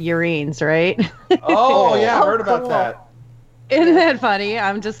figurines, right? Oh yeah, I heard about that. Isn't that funny?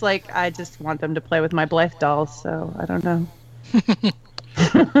 I'm just like, I just want them to play with my Blythe dolls, so I don't know.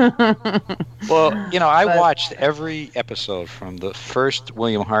 Well, I watched every episode from the first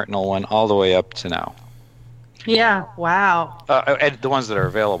William Hartnell one all the way up to now. Yeah, wow. And the ones that are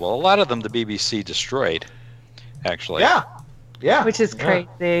available. A lot of them the BBC destroyed, actually. Yeah. Which is crazy.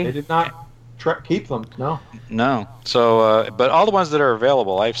 They did not keep them, no. No. So, but all the ones that are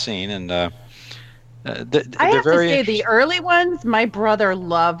available I've seen, and I they're have very to say, the early ones, my brother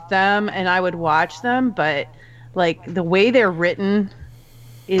loved them, and I would watch them, but, like, the way they're written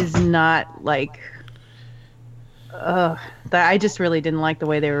is not, like... I just really didn't like the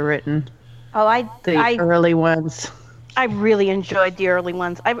way they were written. Oh, the early ones. I really enjoyed the early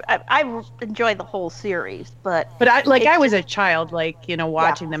ones. I enjoyed the whole series, but I was a child,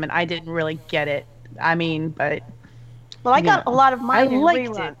 watching them, and I didn't really get it. I mean, but well, I got a lot of mine. I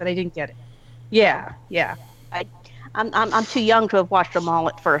liked it, but I didn't get it. Yeah. I'm too young to have watched them all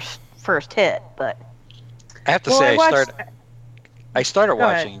at first hit, but I have to say I started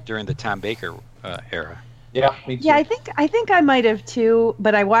watching during the Tom Baker era. Yeah, me too. Yeah, I think I might have too,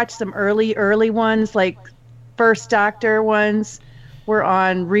 but I watched some early ones, like First Doctor ones were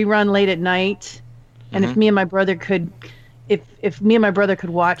on rerun late at night. And if me and my brother could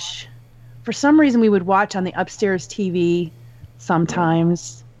watch, for some reason we would watch on the upstairs TV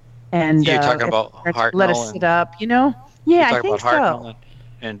sometimes. And you're talking about Hartnell, let us sit up, Yeah, I think so.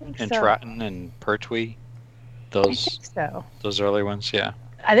 And Troughton and Pertwee, those early ones, yeah.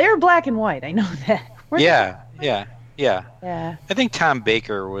 They were black and white. I know that. Yeah. I think Tom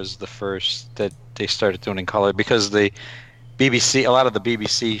Baker was the first that they started doing in color because the BBC, a lot of the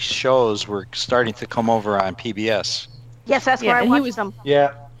BBC shows were starting to come over on PBS. Yes, that's where I watched them.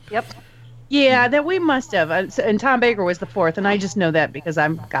 Yeah. Yep. Yeah, that we must have. And Tom Baker was the fourth, and I just know that because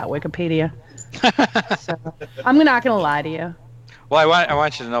I've got Wikipedia. So, I'm not going to lie to you. Well, I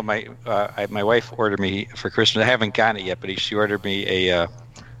want you to know my wife ordered me for Christmas. I haven't gotten it yet, but she ordered me a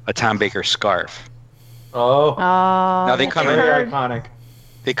Tom Baker scarf. Oh. Now they come very iconic.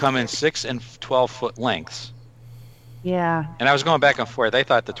 They come in 6 and 12-foot lengths. Yeah. And I was going back and forth. I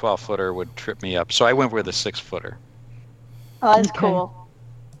thought the 12-footer would trip me up, so I went with a 6-footer. Oh, that's cool.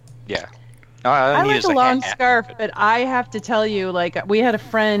 Yeah. I like a long scarf, but I have to tell you, we had a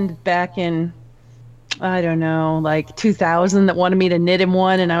friend back in, I don't know, 2000 that wanted me to knit him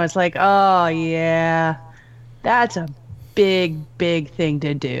one, and I was like, oh, yeah, that's a big thing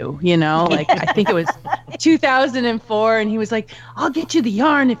to do, I think it was 2004, and he was like, I'll get you the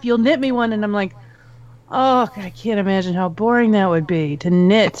yarn if you'll knit me one, and I'm like, oh, I can't imagine how boring that would be to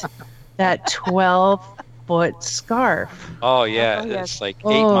knit that 12-foot scarf. Oh yeah, it's 8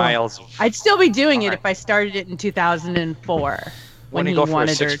 miles. I'd still be doing it if I started it in 2004 when he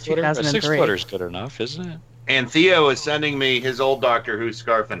wanted her 2003. A 6-footer's good enough, isn't it? And Theo is sending me his old Doctor Who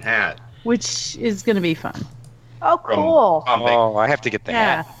scarf and hat, which is going to be fun. Oh, cool. Oh, I have to get the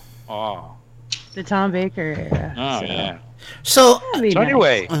hat. Oh. The Tom Baker era. Oh, yeah. So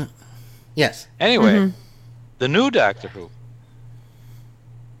anyway. Yes. Anyway, the new Doctor Who.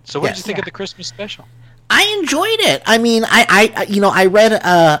 So what did you think of the Christmas special? I enjoyed it. I mean, I read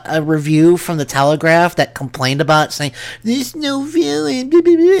a review from the Telegraph that complained about it, saying, there's no villain.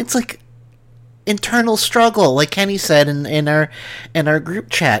 It's like internal struggle, like Kenny said in our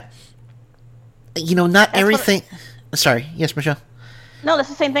group chat. Not everything. Sorry. Yes, Michelle. No, that's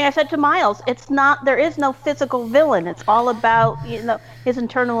the same thing I said to Miles. There is no physical villain. It's all about, his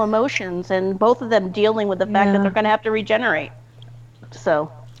internal emotions, and both of them dealing with the fact that they're going to have to regenerate. So,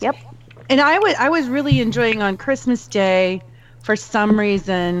 yep. And I was really enjoying on Christmas Day, for some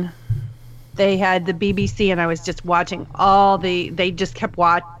reason, they had the BBC, and I was just watching they just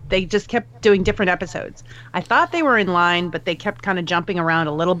kept doing different episodes. I thought they were in line, but they kept kind of jumping around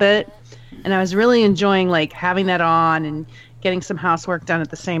a little bit. And I was really enjoying having that on and getting some housework done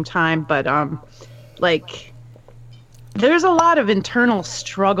at the same time. But there's a lot of internal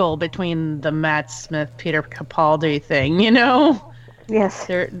struggle between the Matt Smith, Peter Capaldi thing, Yes,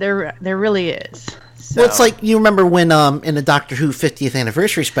 there really is. So. Well, it's like you remember when in the Doctor Who 50th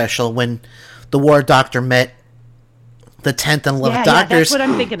anniversary special when the War Doctor met the 10th and 11th Doctors. Yeah, that's what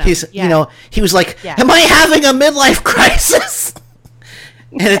I'm thinking of. He was like, "Am I having a midlife crisis?"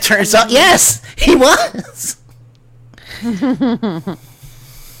 And it turns out, yes, he was. Of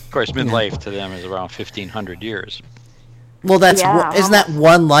course, midlife to them is around 1,500 years. Well, isn't that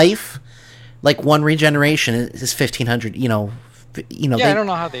one life? Like one regeneration is 1,500. Yeah, I don't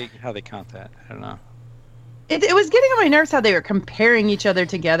know how they count that. I don't know. It was getting on my nerves how they were comparing each other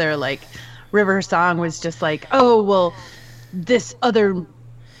together. Like River Song was just like, oh well, this other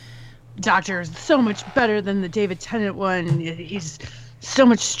Doctor is so much better than the David Tennant one. He's so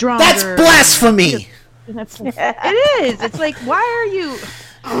much stronger. That's blasphemy. It is. It's like, why are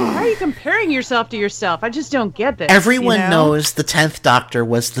you comparing yourself to yourself? I just don't get this. Everyone knows the 10th Doctor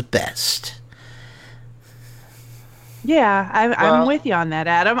was the best. Yeah, I'm with you on that,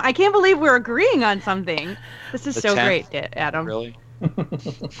 Adam. I can't believe we're agreeing on something. This is so 10th? Great, Adam. Really?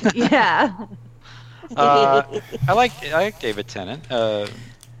 Yeah. I like David Tennant, but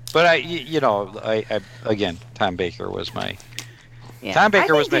I again, Tom Baker was my. Yeah. Tom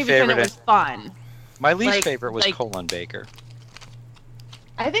Baker was my David favorite. Tennant was fun. My least favorite was Colin Baker.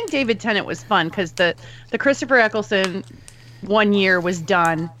 I think David Tennant was fun because the Christopher Eccleston 1 year was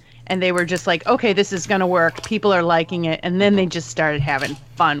done, and they were just like, okay, this is gonna work. People are liking it, and then they just started having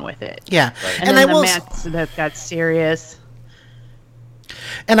fun with it. Yeah, right. And then the match that got serious.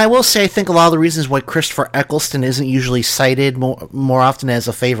 And I will say, I think a lot of the reasons why Christopher Eccleston isn't usually cited more often as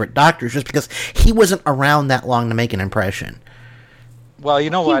a favorite Doctor is just because he wasn't around that long to make an impression. Well, you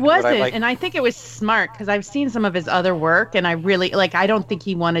know what? He wasn't, what I like... and I think it was smart because I've seen some of his other work, and I really I don't think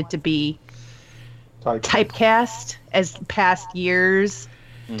he wanted to be typecast as past years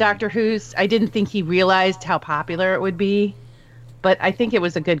Doctor Who's. I didn't think he realized how popular it would be, but I think it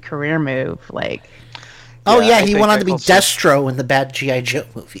was a good career move. He went on to be Destro in the bad G.I. Joe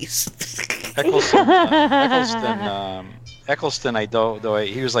movies. Eccleston,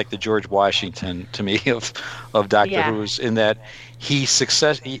 he was like the George Washington to me of Doctor Who's, in that he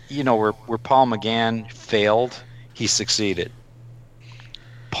where Paul McGann failed, he succeeded.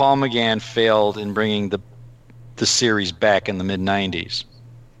 Paul McGann failed in bringing the series back in the mid-90s.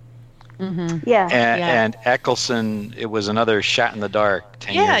 Mm-hmm. Yeah. And Eccleston, it was another shot in the dark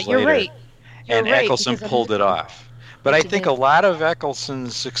 10 years later. Yeah, you're right. And Eccleston pulled it off. But I think a lot of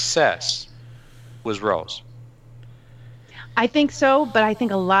Eccleston's success was Rose. I think so, but I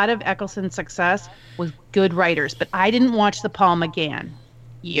think a lot of Eccleston's success was good writers. But I didn't watch the Paul McGann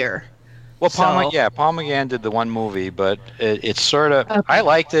year. Well, Paul McGann did the one movie, but it's sort of... Okay. I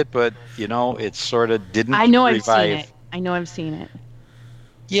liked it, but, it sort of didn't revive... I know I've seen it.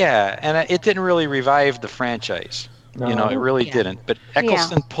 Yeah, and it didn't really revive the franchise. No. It really didn't. But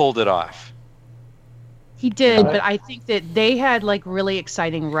Eccleston pulled it off. He did, but I think that they had really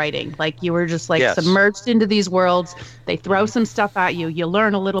exciting writing. You were just submerged into these worlds. They throw some stuff at you. You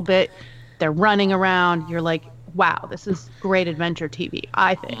learn a little bit. They're running around. You're like, wow, this is great adventure TV,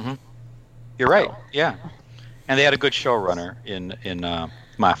 I think. Mm-hmm. You're right. Yeah. And they had a good showrunner in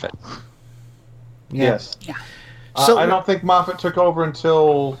Moffat. Yes. Yeah. So I don't think Moffat took over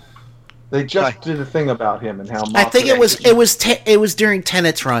until they just did a thing about him and how Moffat... I think it was during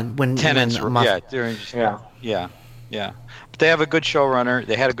Tennant's run when Moffat... Yeah. But they have a good showrunner.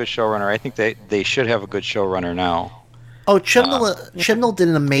 They had a good showrunner. I think they should have a good showrunner now. Oh, Chibnall did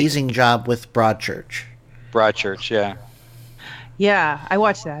an amazing job with Broadchurch. Yeah. Yeah, I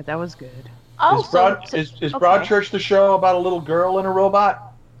watched that. That was good. Oh, is Broadchurch the show about a little girl and a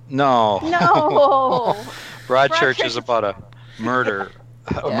robot? No. No. Broadchurch is about a murder.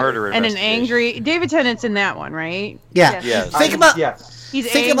 A murder and an angry David Tennant's in that one, right? Yeah. Yes.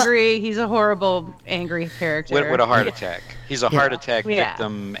 He's angry. He's a horrible, angry character with a heart attack. He's a heart attack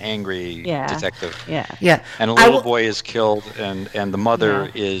victim, angry detective. Yeah. And a little boy is killed, and the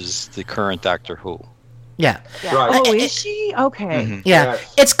mother is the current Doctor Who. Yeah. Right. Oh, is she? Okay. Mm-hmm. Yeah.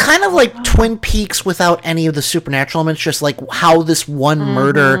 Yes. It's kind of like Twin Peaks without any of the supernatural elements. Just how this one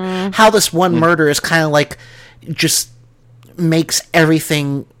murder is kind of just makes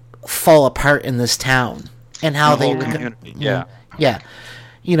everything fall apart in this town, and how they which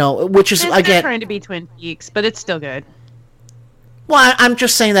is again trying to be Twin Peaks, but it's still good. Well, I'm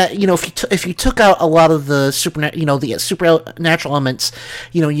just saying that if you took out a lot of the supernatural elements,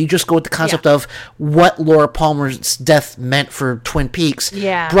 you just go with the concept of what Laura Palmer's death meant for Twin Peaks.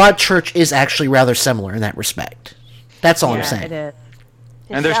 Yeah, Broadchurch is actually rather similar in that respect. That's all I'm saying. It is.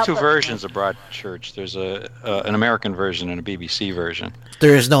 And there's two versions of Broadchurch. There's an American version and a BBC version.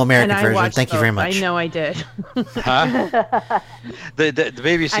 There is no American version. Thank you very much. I know I did. Huh? The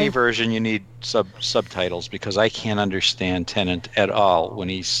BBC version, you need subtitles because I can't understand Tennant at all when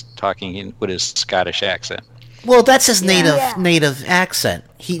he's talking with his Scottish accent. Well, that's his native accent.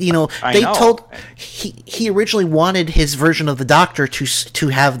 He originally wanted his version of the Doctor to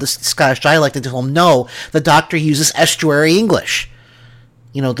have the Scottish dialect, and told him no, the Doctor uses estuary English.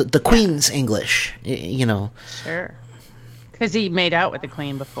 The Queen's English, Sure. Because he made out with the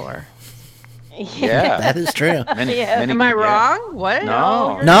Queen before. Yeah. That is true. Am I wrong? What?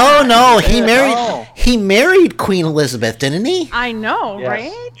 No. He married Queen Elizabeth, didn't he? I know,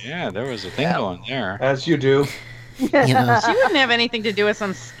 right? Yeah, there was a thing going there. As you do. She wouldn't have anything to do with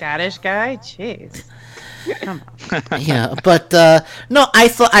some Scottish guy. Jeez. Yeah, but no,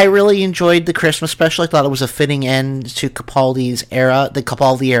 I really enjoyed the Christmas special. I thought it was a fitting end to Capaldi's era, the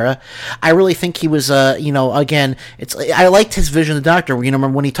Capaldi era. I really think he was, again, I liked his vision of the Doctor. Remember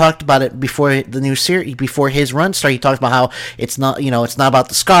when he talked about it before the new series, before his run started, he talked about how it's not about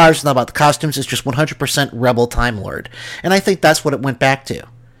the scars, it's not about the costumes, it's just 100% rebel Time Lord. And I think that's what it went back to.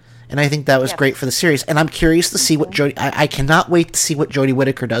 And I think that was great for the series. And I'm curious to see what Jodie... I cannot wait to see what Jodie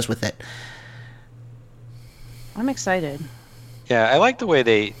Whittaker does with it. I'm excited. Yeah, I like the way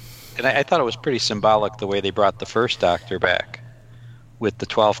they... And I thought it was pretty symbolic the way they brought the first Doctor back with the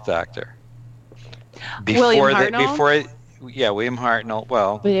 12th Doctor. William Hartnell? William Hartnell.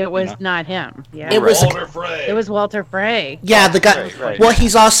 Well, but it was not him. Yeah, it was Walter Frey. It was Walter Frey. Yeah, the guy. Right. Well,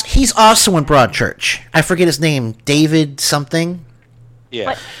 he's also in Broadchurch. I forget his name. David something.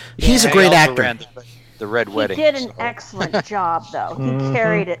 Yeah, he's a great actor. The Red Wedding. He did an excellent job, though. He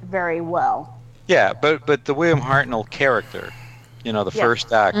carried it very well. Yeah, but the William Hartnell character, the first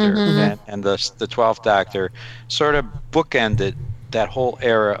Doctor and the 12th Doctor, sort of bookended that whole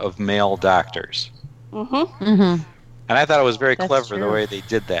era of male doctors. And I thought it was very clever the way they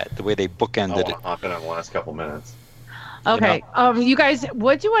did that, the way they bookended it. Hop in on the last couple minutes. Okay, you guys,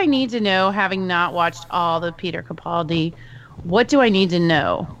 what do I need to know, having not watched all the Peter Capaldi? What do I need to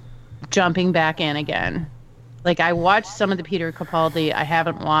know jumping back in again? Like, I watched some of the Peter Capaldi. I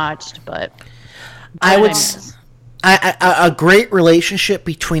haven't watched, but I would a great relationship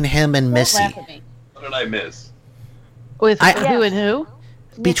between him and Missy. What did I miss? With who and who?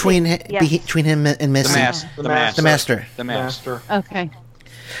 Between him and Missy. The Master. Okay.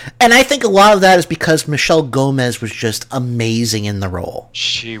 And I think a lot of that is because Michelle Gomez was just amazing in the role.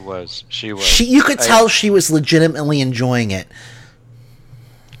 She was. You could tell she was legitimately enjoying it.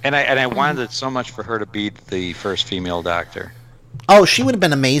 And I wanted so much for her to be the first female Doctor. Oh, she would have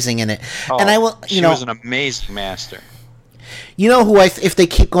been amazing in it. She was an amazing Master. You know who if they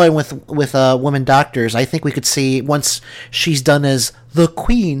keep going with women doctors, I think we could see once she's done as the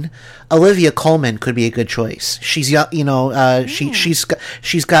Queen, Olivia Colman could be a good choice. She's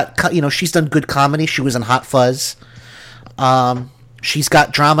she's done good comedy. She was in Hot Fuzz. She's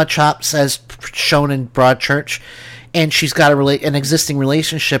got drama chops as shown in Broadchurch, and she's got an existing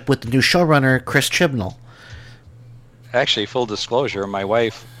relationship with the new showrunner Chris Chibnall. Actually, full disclosure, my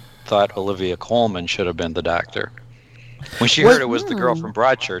wife thought Olivia Colman should have been the Doctor. When she heard it was the girl from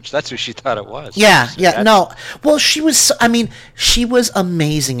Broadchurch, that's who she thought it was. No. Well, she was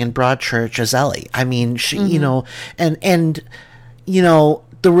amazing in Broadchurch as Ellie. I mean, she, and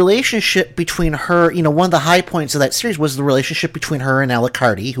the relationship between her, one of the high points of that series was the relationship between her and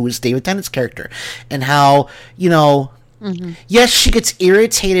Alucardi, who was David Tennant's character, and how, yes, she gets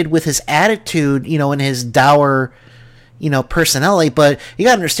irritated with his attitude, and his dour, personality, but you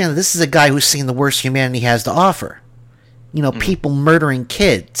gotta understand that this is a guy who's seen the worst humanity has to offer. People murdering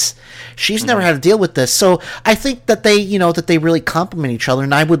kids. She's never had to deal with this. So I think that they really complement each other,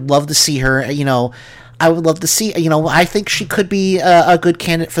 and I would love to see her, I think she could be a good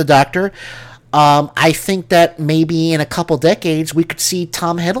candidate for the Doctor. I think that maybe in a couple decades we could see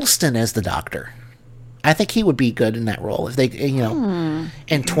Tom Hiddleston as the Doctor. I think he would be good in that role if they,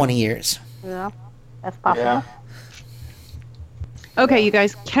 in 20 years. Yeah, that's possible. Yeah. Okay, you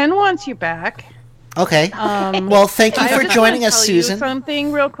guys, Ken wants you back. Okay. Well, thank you for joining us, Susan.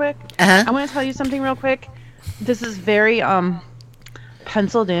 Something real quick. Uh-huh. I want to tell you something real quick. This is very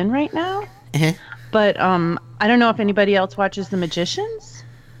penciled in right now. Uh-huh. But I don't know if anybody else watches The Magicians.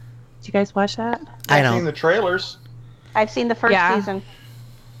 Do you guys watch that? I don't. I've seen the trailers. I've seen the first season.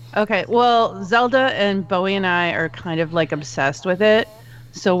 Okay. Well, Zelda and Bowie and I are kind of like obsessed with it,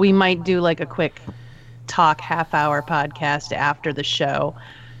 so we might do like a quick talk half-hour podcast after the show.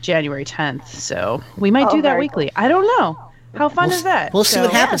 January 10th, so we might do that weekly. Cool. I don't know. How fun is that? We'll see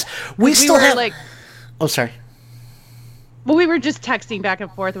what happens. We still have Oh, sorry. Well, we were just texting back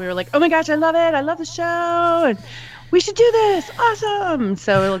and forth. And we were like, "Oh my gosh, I love it! I love the show, and we should do this. Awesome!"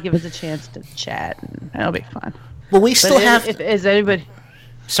 So it'll give us a chance to chat, and it'll be fun. Well, we still have. Is anybody?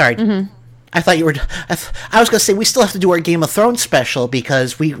 Sorry. Mm-hmm. I thought you were. I was going to say we still have to do our Game of Thrones special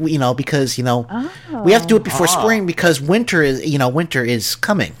because we have to do it before spring because winter is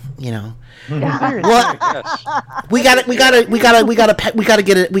coming. Well, we got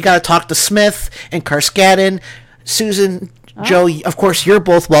to talk to Smith and Carskadden, Susan, Joe. Of course, you're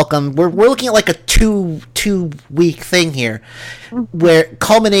both welcome. We're looking at like a two week thing here, where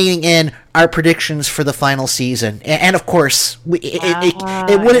culminating in our predictions for the final season, and of course,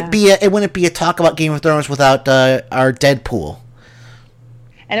 it wouldn't be a talk about Game of Thrones without our Deadpool.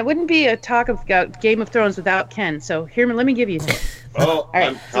 And it wouldn't be a talk about Game of Thrones without Ken. So let me give you two. Oh, right,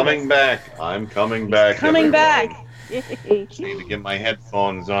 I'm coming back. I'm coming back. Coming back. Need to get my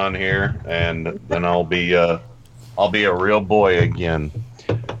headphones on here, and then I'll be a real boy again.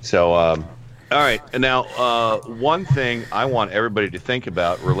 So, all right. And now, one thing I want everybody to think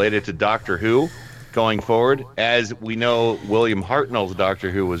about related to Doctor Who going forward, as we know, William Hartnell's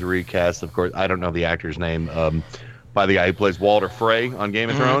Doctor Who was recast. Of course, I don't know the actor's name. By the guy who plays Walder Frey on Game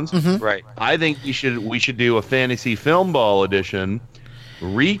of Thrones. Mm-hmm. Right. I think we should do a Fantasy Film Ball edition,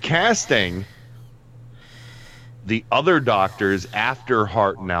 recasting the other Doctors after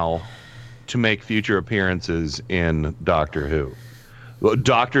Hartnell to make future appearances in Doctor Who.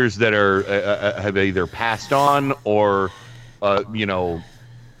 Doctors that are have either passed on or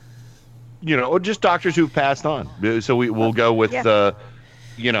just Doctors who've passed on. So we'll go with Doctors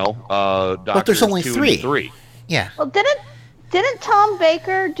but there's only 2 3. and 3. Yeah. Well, didn't Tom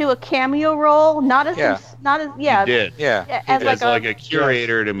Baker do a cameo role? He did. Yeah. As like a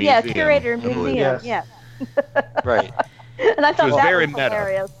curator to museum. Yeah, curator to museum. Yes. Yeah. Right. And I thought was that very was meta.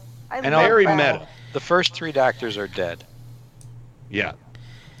 hilarious. Very meta. The first 3 Doctors are dead. Yeah.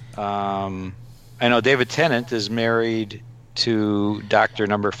 I know David Tennant is married to Doctor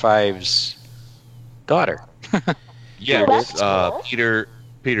Number 5's daughter. Yes. Cool. Peter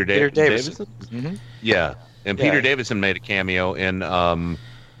Davison. Mm-hmm. Yeah. And Peter Davison made a cameo in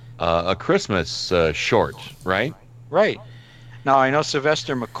a Christmas short, right? Right. Now, I know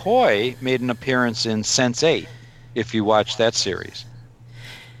Sylvester McCoy made an appearance in Sense8, if you watch that series.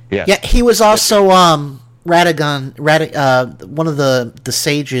 Yeah. Yeah, he was also Radagon, one of the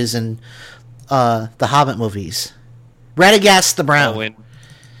sages in the Hobbit movies. Radagast the Brown.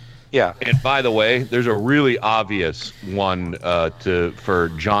 And by the way, there's a really obvious one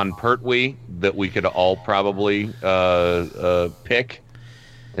for John Pertwee that we could all probably pick,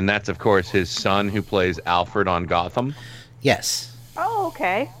 and that's of course his son who plays Alfred on Gotham. Yes. Oh,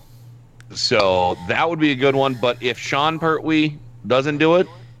 okay. So that would be a good one. But if Sean Pertwee doesn't do it,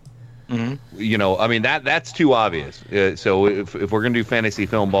 that's too obvious. So if we're gonna do Fantasy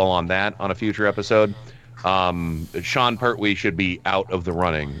Film Ball on that on a future episode, Sean Pertwee should be out of the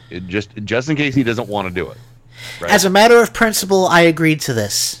running, just in case he doesn't want to do it. Right? As a matter of principle, I agreed to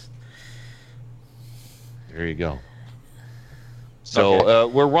this. There you go. So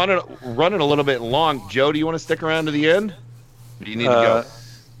we're running a little bit long. Joe, do you want to stick around to the end? Do you need to go?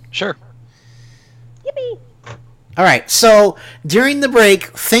 Sure. Yippee! All right, so during the break,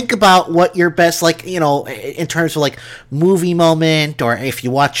 think about what your best, in terms of movie moment, or if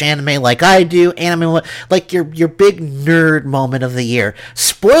you watch anime like I do, like your big nerd moment of the year.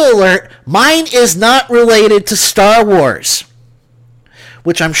 Spoiler alert, mine is not related to Star Wars,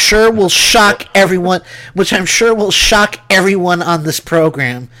 which I'm sure will shock everyone. On this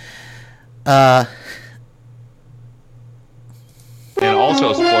program. And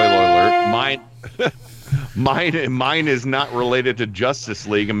also, spoiler alert, mine is not related to Justice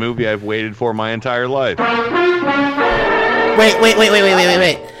League, a movie I've waited for my entire life.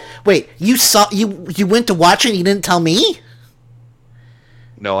 Wait, you went to watch it and you didn't tell me?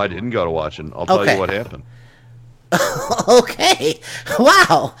 No, I didn't go to watch it. I'll tell you what happened. Okay.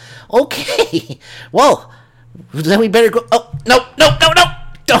 Wow. Okay. Well, then we better go. Oh, no.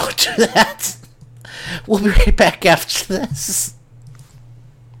 Don't do that. We'll be right back after this.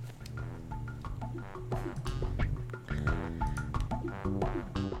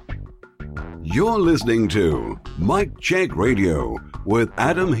 You're listening to Mike Check Radio with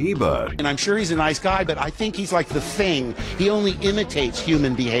Adam Hebert. And I'm sure he's a nice guy, but I think he's like the Thing. He only imitates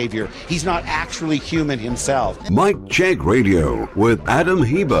human behavior. He's not actually human himself. Mike Check Radio with Adam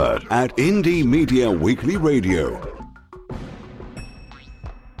Hebert at Indie Media Weekly Radio.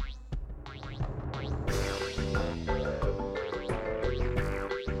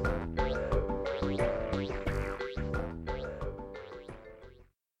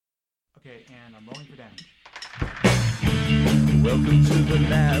 Welcome to the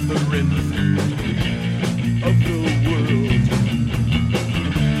labyrinth of the world.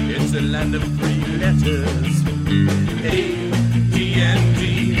 It's a land of 3 letters, A, D, and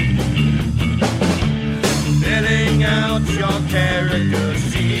D. Filling out your character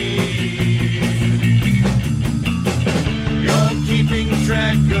sheet. You're keeping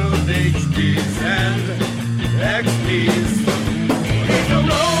track of HPs and XPs. He's a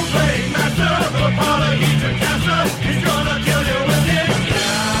role-playing master of a polyhedron cancer. He's gonna kill you with his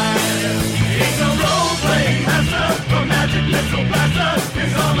knife. He's a role-playing master of magic missile blaster.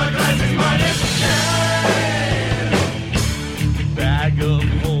 His armor glass is -10. Bag of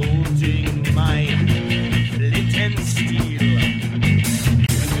holding my flint and steel.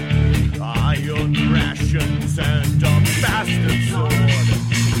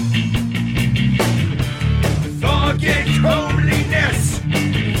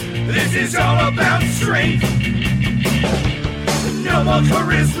 strength, no more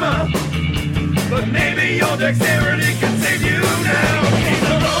charisma, but maybe your dexterity can save you now. He's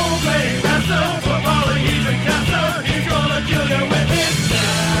a role-playing master for Apollo, he's a caster, he's gonna kill you with his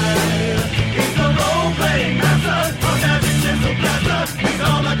style. He's a role-playing master for magic missile blaster, he's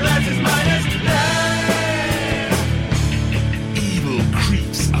all my glasses minus nine. Evil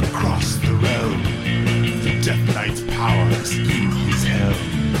creeps across the realm. The Death Knight's powers in his helm.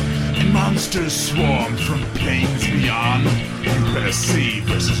 Monsters swarm from planes beyond. You better save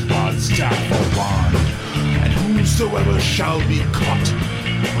versus rod, staff, or wand. And whosoever shall be caught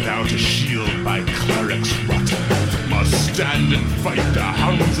without a shield by clerics rot must stand and fight the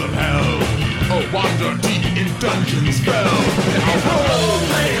hounds of hell, or wander deep in dungeons fell. He's a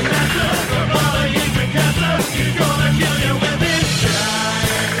role-playing master, for Apollo, he's a caster, he's gonna kill you with his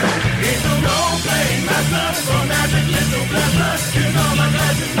style. He's a role-playing master for magic missile blaster, he's all my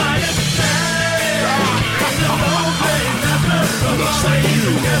glasses minus nine. He's a role-playing master for Apollo, he's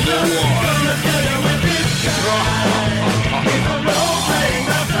a caster, he's gonna kill you with his style. He's a role-playing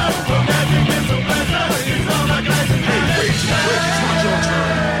master for magic missile blaster, he's all my glasses minus nine. It's not your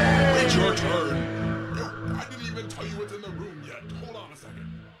turn. Wait your turn. No, I didn't even tell you what's in the room yet. Hold on a second.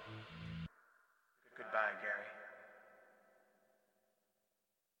 Goodbye, Gary.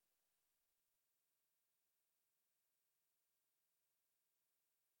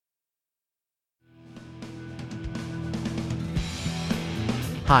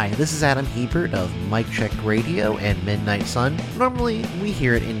 Hi, this is Adam Hebert of Mic Check Radio and Midnight Sun. Normally, we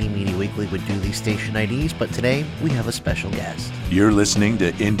here at Indie Media Weekly would do these station IDs, but today we have a special guest. You're listening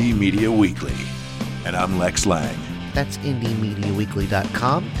to Indie Media Weekly, and I'm Lex Lang. That's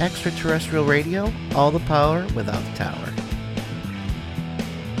IndieMediaWeekly.com, extraterrestrial radio, all the power without the tower.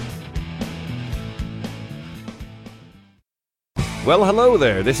 Well, hello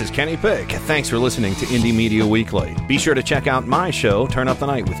there. This is Kenny Pick. Thanks for listening to Indie Media Weekly. Be sure to check out my show, Turn Up the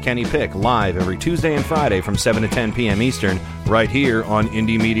Night with Kenny Pick, live every Tuesday and Friday from 7 to 10 p.m. Eastern, right here on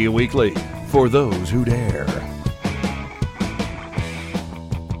Indie Media Weekly, for those who dare.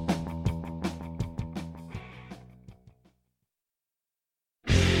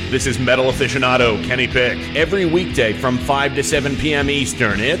 This is metal aficionado Kenny Pick. Every weekday from 5 to 7 p.m.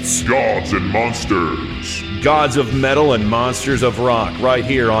 Eastern, it's Gods and Monsters. Gods of Metal and Monsters of Rock, right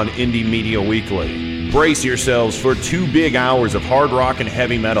here on Indie Media Weekly. Brace yourselves for 2 big hours of hard rock and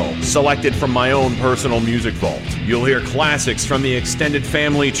heavy metal, selected from my own personal music vault. You'll hear classics from the extended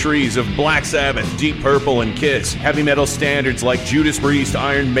family trees of Black Sabbath, Deep Purple, and Kiss, heavy metal standards like Judas Priest,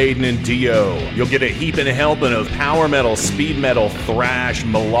 Iron Maiden, and Dio. You'll get a heap and a helping of power metal, speed metal, thrash,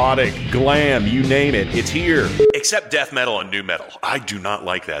 melodic, glam, you name it, it's here. Except death metal and nu metal. I do not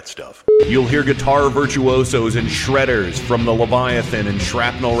like that stuff. You'll hear guitar virtuosos and shredders from the Leviathan and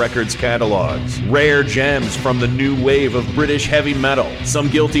Shrapnel Records catalogs. Rare gems from the new wave of British heavy metal. Some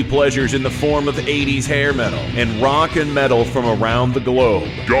guilty pleasures in the form of 80s hair metal. And rock and metal from around the globe.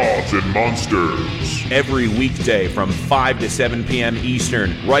 Gods and Monsters. Every weekday from 5 to 7 p.m.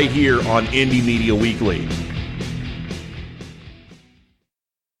 Eastern, right here on Indie Media Weekly.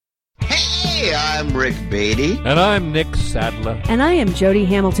 Hey, I'm Rick Beatty. And I'm Nick Sadler. And I am Jody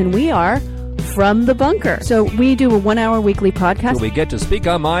Hamilton. We are From the Bunker. So we do a 1-hour weekly podcast. We get to speak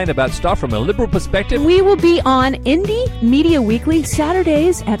our mind about stuff from a liberal perspective. We will be on Indie Media Weekly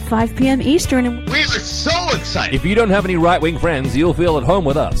Saturdays at 5 p.m. Eastern. We are so excited. If you don't have any right-wing friends, you'll feel at home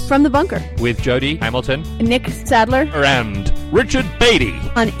with us. From the Bunker. With Jody Hamilton. Nick Sadler. And Richard Beatty.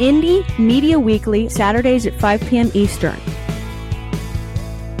 On Indie Media Weekly Saturdays at 5 p.m. Eastern.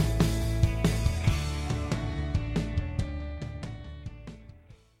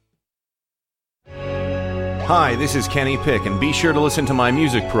 Hi, this is Kenny Pick, and be sure to listen to my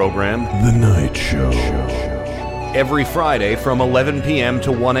music program, The Night Show, every Friday from 11 p.m.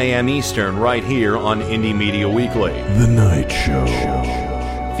 to 1 a.m. Eastern, right here on Indie Media Weekly. The Night Show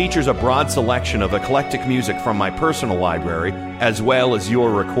features a broad selection of eclectic music from my personal library, as well as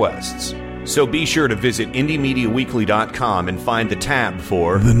your requests. So be sure to visit IndieMediaWeekly.com and find the tab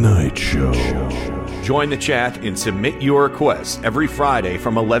for The Night Show. Join the chat and submit your requests every Friday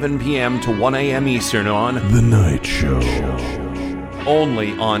from 11 p.m. to 1 a.m. Eastern on The Night Show.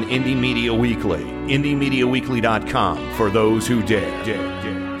 Only on Indie Media Weekly. IndieMediaWeekly.com for those who dare.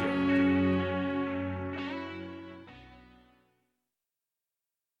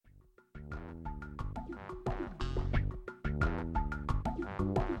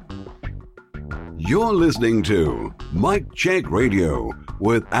 You're listening to Mic Check Radio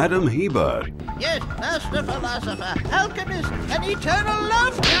with Adam Hebert. Yes, master philosopher, alchemist, and eternal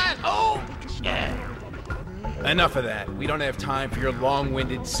love god. Oh, enough of that. We don't have time for your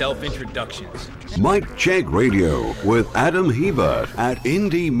long-winded self-introductions. Mike Check Radio with Adam Hebert at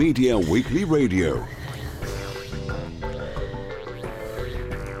Indie Media Weekly Radio.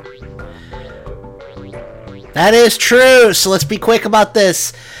 That is true. So let's be quick about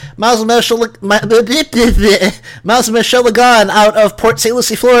this. Miles and Michelle Lagan out of Port St.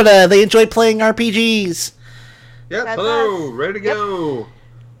 Lucie, Florida. They enjoy playing RPGs. Yes, hello, ready to go.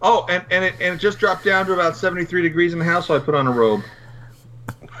 Oh, and it just dropped down to about 73 degrees in the house, so I put on a robe.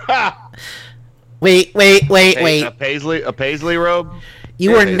 Wait. A paisley robe?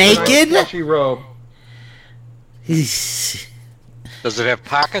 You were naked? A nice robe. Does it have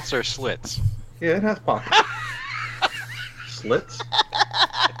pockets or slits? Yeah, it has pockets. Slits?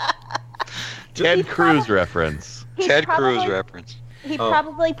 Ted Cruz reference. Ted Cruz reference. He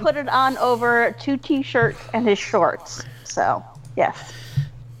probably put it on over 2 t-shirts and his shorts. So, yes.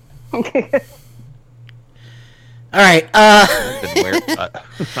 All right.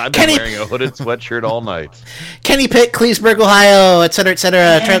 I've been wearing a hooded sweatshirt all night. Kenny Pick, Cleesburg, Ohio, etc.,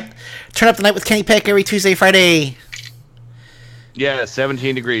 etc. Turn up the night with Kenny Pick every Tuesday, Friday. Yeah,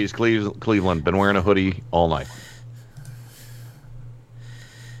 17 degrees, Cleveland. Been wearing a hoodie all night.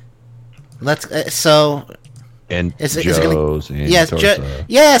 Let's so. And is it Joe Santorsa.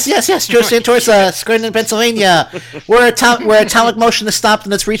 Yes. Joe Santorsa, Scranton, Pennsylvania. Where atomic motion is stopped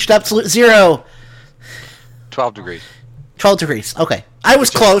and it's reached absolute zero. 12 degrees. 12 degrees. Okay, I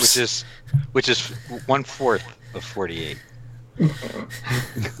was close. Which is 1/4 of 48.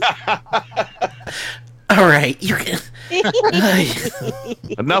 All right, you can.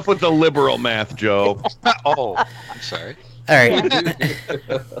 Enough with the liberal math, Joe. Oh, I'm sorry. All right.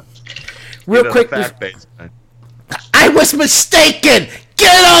 Real quick. I was mistaken.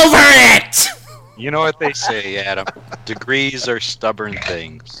 Get over it. You know what they say, Adam. Degrees are stubborn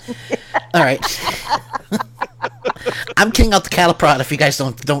things. All right. I'm kidding out the cattle prod if you guys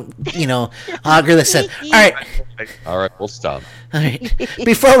don't auger this in. All right, we'll stop. All right.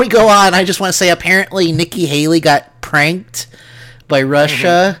 Before we go on, I just want to say apparently Nikki Haley got pranked by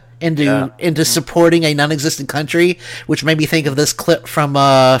Russia into supporting a non-existent country, which made me think of this clip from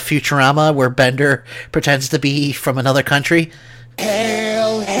Futurama where Bender pretends to be from another country.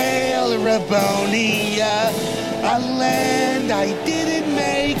 Hail, hail, Rabonia, a land I didn't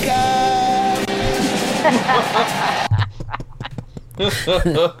make up.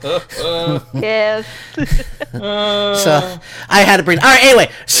 Yes. So I had to bring. All right. Anyway,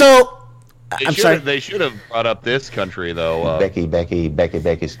 so I'm sorry. They should have brought up this country though. Becky,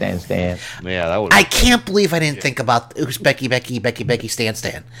 Stan. Yeah, that was. I can't believe I didn't think about who's Becky,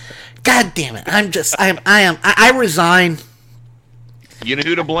 Stan. God damn it! I resign. You know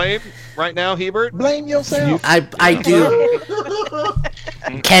who to blame right now, Hebert? Blame yourself. I do.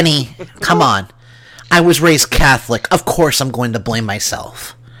 Kenny, come on. I was raised Catholic. Of course I'm going to blame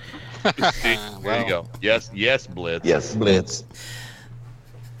myself. There you go. Yes, Blitz. Yes, Blitz.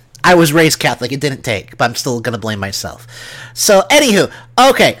 I was raised Catholic. It didn't take, but I'm still going to blame myself. So, anywho.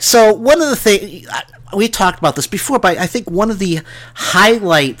 Okay, so one of the things... We talked about this before, but I think one of the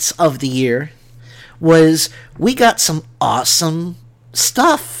highlights of the year was we got some awesome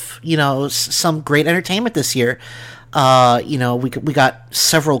stuff. Some great entertainment this year. We got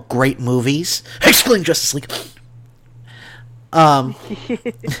several great movies, excluding Justice League.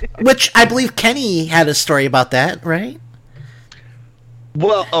 Which I believe Kenny had a story about that, right?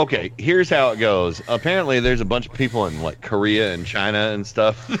 Well, okay, here's how it goes. Apparently, there's a bunch of people in Korea and China and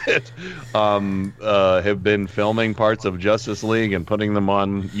stuff that have been filming parts of Justice League and putting them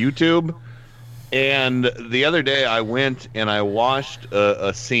on YouTube. And the other day, I went and I watched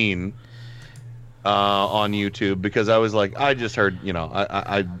a scene on YouTube because I was like, I just heard,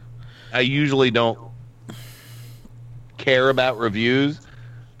 I usually don't care about reviews,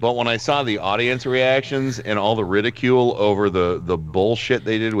 but when I saw the audience reactions and all the ridicule over the bullshit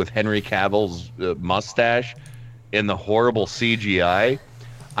they did with Henry Cavill's mustache and the horrible CGI,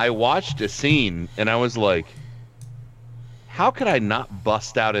 I watched a scene and I was like, how could I not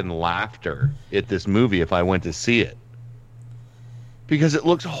bust out in laughter at this movie if I went to see it? Because it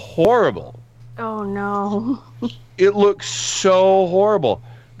looks horrible. Oh, no. It looks so horrible.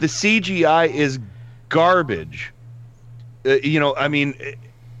 The CGI is garbage.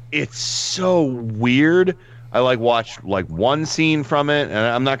 It's so weird. I watched one scene from it, and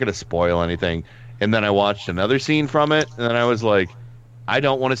I'm not going to spoil anything. And then I watched another scene from it, and then I was like, I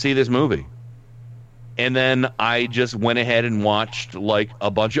don't want to see this movie. And then I just went ahead and watched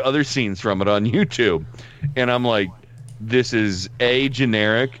a bunch of other scenes from it on YouTube. And I'm like, this is A,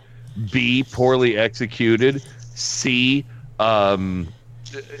 generic, B, poorly executed, C,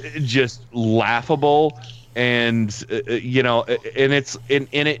 just laughable, and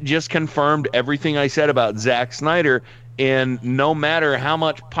it just confirmed everything I said about Zack Snyder. And no matter how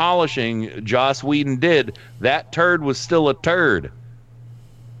much polishing Joss Whedon did, that turd was still a turd.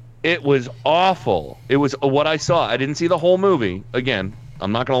 It was awful. It was what I saw. I didn't see the whole movie. Again,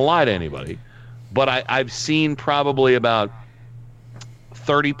 I'm not going to lie to anybody, but I've seen probably about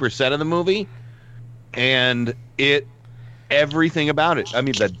 30% of the movie, and everything about it. I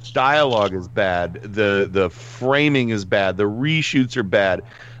mean, the dialogue is bad. The framing is bad. The reshoots are bad.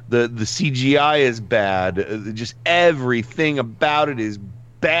 The CGI is bad. Just everything about it is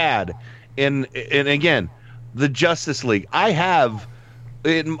bad. And again, the Justice League. I have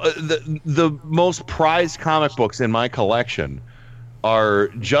the most prized comic books in my collection are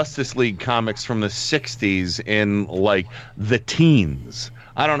Justice League comics from the 60s in like the teens.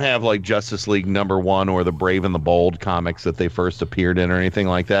 I don't have like Justice League #1 or the Brave and the Bold comics that they first appeared in or anything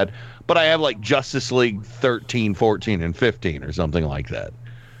like that. But I have like Justice League 13, 14, and 15 or something like that.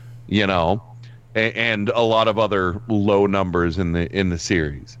 You know, and a lot of other low numbers in the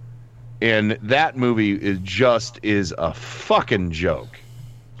series. And that movie is a fucking joke.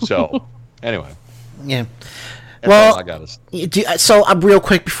 So, anyway. Yeah. That's well, all I gotta so real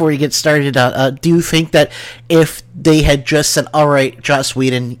quick before you get started, do you think that if they had just said, all right, Joss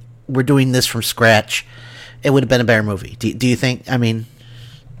Whedon, we're doing this from scratch, it would have been a better movie? Do you think? I mean...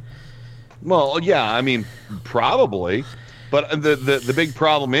 Well, yeah, I mean, probably. But the big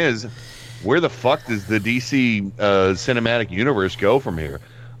problem is, where the fuck does the DC cinematic universe go from here?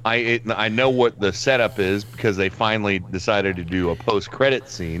 I know what the setup is because they finally decided to do a post-credit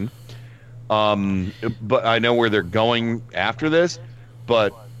scene. But I know where they're going after this.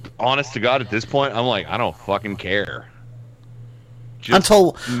 But honest to God, at this point, I'm like, I don't fucking care.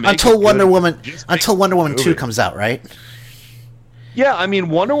 Until Wonder Woman 2 comes out, right? Yeah, I mean,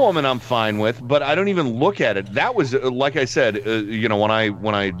 Wonder Woman I'm fine with, but I don't even look at it. That was, like I said, when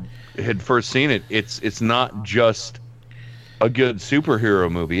I had first seen it, it's not just a good superhero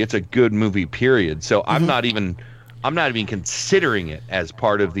movie. It's a good movie, period. So I'm not even considering it as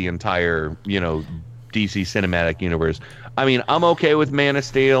part of the entire, DC cinematic universe. I mean, I'm okay with Man of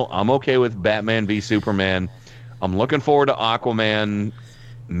Steel. I'm okay with Batman v Superman. I'm looking forward to Aquaman,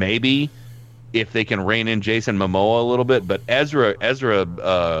 maybe, if they can rein in Jason Momoa a little bit. But Ezra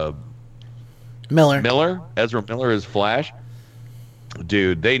Miller is Flash.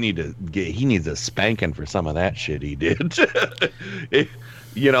 Dude, he needs a spanking for some of that shit he did.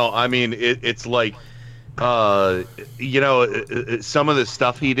 I mean, it's like, some of the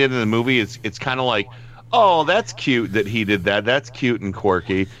stuff he did in the movie, it's kind of like, oh, that's cute that he did that. That's cute and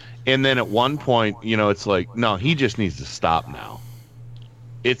quirky. And then at one point, it's like, no, he just needs to stop now.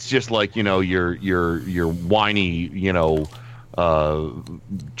 It's just like, your whiny,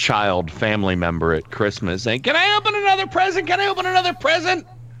 child family member at Christmas saying, "Can I open another present? Can I open another present?"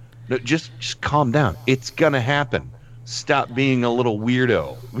 No, just calm down. It's gonna happen. Stop being a little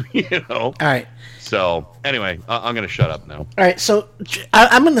weirdo. All right. So anyway, I'm gonna shut up now. All right. So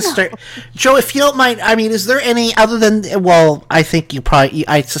I'm gonna start, Joe. If you don't mind, I mean, is there any other than? Well, I think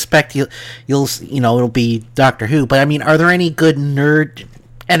I suspect you'll it'll be Doctor Who. But I mean, are there any good nerd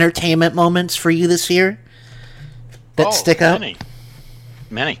entertainment moments for you this year that stick out?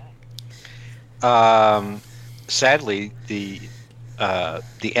 Many. Sadly, the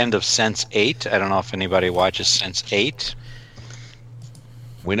end of Sense8. I don't know if anybody watches Sense8.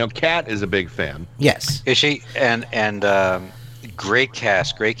 We know Kat is a big fan. Yes. Is she? And great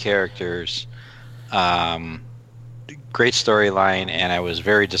cast, great characters, great storyline, and I was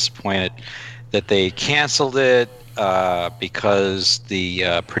very disappointed that they canceled it because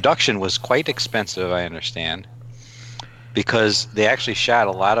the production was quite expensive. I understand, because they actually shot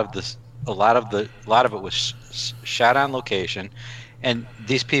a lot of it was shot on location, and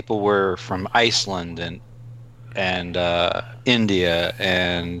these people were from Iceland and India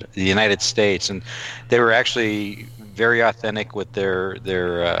and the United States, and they were actually very authentic with their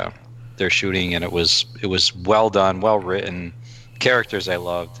shooting, and it was well done, well written, characters I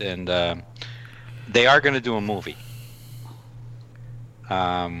loved, and they are going to do a movie.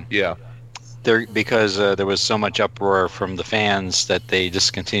 Because there was so much uproar from the fans that they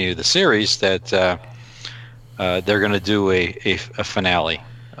discontinued the series that they're going to do a finale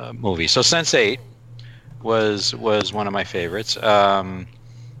movie. So Sense8 was one of my favorites.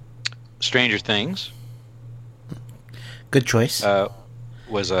 Stranger Things. Good choice.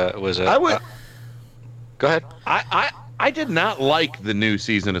 Was a. Go ahead. I did not like the new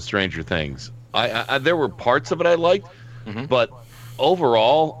season of Stranger Things. I there were parts of it I liked, but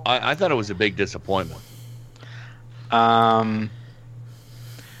overall, I thought it was a big disappointment. I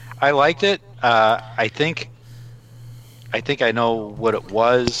I liked it. I think I know what it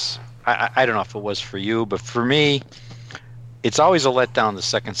was. I don't know if it was for you, but for me, it's always a letdown, the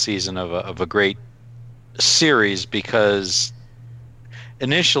second season of a great series, because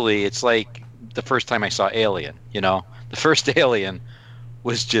initially it's like the first time I saw Alien. The first Alien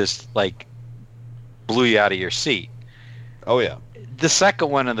was just like blew you out of your seat. Oh yeah. The second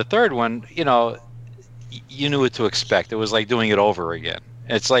one and the third one, you knew what to expect. It was like doing it over again.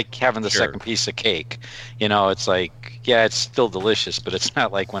 It's like having the second piece of cake. It's like, yeah, it's still delicious, but it's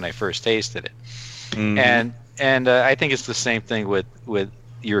not like when I first tasted it. Mm-hmm. And I think it's the same thing with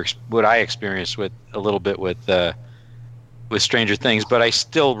what I experienced with a little bit with Stranger Things, but I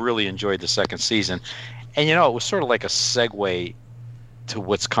still really enjoyed the second season. And it was sort of like a segue to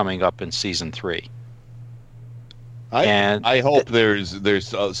what's coming up in season 3. I hope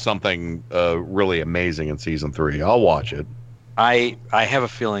there's something really amazing in season 3. I'll watch it. I have a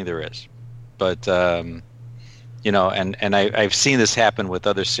feeling there is, but and I've seen this happen with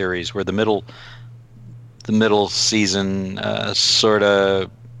other series where the middle season sort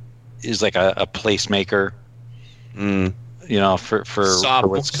of is like a placemaker. For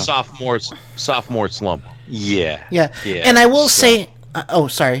sophomore slump. Yeah. And I will say,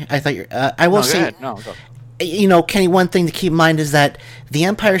 sorry, I thought I will say. No, go. Kenny, one thing to keep in mind is that The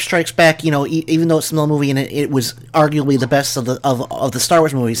Empire Strikes Back, even though it's a middle movie and it was arguably the best of the Star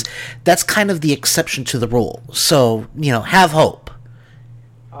Wars movies, that's kind of the exception to the rule. So, have hope.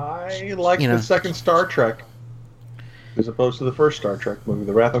 I like the second Star Trek as opposed to the first Star Trek movie,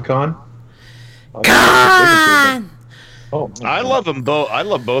 The Wrath of Khan. Khan! I love them both. I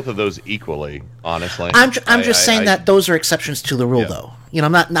love both of those equally, honestly. I'm just saying that those are exceptions to the rule, though.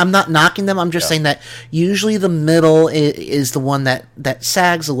 I'm not knocking them. I'm just saying that usually the middle is the one that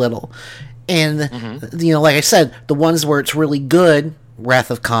sags a little, and like I said, the ones where it's really good,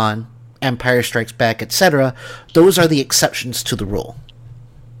 Wrath of Khan, Empire Strikes Back, etc. Those are the exceptions to the rule.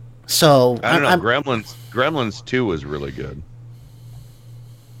 So I don't know. Gremlins 2 was really good.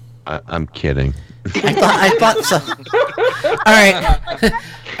 I'm kidding. I thought so. All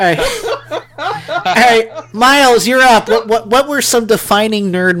right, Miles, you're up. What were some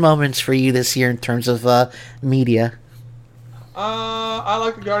defining nerd moments for you this year in terms of media? I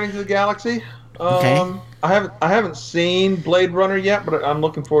like the Guardians of the Galaxy. Okay. I haven't seen Blade Runner yet, but I'm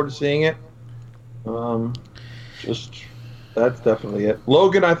looking forward to seeing it. That's definitely it.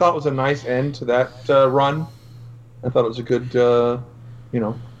 Logan, I thought was a nice end to that run. I thought it was a good,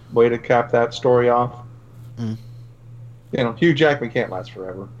 way to cap that story off. Hugh Jackman can't last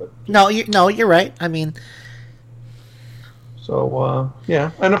forever, but you're right. I mean, so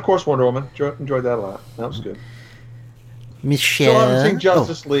yeah, and of course Wonder Woman. Enjoyed that a lot. That was good. Michelle. Still haven't seen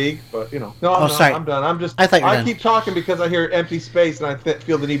Justice League, but sorry. I'm done. I keep talking because I hear empty space and I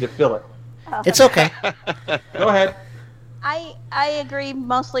feel the need to fill it. It's okay. Go ahead. I agree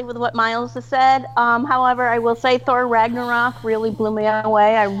mostly with what Miles has said. However, I will say Thor Ragnarok really blew me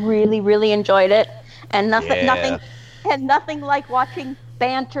away. I really, really enjoyed it, and nothing like watching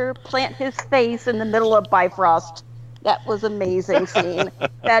Banter plant his face in the middle of Bifrost. That was an amazing scene.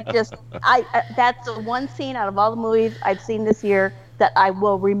 That's the one scene out of all the movies I've seen this year that I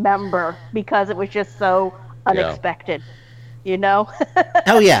will remember because it was just so unexpected.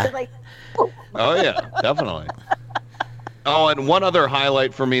 Oh yeah. Oh yeah, definitely. Oh, and one other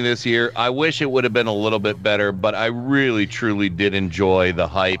highlight for me this year, I wish it would have been a little bit better, but I really, truly did enjoy the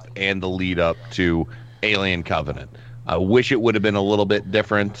hype and the lead up to Alien Covenant. I wish it would have been a little bit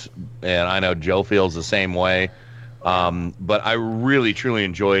different, and I know Joe feels the same way, but I really, truly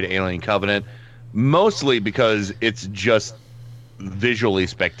enjoyed Alien Covenant, mostly because it's just visually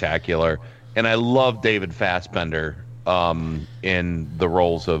spectacular, and I love David Fassbender in the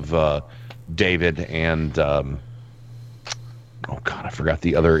roles of David and... oh God, I forgot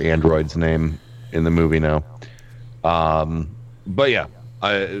the other android's name in the movie now. But yeah,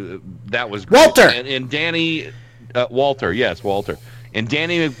 that was great. Walter and Danny Walter, yes, Walter, and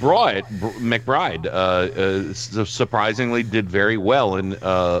Danny McBride surprisingly did very well in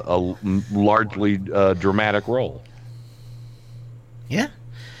a largely dramatic role. Yeah.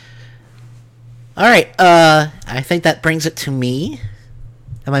 All right. I think that brings it to me.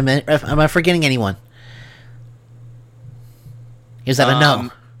 Am I forgetting anyone? Is that a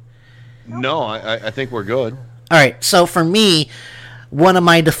no? No, I think we're good. All right, so for me, one of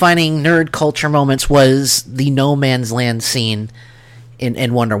my defining nerd culture moments was the No Man's Land scene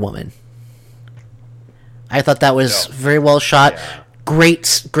in Wonder Woman. I thought that was very well shot. Yeah.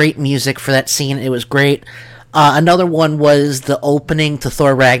 Great music for that scene. It was great. Another one was the opening to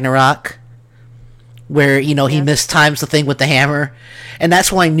Thor Ragnarok, where he mistimes the thing with the hammer, and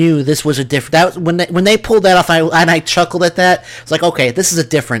that's why I knew this was a different. That was, when they pulled that off, I chuckled at that. It's like, okay, this is a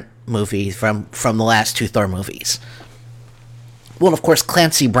different movie from the last 2 Thor movies. Well, of course,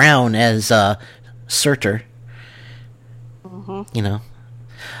 Clancy Brown as Surtur.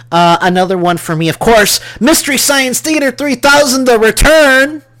 Another one for me, of course, Mystery Science Theater 3000: The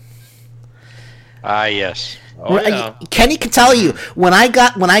Return. Yes. Oh, yeah. Kenny can tell you when I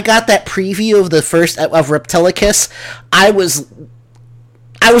got that preview of the first of Reptilicus, I was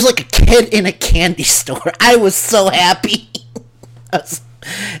like a kid in a candy store. I was so happy,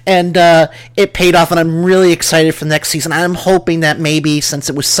 and it paid off, and I'm really excited for the next season. I'm hoping that maybe since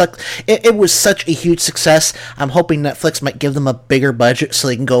it was such a huge success, I'm hoping Netflix might give them a bigger budget so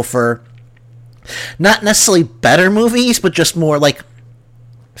they can go for not necessarily better movies, but just more like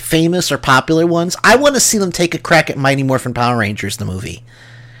famous or popular ones. I want to see them take a crack at Mighty Morphin Power Rangers, the movie.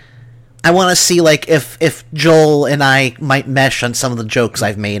 I want to see like if Joel and I might mesh on some of the jokes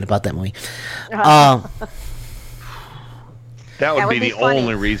I've made about that movie. That would be the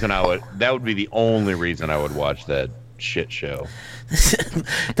only reason I would. That would be the only reason I would watch that shit show.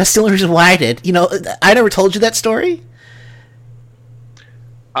 That's the only reason why I did. I never told you that story.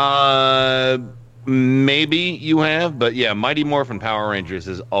 Maybe you have, but yeah, Mighty Morphin Power Rangers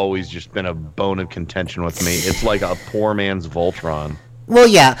has always just been a bone of contention with me. It's like a poor man's Voltron. Well,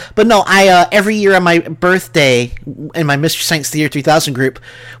 yeah, but no, I every year on my birthday in my Mystery Science Theater 3000 group,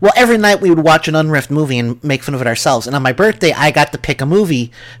 well, every night we would watch an unriffed movie and make fun of it ourselves. And on my birthday, I got to pick a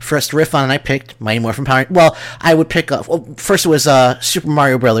movie for us to riff on, and I picked Mighty Morphin Power. Well, I would pick first it was Super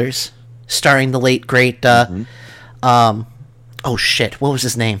Mario Brothers, starring the late great oh shit, what was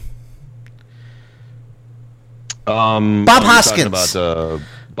his name? Bob Hoskins. About,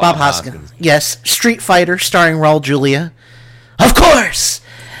 Bob Hoskins. Yes, Street Fighter, starring Raul Julia. Of course!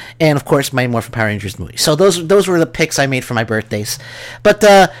 And, of course, Mighty Morphin Power Rangers movie. So those were the picks I made for my birthdays. But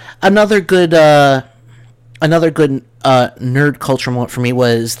another good nerd culture moment for me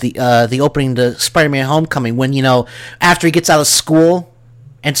was the opening to Spider-Man Homecoming when, after he gets out of school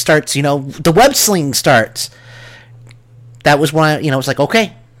and starts, the web sling starts. That was when I, it's like,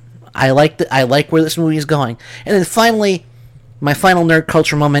 okay, I like where this movie is going. And then finally, my final nerd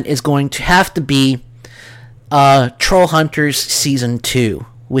culture moment is going to have to be Troll Hunters Season 2,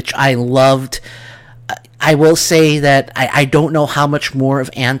 which I loved. I will say that I don't know how much more of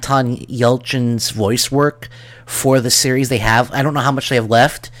Anton Yelchin's voice work for the series they have. I don't know how much they have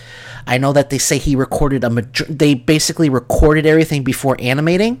left. I know that they say he recorded they basically recorded everything before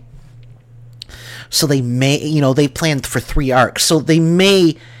animating. So they may, they planned for 3 arcs. So they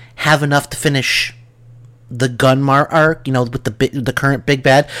may have enough to finish the Gunmar arc, with the current big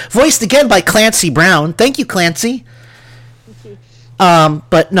bad, voiced again by Clancy Brown. Thank you, Clancy.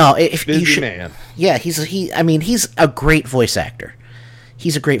 But no, if busy you should, man. Yeah, he's a great voice actor.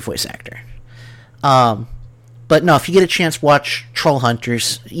 He's a great voice actor. But no, if you get a chance, watch Troll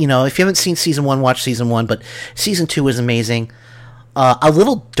Hunters. If you haven't seen season 1, watch season 1. But season 2 is amazing. A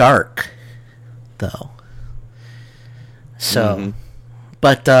little dark, though. So,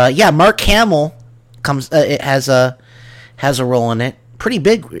 but yeah, Mark Hamill it has a role in it, pretty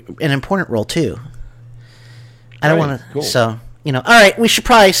big, an important role too. I don't want to. Cool. So all right, we should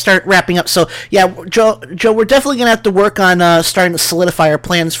probably start wrapping up. So yeah, Joe, we're definitely gonna have to work on starting to solidify our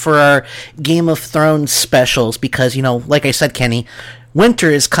plans for our Game of Thrones specials because like I said, Kenny, winter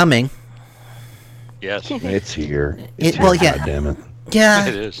is coming. Yes, it's here. Well, yeah, God damn it. Yeah,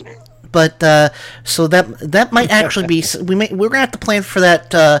 it is. But so that might actually be we're gonna have to plan for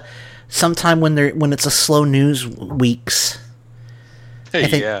that. Sometime when it's a slow news weeks, I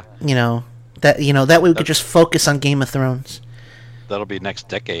think, yeah, that way we could just focus on Game of Thrones. That'll be next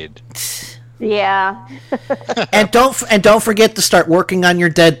decade. Yeah. and don't forget to start working on your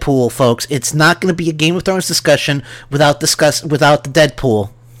Deadpool, folks. It's not going to be a Game of Thrones discussion without the Deadpool.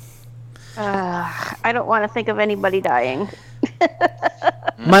 I don't want to think of anybody dying.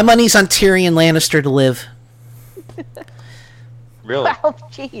 My money's on Tyrion Lannister to live. Really? Oh,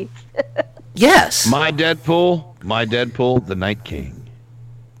 jeez. Yes. My Deadpool, the Night King.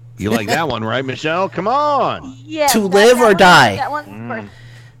 You like that one, right, Michelle? Come on. Yeah. To live or die? That one's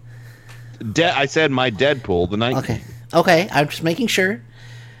I said my Deadpool, the Night King. Okay, I'm just making sure.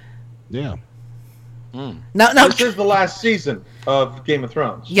 Yeah. Now, this is the last season of Game of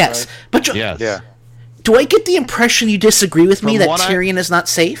Thrones. Yes, right? but yes. Yeah. Do I get the impression you disagree with me that Tyrion is not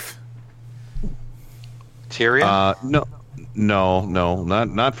safe? Tyrion? No,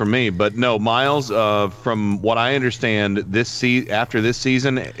 not for me. But no, Miles. From what I understand, after this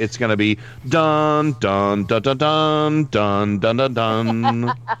season, it's going to be dun dun dun dun dun dun dun dun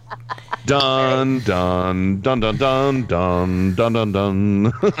dun. Dun dun dun dun dun dun dun dun dun.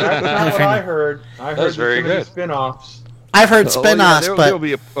 That's not what I heard. I heard was very there's good. Spin-offs. I've heard spin-offs, but there'll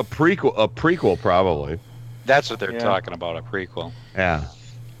be a prequel probably. That's what they're talking about, a prequel. Yeah,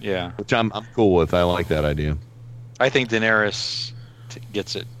 Yeah. which I'm cool with. I like that idea. I think Daenerys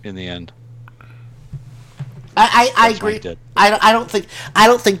gets it in the end. I That's agree. my did. I don't think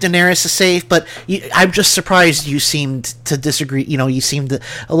Daenerys is safe, but I'm just surprised you seemed to disagree. You seemed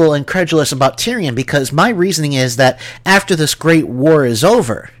a little incredulous about Tyrion, because my reasoning is that after this great war is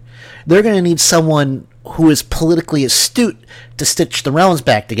over, they're going to need someone who is politically astute to stitch the realms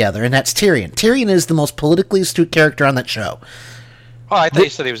back together, and that's Tyrion. Tyrion is the most politically astute character on that show. Oh, I thought you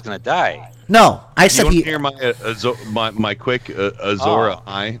said he was going to die. No, I said you he. Hear my quick Azor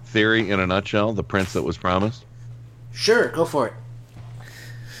Ahai theory in a nutshell? The prince that was promised. Sure, go for it.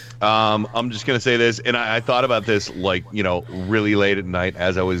 I'm just gonna say this, and I thought about this really late at night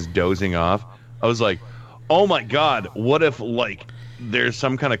as I was dozing off. I was like, oh my god, what if there's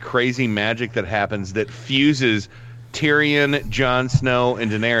some kind of crazy magic that happens that fuses Tyrion, Jon Snow, and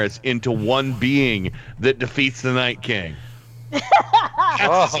Daenerys into one being that defeats the Night King?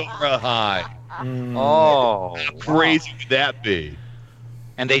 That's Azor Ahai. Oh, how crazy would that be?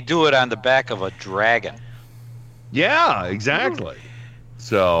 And they do it on the back of a dragon. Yeah, exactly.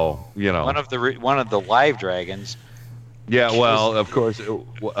 So one of the live dragons. Yeah, well, of course,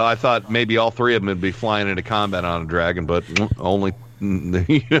 I thought maybe all three of them would be flying into combat on a dragon, but only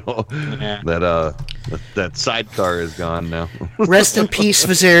that sidecar is gone now. Rest in peace,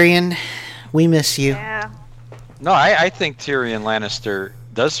 Viserion. We miss you. Yeah. No, I think Tyrion Lannister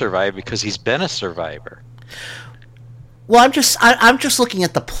does survive because he's been a survivor. Well, I'm just looking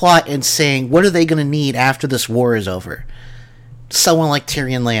at the plot and saying, what are they going to need after this war is over? Someone like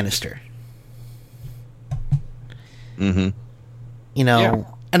Tyrion Lannister. Mm-hmm.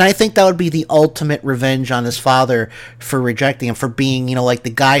 And I think that would be the ultimate revenge on his father for rejecting him, for being, like the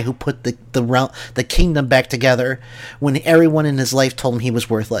guy who put the kingdom back together when everyone in his life told him he was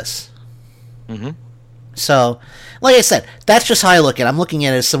worthless. Mm-hmm. So, like I said, that's just how I look at it. I'm looking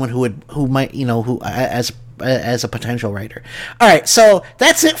at it as someone who might, as a potential writer. All right, so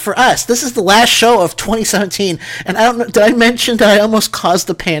that's it for us. This is the last show of 2017, and I don't know. Did I mention that I almost caused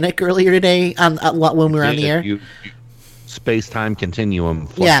a panic earlier today when we were on the air? Space-time continuum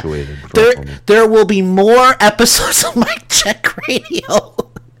fluctuated. Yeah, there will be more episodes of Mike Check Radio.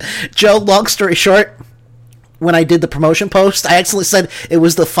 Joe, long story short, when I did the promotion post, I accidentally said it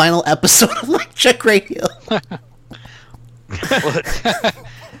was the final episode of Mike Check Radio.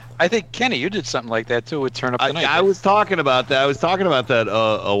 I think, Kenny, you did something like that, too, with Turn Up the Night. I was talking about that.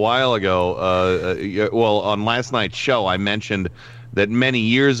 A while ago. Well, on last night's show, I mentioned that many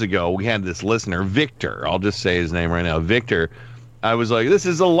years ago, we had this listener, Victor. I'll just say his name right now. Victor. I was like, this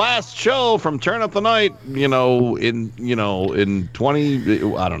is the last show from Turn Up the Night, in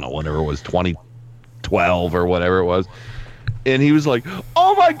 20, I don't know, whatever it was, 2012 or whatever it was. And he was like,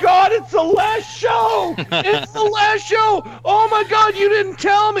 oh my God, it's the last show! It's the last show! Oh my God, you didn't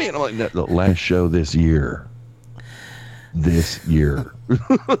tell me! And I'm like, no, the last show this year. This year.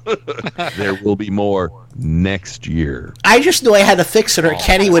 There will be more next year. I just knew I had to fix it, or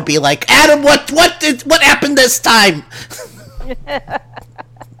Kenny would be like, Adam, what happened this time?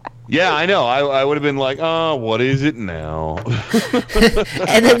 Yeah, I know. I would have been like, oh, what is it now?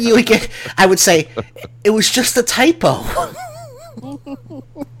 And then I would say, it was just a typo.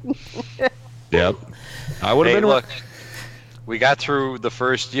 Yep. I would have been. Look, we got through the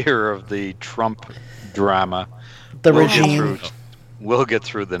first year of the Trump drama. The regime. We'll get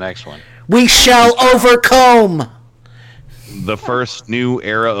through the next one. We shall overcome. The first new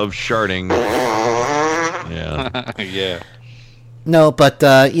era of sharding. Yeah. Yeah. No, but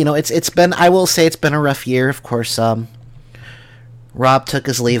it's been. I will say it's been a rough year. Of course, Rob took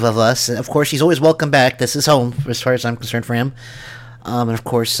his leave of us. Of course, he's always welcome back. This is home, as far as I'm concerned, for him. And of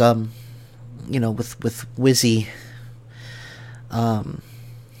course, with Wizzy.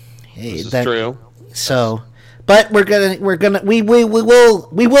 This is true. So, but we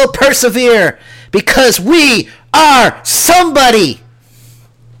will persevere because we are somebody.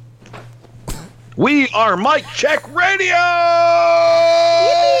 We are Mike Check Radio.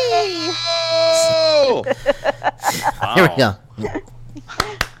 Here we go.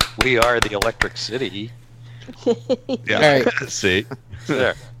 We are the Electric City. Yeah. Right. See.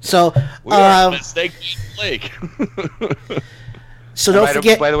 There. So, we are Mistake Lake. So don't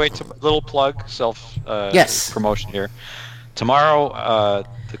forget. By the way, little plug, yes. Promotion here. Tomorrow,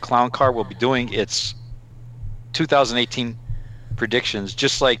 the Clown Car will be doing its 2018 predictions,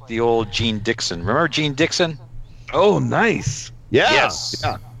 just like the old Gene Dixon. Remember Gene Dixon? Oh, nice. Yeah. Yes.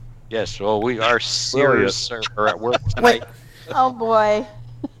 Yeah. Yes, well, our Sears are at work tonight. Oh boy.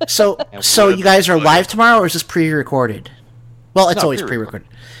 So you guys are live tomorrow, or is this pre-recorded? Well, it's always pre-recorded.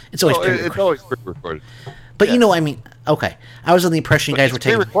 It's always pre-recorded. It's always pre-recorded. But you know, I mean, okay. I was under the impression you guys were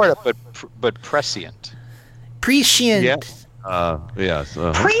taking pre-recorded, but prescient. Prescient. Yes. Yes.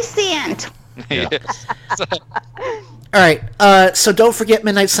 Prescient. Yes. All right. So don't forget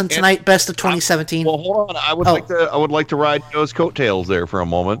Midnight Sun tonight, best of 2017. Well, hold on. I would like to ride Joe's coattails there for a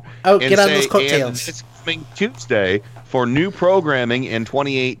moment. Oh, get on those coattails. And this coming Tuesday for new programming in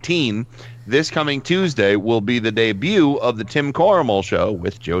 2018. This coming Tuesday will be the debut of the Tim Corrimal Show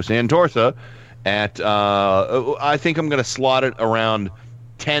with Joe Santorsa at I think I'm going to slot it around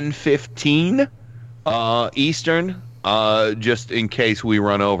 10:15 Eastern, just in case we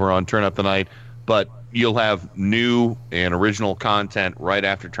run over on Turn Up the Night. But you'll have new and original content right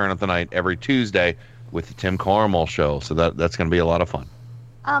after Turn Up the Night every Tuesday with the Tim Corrimal Show. So that's going to be a lot of fun.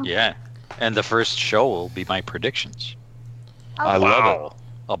 Yeah, and the first show will be my predictions. I love it.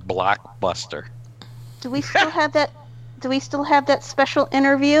 A blockbuster. Do we still have that? Do we still have that special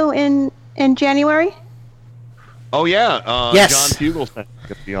interview in January? Oh yeah, yes. John Fugelsang is going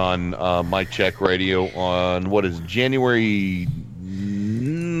to be on Mike Check Radio on what is January.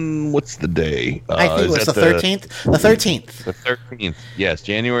 What's the day? I think it was the 13th. The 13th. The 13th. Yes,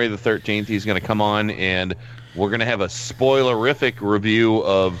 January the 13th. He's going to come on, and we're going to have a spoilerific review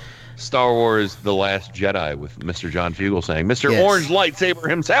of Star Wars The Last Jedi with Mr. John Fugelsang, Mr. Yes. Orange Lightsaber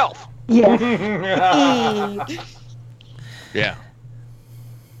himself. Yeah. Yeah.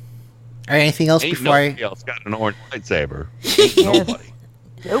 All right, anything else Ain't before nobody else got an orange lightsaber. Nobody.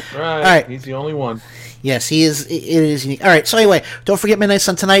 Nope. Right. All right. He's the only one. Yes, he is. It is unique. All right. So anyway, don't forget Midnight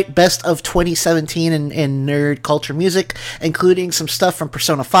Sun tonight. Best of 2017 in nerd culture music, including some stuff from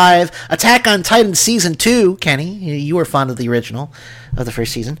Persona 5, Attack on Titan season 2. Kenny, you were fond of the original of the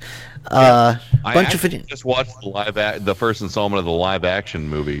first season. I Bunch of just watched the first installment of the live action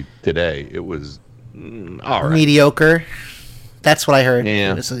movie today. It was all right. Mediocre. That's what I heard.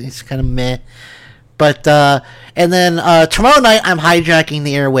 Yeah. It's kind of meh. But, and then tomorrow night I'm hijacking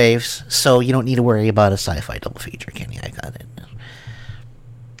the airwaves, so you don't need to worry about a sci-fi double feature, Kenny. I got it.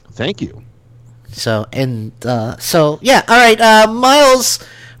 Thank you. So, yeah. All right, Miles,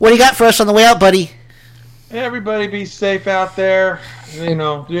 what do you got for us on the way out, buddy? Hey, everybody be safe out there. You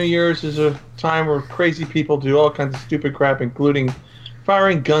know, New Year's is a time where crazy people do all kinds of stupid crap, including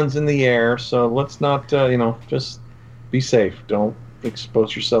firing guns in the air. So let's not, just be safe. Don't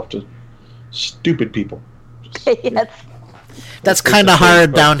expose yourself to stupid people. Yes. That's kind of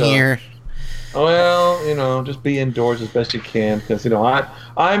hard down here. Well, just be indoors as best you can, because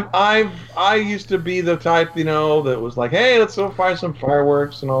I used to be the type that was like, hey, let's go fire some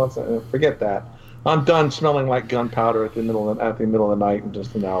fireworks and all that. Forget that. I'm done smelling like gunpowder at the middle of the night and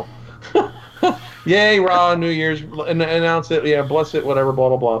just yay, raw New Year's, announce it, yeah, bless it, whatever, blah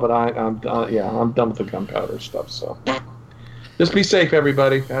blah blah. But I'm done with the gunpowder stuff. So just be safe,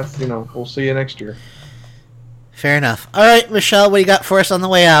 everybody. That's we'll see you next year. Fair enough. All right, Michelle, what do you got for us on the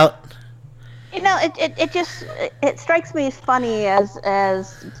way out? It strikes me as funny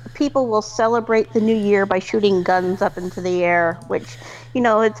as people will celebrate the new year by shooting guns up into the air, which,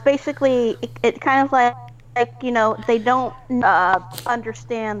 it's basically, it kind of like they don't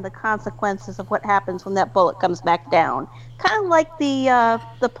understand the consequences of what happens when that bullet comes back down. Kind of like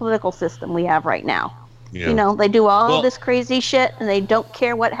the political system we have right now. Yeah. They do all this crazy shit, and they don't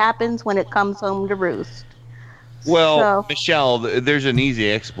care what happens when it comes home to roost. Well, Michelle, there's an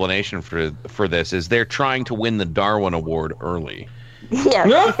easy explanation for this. Is they're trying to win the Darwin Award early.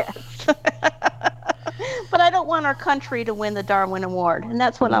 Yes. But I don't want our country to win the Darwin Award, and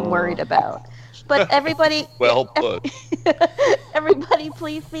that's what I'm worried about. But everybody, well put. Everybody,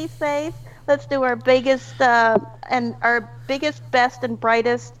 please be safe. Let's do our biggest, best, and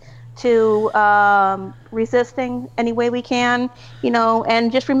brightest to resisting any way we can.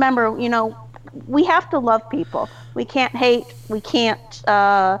 And just remember, we have to love people. We can't hate. We can't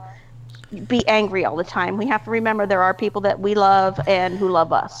be angry all the time. We have to remember there are people that we love and who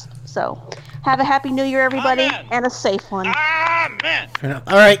love us. So have a happy new year, everybody, and a safe one. Amen.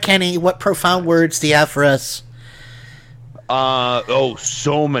 All right, Kenny, what profound words do you have for us?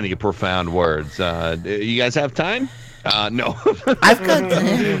 So many profound words. You guys have time? No. I've got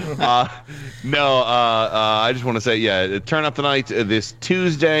I just want to say, Turn Up the Night this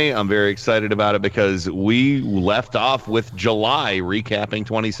Tuesday. I'm very excited about it because we left off with July recapping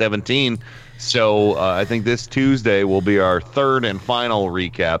 2017. So I think this Tuesday will be our third and final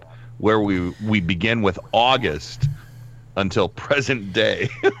recap, where we begin with August until present day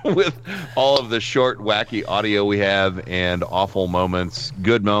with all of the short, wacky audio we have and awful moments,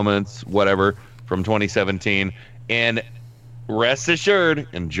 good moments, whatever, from 2017. And rest assured,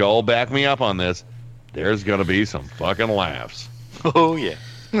 and Joel back me up on this, there's going to be some fucking laughs. Oh, yeah.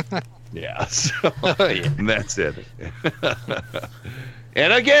 Yeah, so that's it.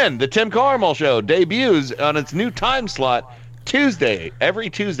 And again, the Tim Carmel Show debuts on its new time slot every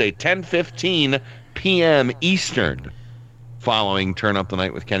Tuesday, 10:15 p.m. Eastern, following Turn Up the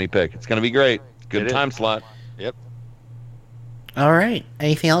Night with Kenny Pick. It's going to be great. Good time slot. Yep. All right.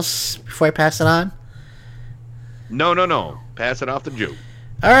 Anything else before I pass it on? No. Pass it off to Joe.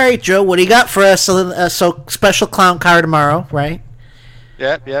 All right, Joe. What do you got for us? So special clown car tomorrow, right?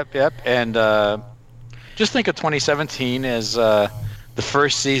 Yep. And just think of 2017 as the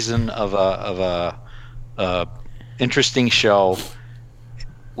first season of a interesting show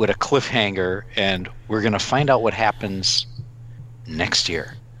with a cliffhanger, and we're going to find out what happens next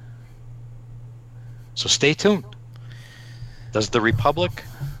year. So stay tuned. Does the Republic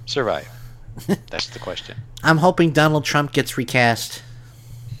survive? That's the question. I'm hoping Donald Trump gets recast.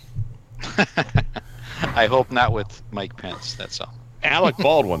 I hope not with Mike Pence, that's all. Alec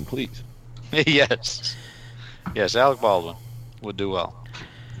Baldwin, please. Yes, Alec Baldwin would do well.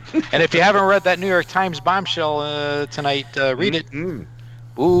 And if you haven't read that New York Times bombshell tonight, read it.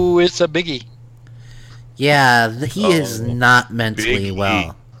 Ooh, it's a biggie. Yeah, he is not mentally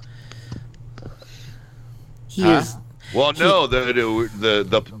well. He is. Well, no,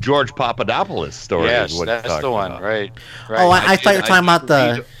 the George Papadopoulos story. Yes, is what that's the one, about. Right. Oh, I thought you were talking about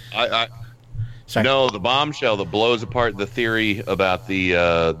the. Sorry. No, the bombshell that blows apart the theory about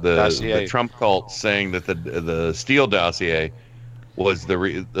the Trump cult saying that the Steele dossier was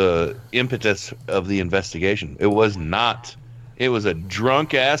the impetus of the investigation. It was not. It was a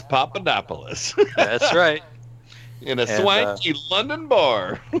drunk ass Papadopoulos. That's right. In a swanky London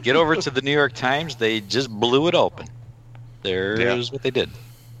bar. Get over to the New York Times. They just blew it open. There's what they did.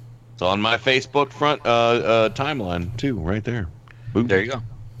 It's on my Facebook front timeline too, right there. Boom. There you go.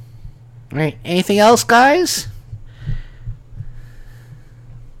 All right. Anything else, guys?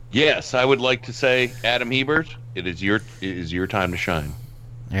 Yes, I would like to say, Adam Hebert, it is your time to shine.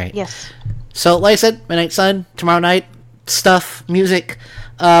 All right. Yes. So, like I said, Midnight Sun tomorrow night. Stuff, music.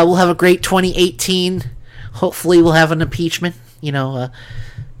 We'll have a great 2018. Hopefully, we'll have an impeachment. And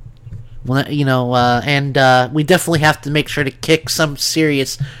we definitely have to make sure to kick some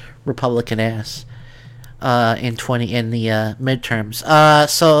serious Republican ass in the midterms.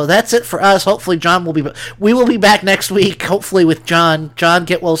 So that's it for us. Hopefully, we will be back next week. Hopefully, with John. John,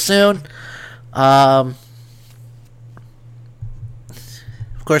 get well soon. Of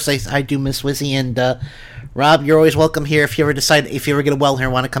course, I do miss Wizzy, and Rob, you're always welcome here if you ever get well here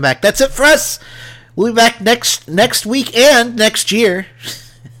and want to come back. That's it for us. We'll be back next week and next year.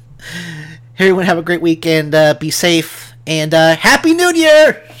 Everyone have a great weekend. Be safe, and Happy New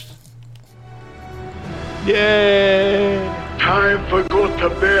Year! Yay! Time for go to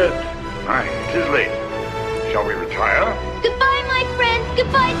bed. Aye, it is late. Shall we retire? Goodbye, my friends.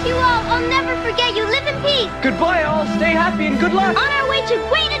 Goodbye to you all. I'll never forget you. Live in peace. Goodbye, all. Stay happy and good luck. On our way to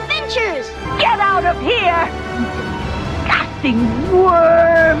great adventures. Get out of here! Disgusting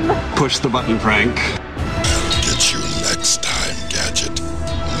worm! Push the button, Frank. I'll get you next time, Gadget.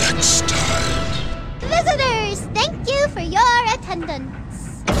 Next time. Visitors, thank you for your attendance.